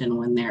education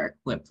when they're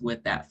equipped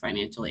with that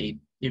financial aid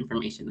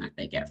information that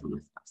they get from the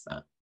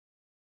FAFSA.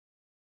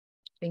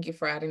 Thank you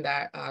for adding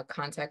that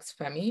context,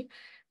 Femi.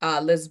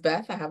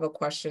 Lizbeth, I have a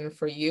question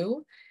for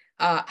you.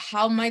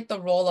 How might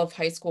the role of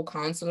high school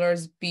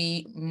counselors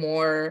be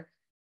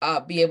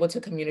able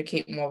to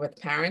communicate more with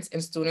parents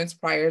and students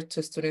prior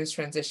to students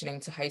transitioning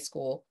to high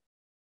school?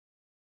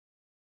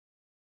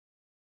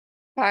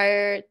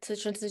 Prior to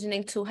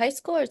transitioning to high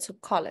school or to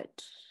college?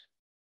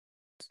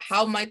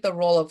 how might the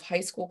role of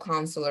high school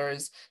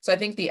counselors, so I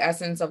think the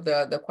essence of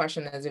the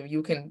question is if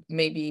you can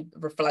maybe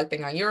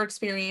reflecting on your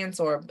experience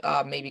or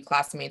maybe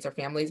classmates or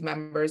families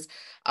members,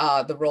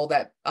 the role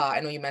that, I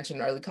know you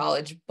mentioned early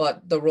college,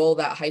 but the role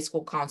that high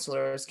school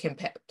counselors can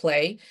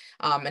play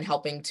in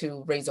helping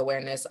to raise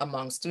awareness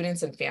among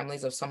students and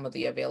families of some of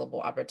the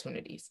available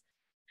opportunities.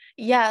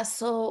 Yeah,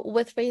 so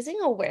with raising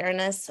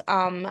awareness,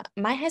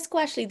 my high school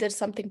actually did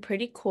something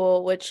pretty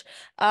cool, which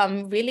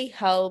really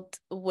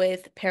helped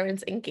with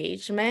parents'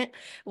 engagement,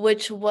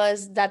 which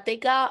was that they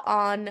got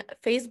on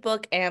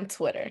Facebook and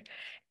Twitter.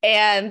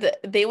 And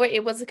they were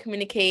able to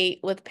communicate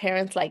with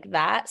parents like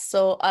that.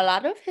 So a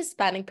lot of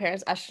Hispanic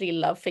parents actually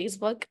love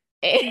Facebook.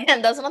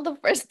 And that's one of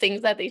the first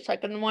things that they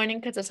check in the morning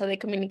because that's how they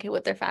communicate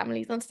with their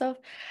families and stuff.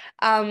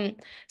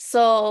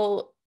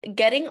 So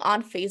getting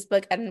on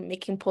Facebook and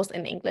making posts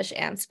in English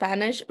and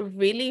Spanish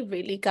really,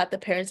 really got the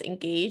parents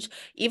engaged,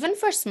 even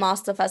for small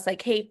stuff as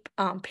like, hey,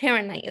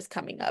 parent night is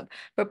coming up,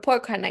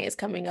 report card night is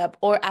coming up,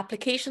 or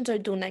applications are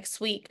due next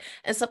week.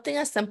 And something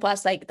as simple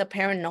as like the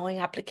parent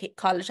knowing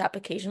college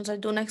applications are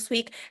due next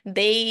week,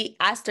 they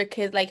ask their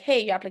kids like,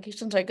 hey, your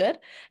applications are good?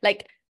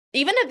 Like,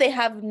 even if they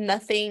have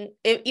nothing,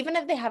 even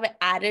if they haven't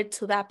added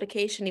to the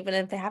application, even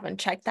if they haven't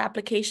checked the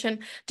application,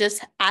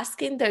 just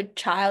asking their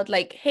child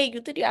like, hey, you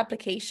did your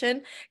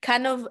application,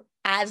 kind of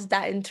adds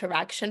that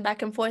interaction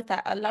back and forth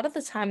that a lot of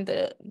the time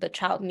the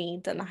child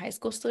needs and the high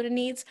school student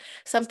needs.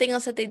 Something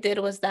else that they did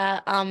was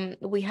that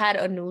we had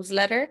a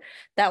newsletter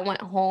that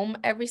went home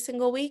every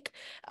single week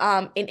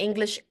in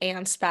English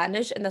and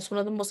Spanish. And that's one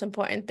of the most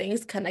important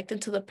things, connecting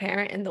to the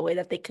parent in the way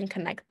that they can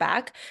connect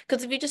back.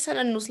 Because if you just send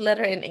a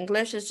newsletter in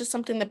English, it's just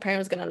something the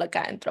parent's going to look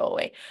at and throw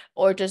away,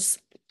 or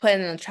just put it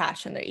in the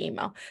trash in their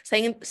email.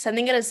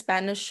 Sending it in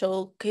Spanish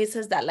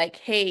showcases that like,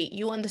 hey,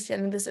 you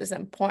understanding this is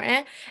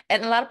important.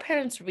 And a lot of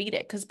parents read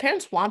it because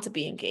parents want to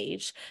be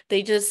engaged.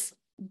 They just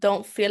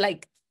don't feel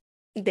like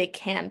they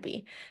can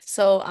be.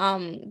 So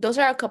those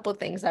are a couple of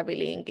things that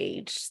really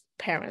engaged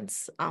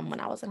parents when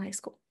I was in high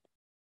school.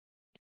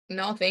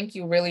 No, thank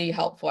you. Really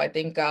helpful. I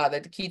think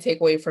that the key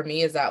takeaway for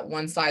me is that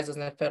one size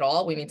doesn't fit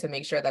all. We need to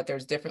make sure that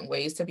there's different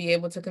ways to be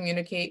able to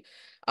communicate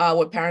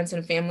with parents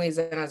and families,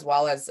 and as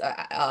well as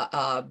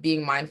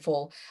being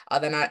mindful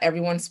that not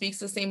everyone speaks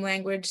the same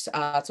language.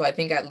 So I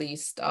think at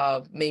least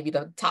maybe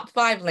the top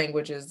 5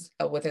 languages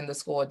within the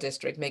school or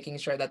district, making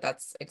sure that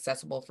that's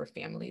accessible for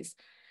families.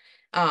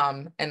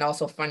 And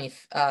also funny,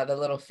 the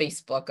little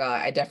Facebook,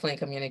 I definitely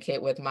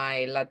communicate with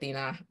my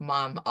Latina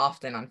mom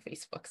often on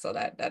Facebook. So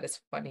that is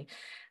funny.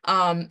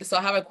 So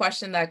I have a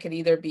question that could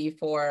either be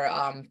for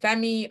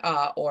Femi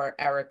or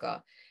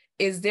Erica.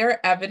 Is there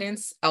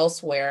evidence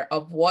elsewhere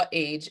of what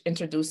age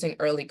introducing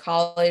early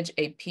college,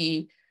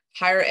 AP,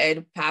 higher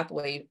ed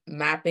pathway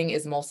mapping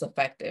is most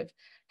effective?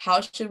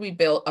 How should we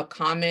build a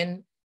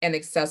common and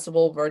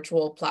accessible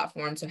virtual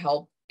platform to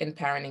help in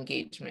parent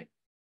engagement?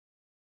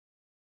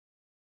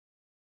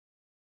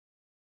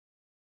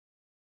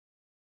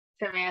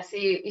 I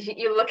see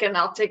you looking.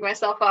 I'll take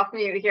myself off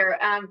mute here.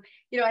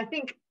 I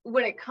think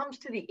when it comes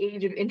to the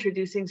age of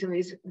introducing some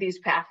of these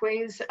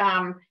pathways,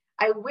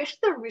 I wish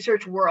the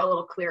research were a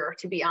little clearer,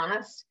 to be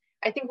honest.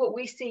 I think what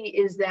we see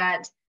is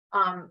that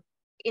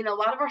in a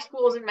lot of our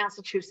schools in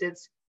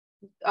Massachusetts,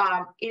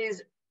 it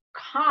is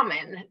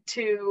common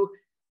to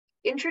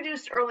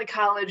introduce early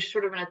college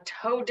sort of in a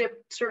toe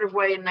dip sort of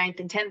way in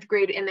 9th and 10th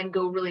grade, and then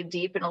go really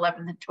deep in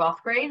 11th and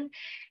 12th grade.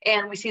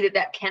 And we see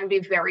that can be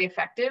very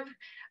effective.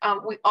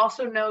 We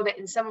also know that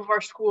in some of our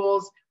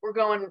schools, we're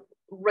going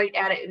right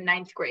at it in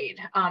 9th grade.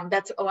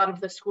 That's a lot of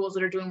the schools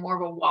that are doing more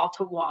of a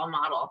wall-to-wall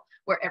model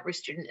where every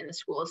student in the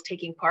school is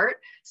taking part.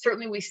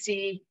 Certainly we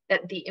see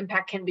that the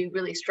impact can be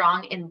really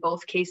strong in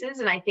both cases.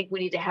 And I think we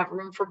need to have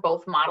room for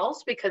both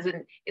models, because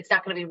it's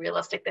not going to be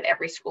realistic that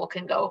every school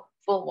can go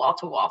full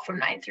wall-to-wall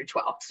from 9th through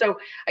 12th. So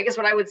I guess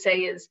what I would say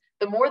is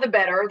the more the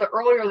better, the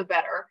earlier the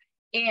better.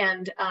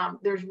 And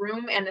there's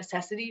room and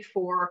necessity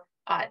for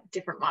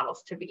different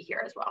models to be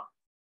here as well.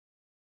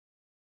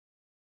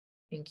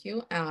 Thank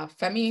you.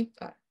 Femi?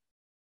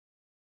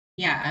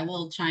 Yeah, I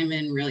will chime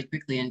in really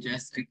quickly and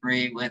just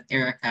agree with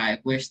Erica. I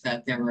wish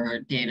that there were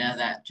data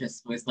that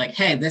just was like,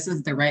 hey, this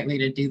is the right way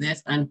to do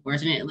this.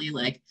 Unfortunately,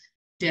 like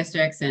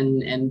districts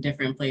and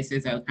different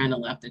places are kind of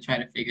left to try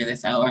to figure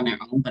this out on their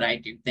own. But I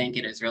do think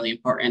it is really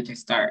important to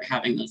start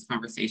having those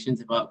conversations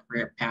about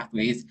career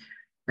pathways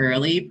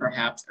early,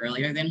 perhaps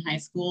earlier than high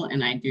school.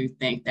 And I do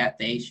think that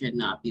they should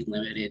not be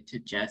limited to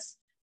just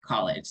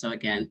college. So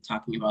again,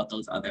 talking about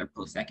those other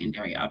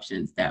post-secondary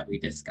options that we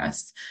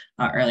discussed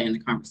earlier in the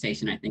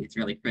conversation, I think it's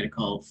really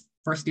critical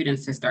for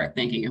students to start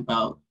thinking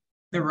about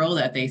the role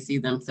that they see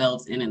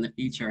themselves in the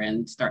future,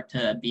 and start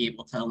to be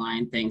able to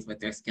align things with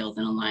their skills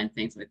and align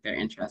things with their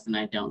interests. And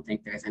I don't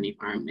think there's any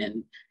harm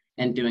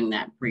in doing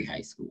that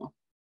pre-high school.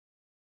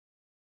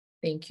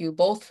 Thank you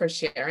both for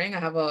sharing. I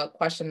have a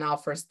question now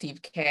for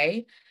Steve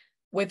K.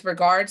 With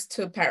regards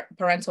to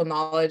parental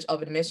knowledge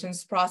of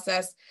admissions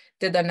process,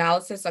 did the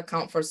analysis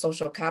account for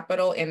social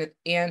capital and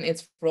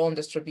its role in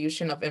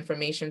distribution of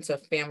information to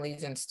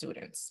families and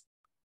students?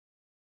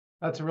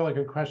 That's a really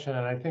good question,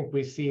 and I think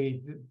we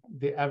see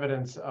the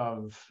evidence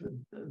of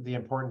the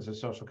importance of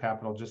social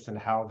capital just in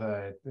how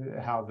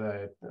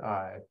the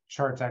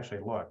charts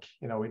actually look.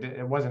 You know,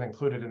 it wasn't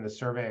included in the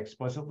survey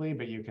explicitly,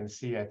 but you can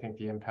see, I think,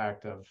 the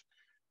impact of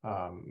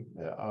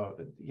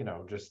you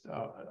know, just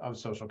of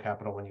social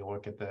capital when you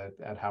look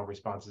at how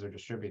responses are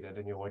distributed,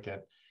 and you look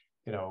at,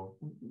 you know,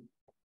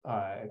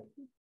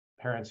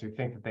 parents who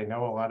think that they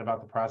know a lot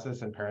about the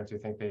process and parents who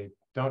think they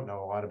don't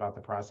know a lot about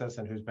the process,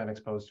 and who's been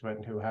exposed to it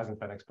and who hasn't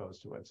been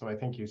exposed to it. So I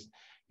think you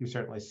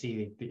certainly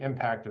see the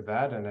impact of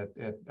that, and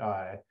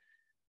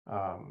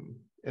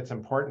its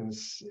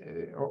importance,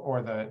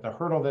 or the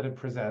hurdle that it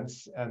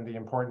presents, and the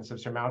importance of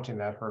surmounting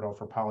that hurdle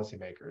for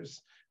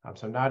policymakers.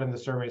 So not in the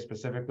survey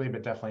specifically,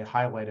 but definitely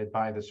highlighted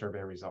by the survey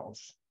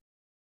results.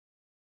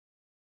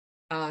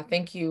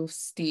 Thank you,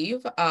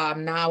 Steve.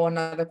 Now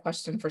another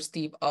question for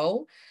Steve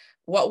O.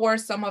 What were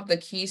some of the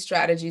key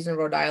strategies in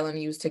Rhode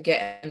Island used to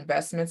get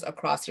investments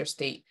across your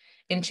state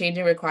in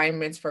changing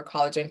requirements for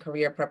college and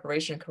career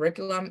preparation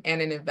curriculum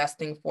and in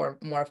investing for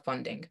more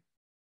funding?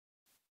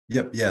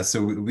 Yep. Yeah.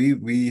 So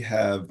we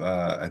have,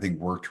 I think,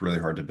 worked really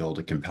hard to build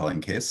a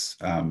compelling case.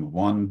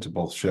 One, to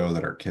both show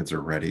that our kids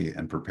are ready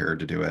and prepared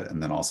to do it,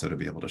 and then also to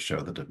be able to show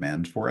the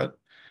demand for it.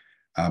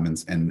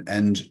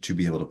 And to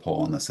be able to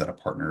pull on the set of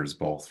partners,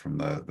 both from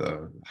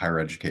the higher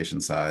education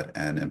side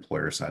and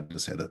employer side, to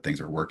say that things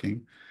are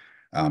working.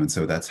 And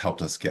so that's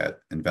helped us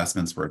get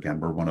investments where, again,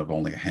 we're one of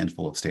only a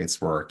handful of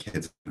states where our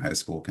kids in high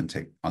school can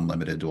take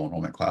unlimited dual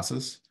enrollment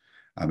classes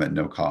at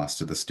no cost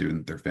to the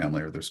student, their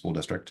family, or their school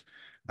district.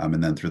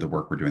 And then through the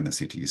work we're doing in the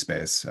CTE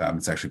space,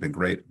 it's actually been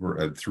great.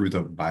 We're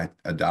by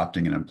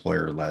adopting an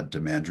employer-led,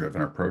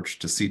 demand-driven approach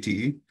to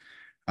CTE.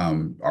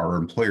 Our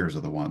employers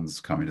are the ones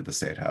coming to the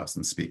State House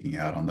and speaking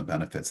out on the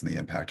benefits and the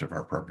impact of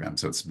our program.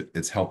 So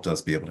it's helped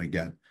us be able to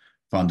get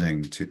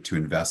funding to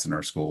invest in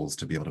our schools,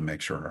 to be able to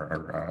make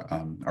sure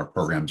our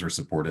programs are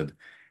supported,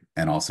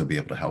 and also be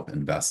able to help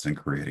invest in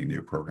creating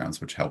new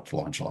programs, which helped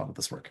launch a lot of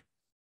this work.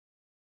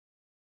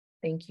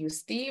 Thank you,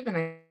 Steve. And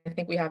I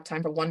think we have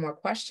time for one more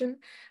question.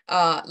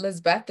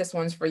 Lizbeth, this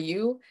one's for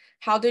you.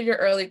 How did your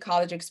early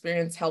college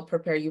experience help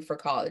prepare you for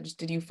college?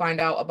 Did you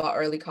find out about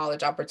early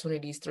college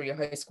opportunities through your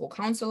high school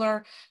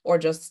counselor, or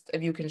just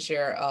if you can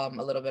share a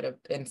little bit of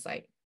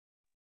insight?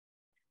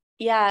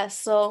 Yeah,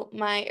 so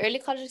my early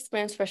college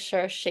experience for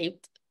sure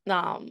shaped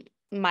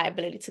my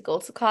ability to go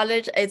to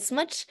college. It's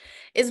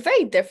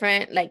very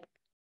different, like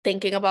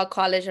thinking about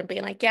college and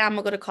being like, yeah, I'm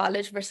gonna go to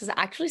college, versus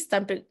actually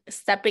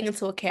stepping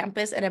into a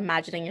campus and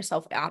imagining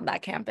yourself on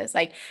that campus.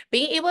 Like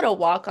being able to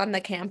walk on the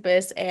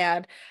campus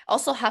and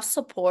also have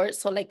support.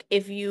 So like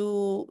if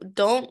you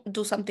don't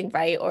do something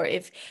right, or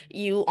if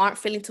you aren't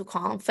feeling too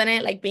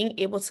confident, like being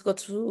able to go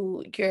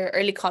to your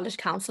early college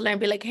counselor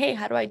and be like, hey,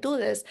 how do I do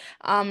this?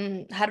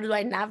 How do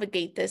I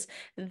navigate this?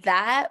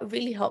 That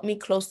really helped me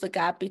close the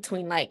gap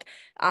between like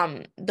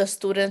the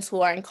students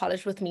who are in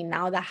college with me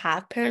now that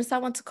have parents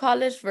that went to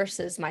college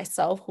versus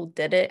myself who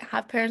didn't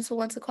have parents who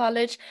went to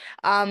college.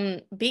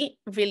 Being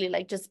really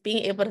like just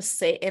being able to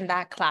sit in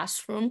that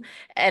classroom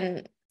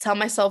and tell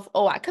myself,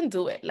 oh, I can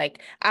do it. Like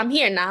I'm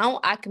here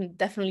now, I can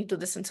definitely do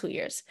this in 2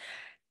 years,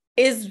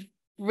 is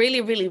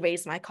really, really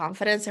raised my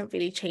confidence and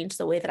really changed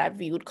the way that I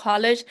viewed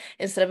college.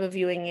 Instead of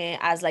viewing it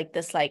as like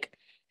this like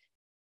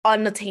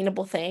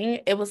unattainable thing,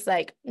 it was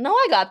like, no,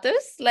 I got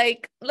this.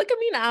 Like, look at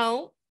me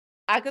now.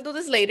 I could do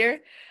this later.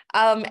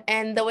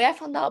 And the way I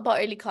found out about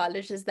early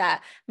college is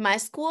that my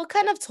school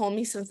kind of told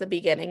me since the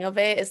beginning of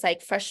it. It's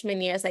like freshman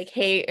year, it's like,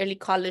 hey, early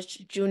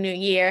college, junior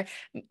year.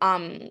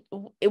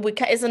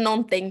 It's a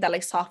known thing that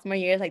like sophomore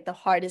year is like the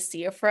hardest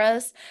year for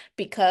us,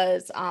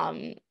 because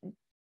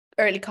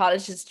early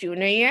college is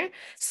junior year.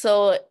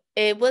 So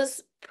it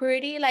was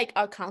pretty like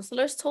our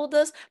counselors told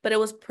us, but it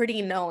was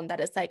pretty known that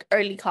it's like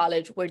early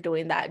college, we're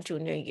doing that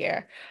junior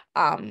year.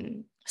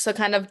 So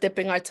kind of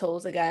dipping our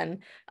toes again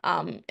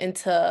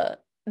into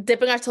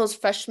dipping our toes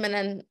freshman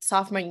and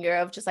sophomore year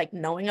of just like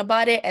knowing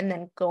about it, and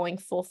then going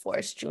full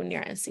force junior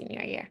and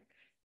senior year.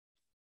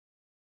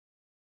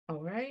 All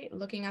right,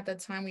 looking at the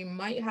time, we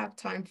might have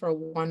time for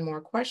one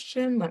more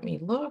question. Let me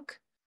look.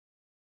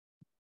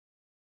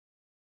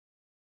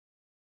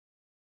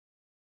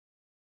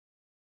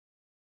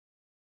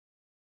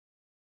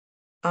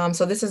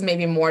 So this is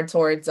maybe more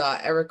towards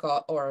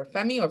Erica or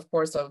Femi. Of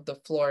course, the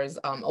floor is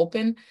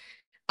open.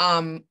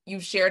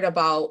 You shared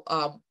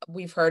about,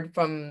 we've heard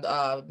from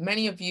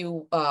many of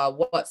you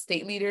what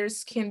state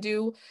leaders can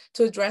do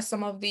to address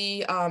some of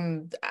the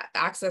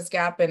access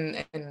gap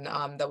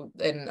that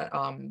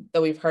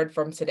we've heard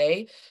from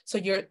today. So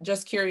you're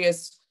just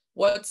curious,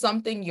 what's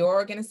something your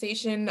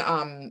organization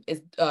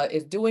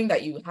is doing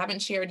that you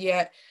haven't shared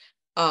yet,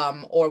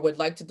 or would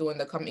like to do in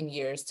the coming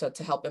years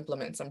to help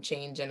implement some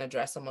change and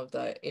address some of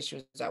the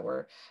issues that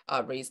were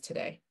raised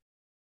today?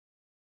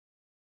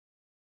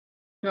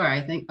 Sure,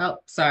 I think, oh,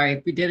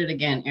 sorry, we did it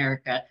again,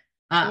 Erica.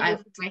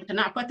 To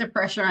not put the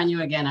pressure on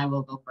you again, I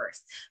will go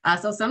first.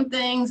 So some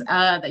things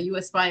that You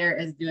Aspire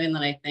is doing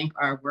that I think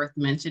are worth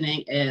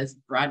mentioning is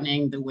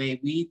broadening the way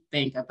we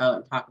think about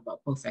and talk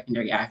about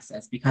post-secondary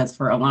access, because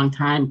for a long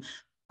time,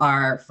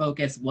 our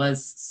focus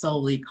was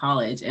solely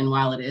college. And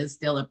while it is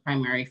still a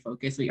primary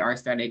focus, we are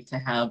starting to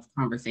have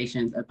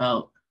conversations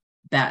about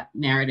that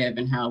narrative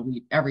and how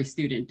every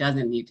student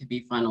doesn't need to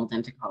be funneled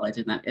into college,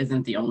 and that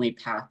isn't the only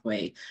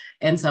pathway.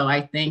 And so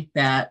I think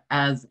that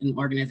as an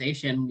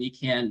organization, we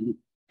can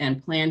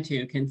and plan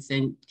to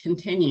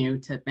continue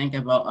to think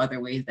about other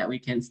ways that we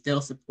can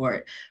still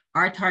support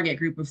our target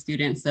group of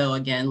students. So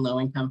again,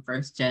 low-income,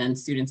 first-gen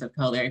students of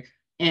color,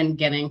 in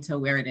getting to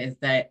where it is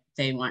that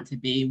they want to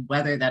be,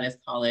 whether that is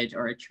college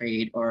or a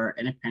trade or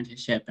an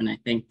apprenticeship. And I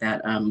think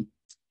that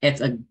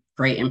it's a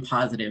great and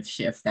positive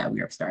shift that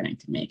we are starting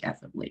to make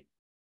as of late.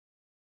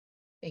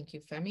 Thank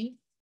you, Femi.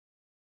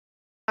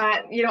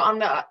 On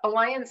the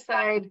Alliance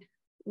side,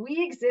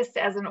 we exist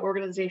as an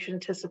organization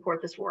to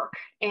support this work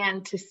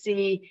and to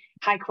see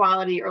high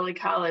quality early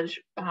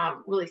college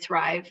really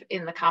thrive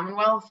in the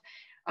Commonwealth.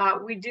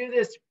 We do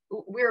this,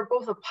 we're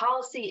both a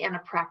policy and a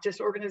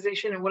practice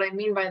organization. And what I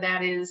mean by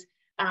that is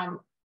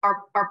our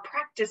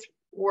practice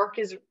work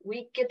is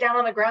we get down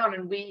on the ground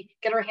and we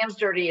get our hands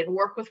dirty and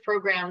work with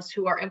programs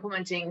who are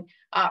implementing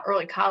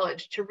early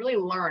college to really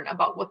learn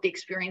about what the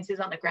experience is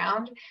on the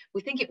ground.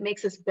 We think it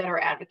makes us better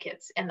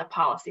advocates in the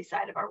policy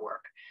side of our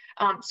work.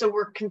 So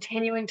we're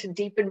continuing to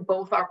deepen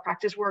both our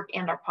practice work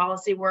and our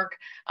policy work,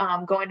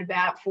 going to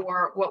bat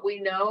for what we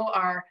know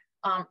are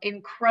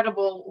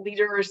incredible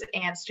leaders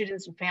and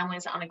students and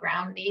families on the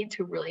ground need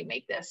to really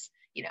make this,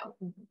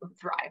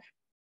 thrive.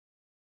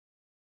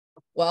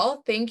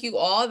 Well, thank you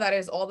all. That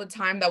is all the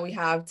time that we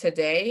have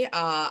today.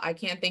 I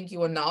can't thank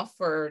you enough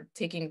for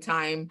taking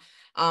time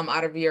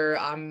out of your,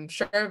 I'm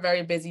sure,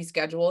 very busy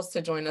schedules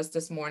to join us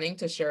this morning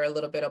to share a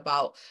little bit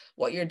about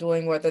what you're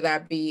doing, whether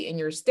that be in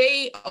your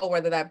state or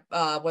whether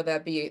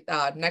that be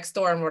next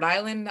door in Rhode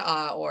Island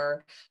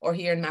or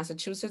here in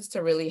Massachusetts,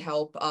 to really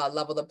help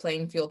level the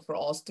playing field for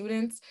all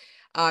students.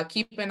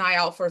 Keep an eye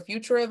out for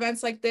future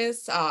events like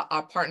this.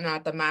 Our partner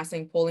at the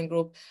MassINC Polling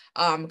Group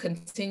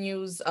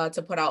continues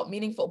to put out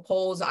meaningful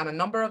polls on a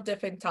number of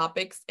different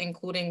topics,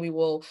 including we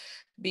will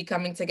be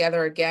coming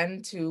together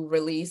again to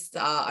release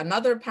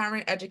another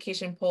parent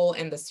education poll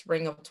in the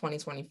spring of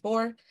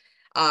 2024.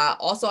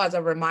 Also, as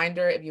a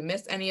reminder, if you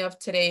missed any of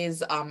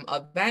today's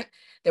event,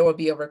 there will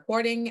be a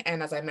recording.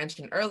 And as I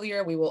mentioned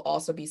earlier, we will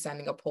also be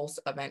sending a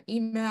post-event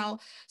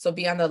email. So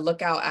be on the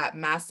lookout at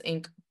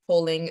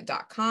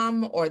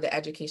MassIncPolling.com or the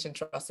Education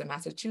Trust in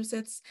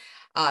Massachusetts.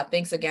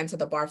 Thanks again to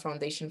the Barr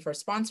Foundaiton for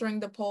sponsoring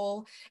the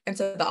poll. And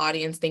to the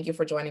audience, thank you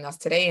for joining us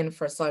today and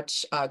for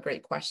such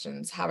great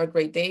questions. Have a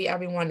great day,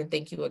 everyone, and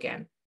thank you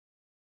again.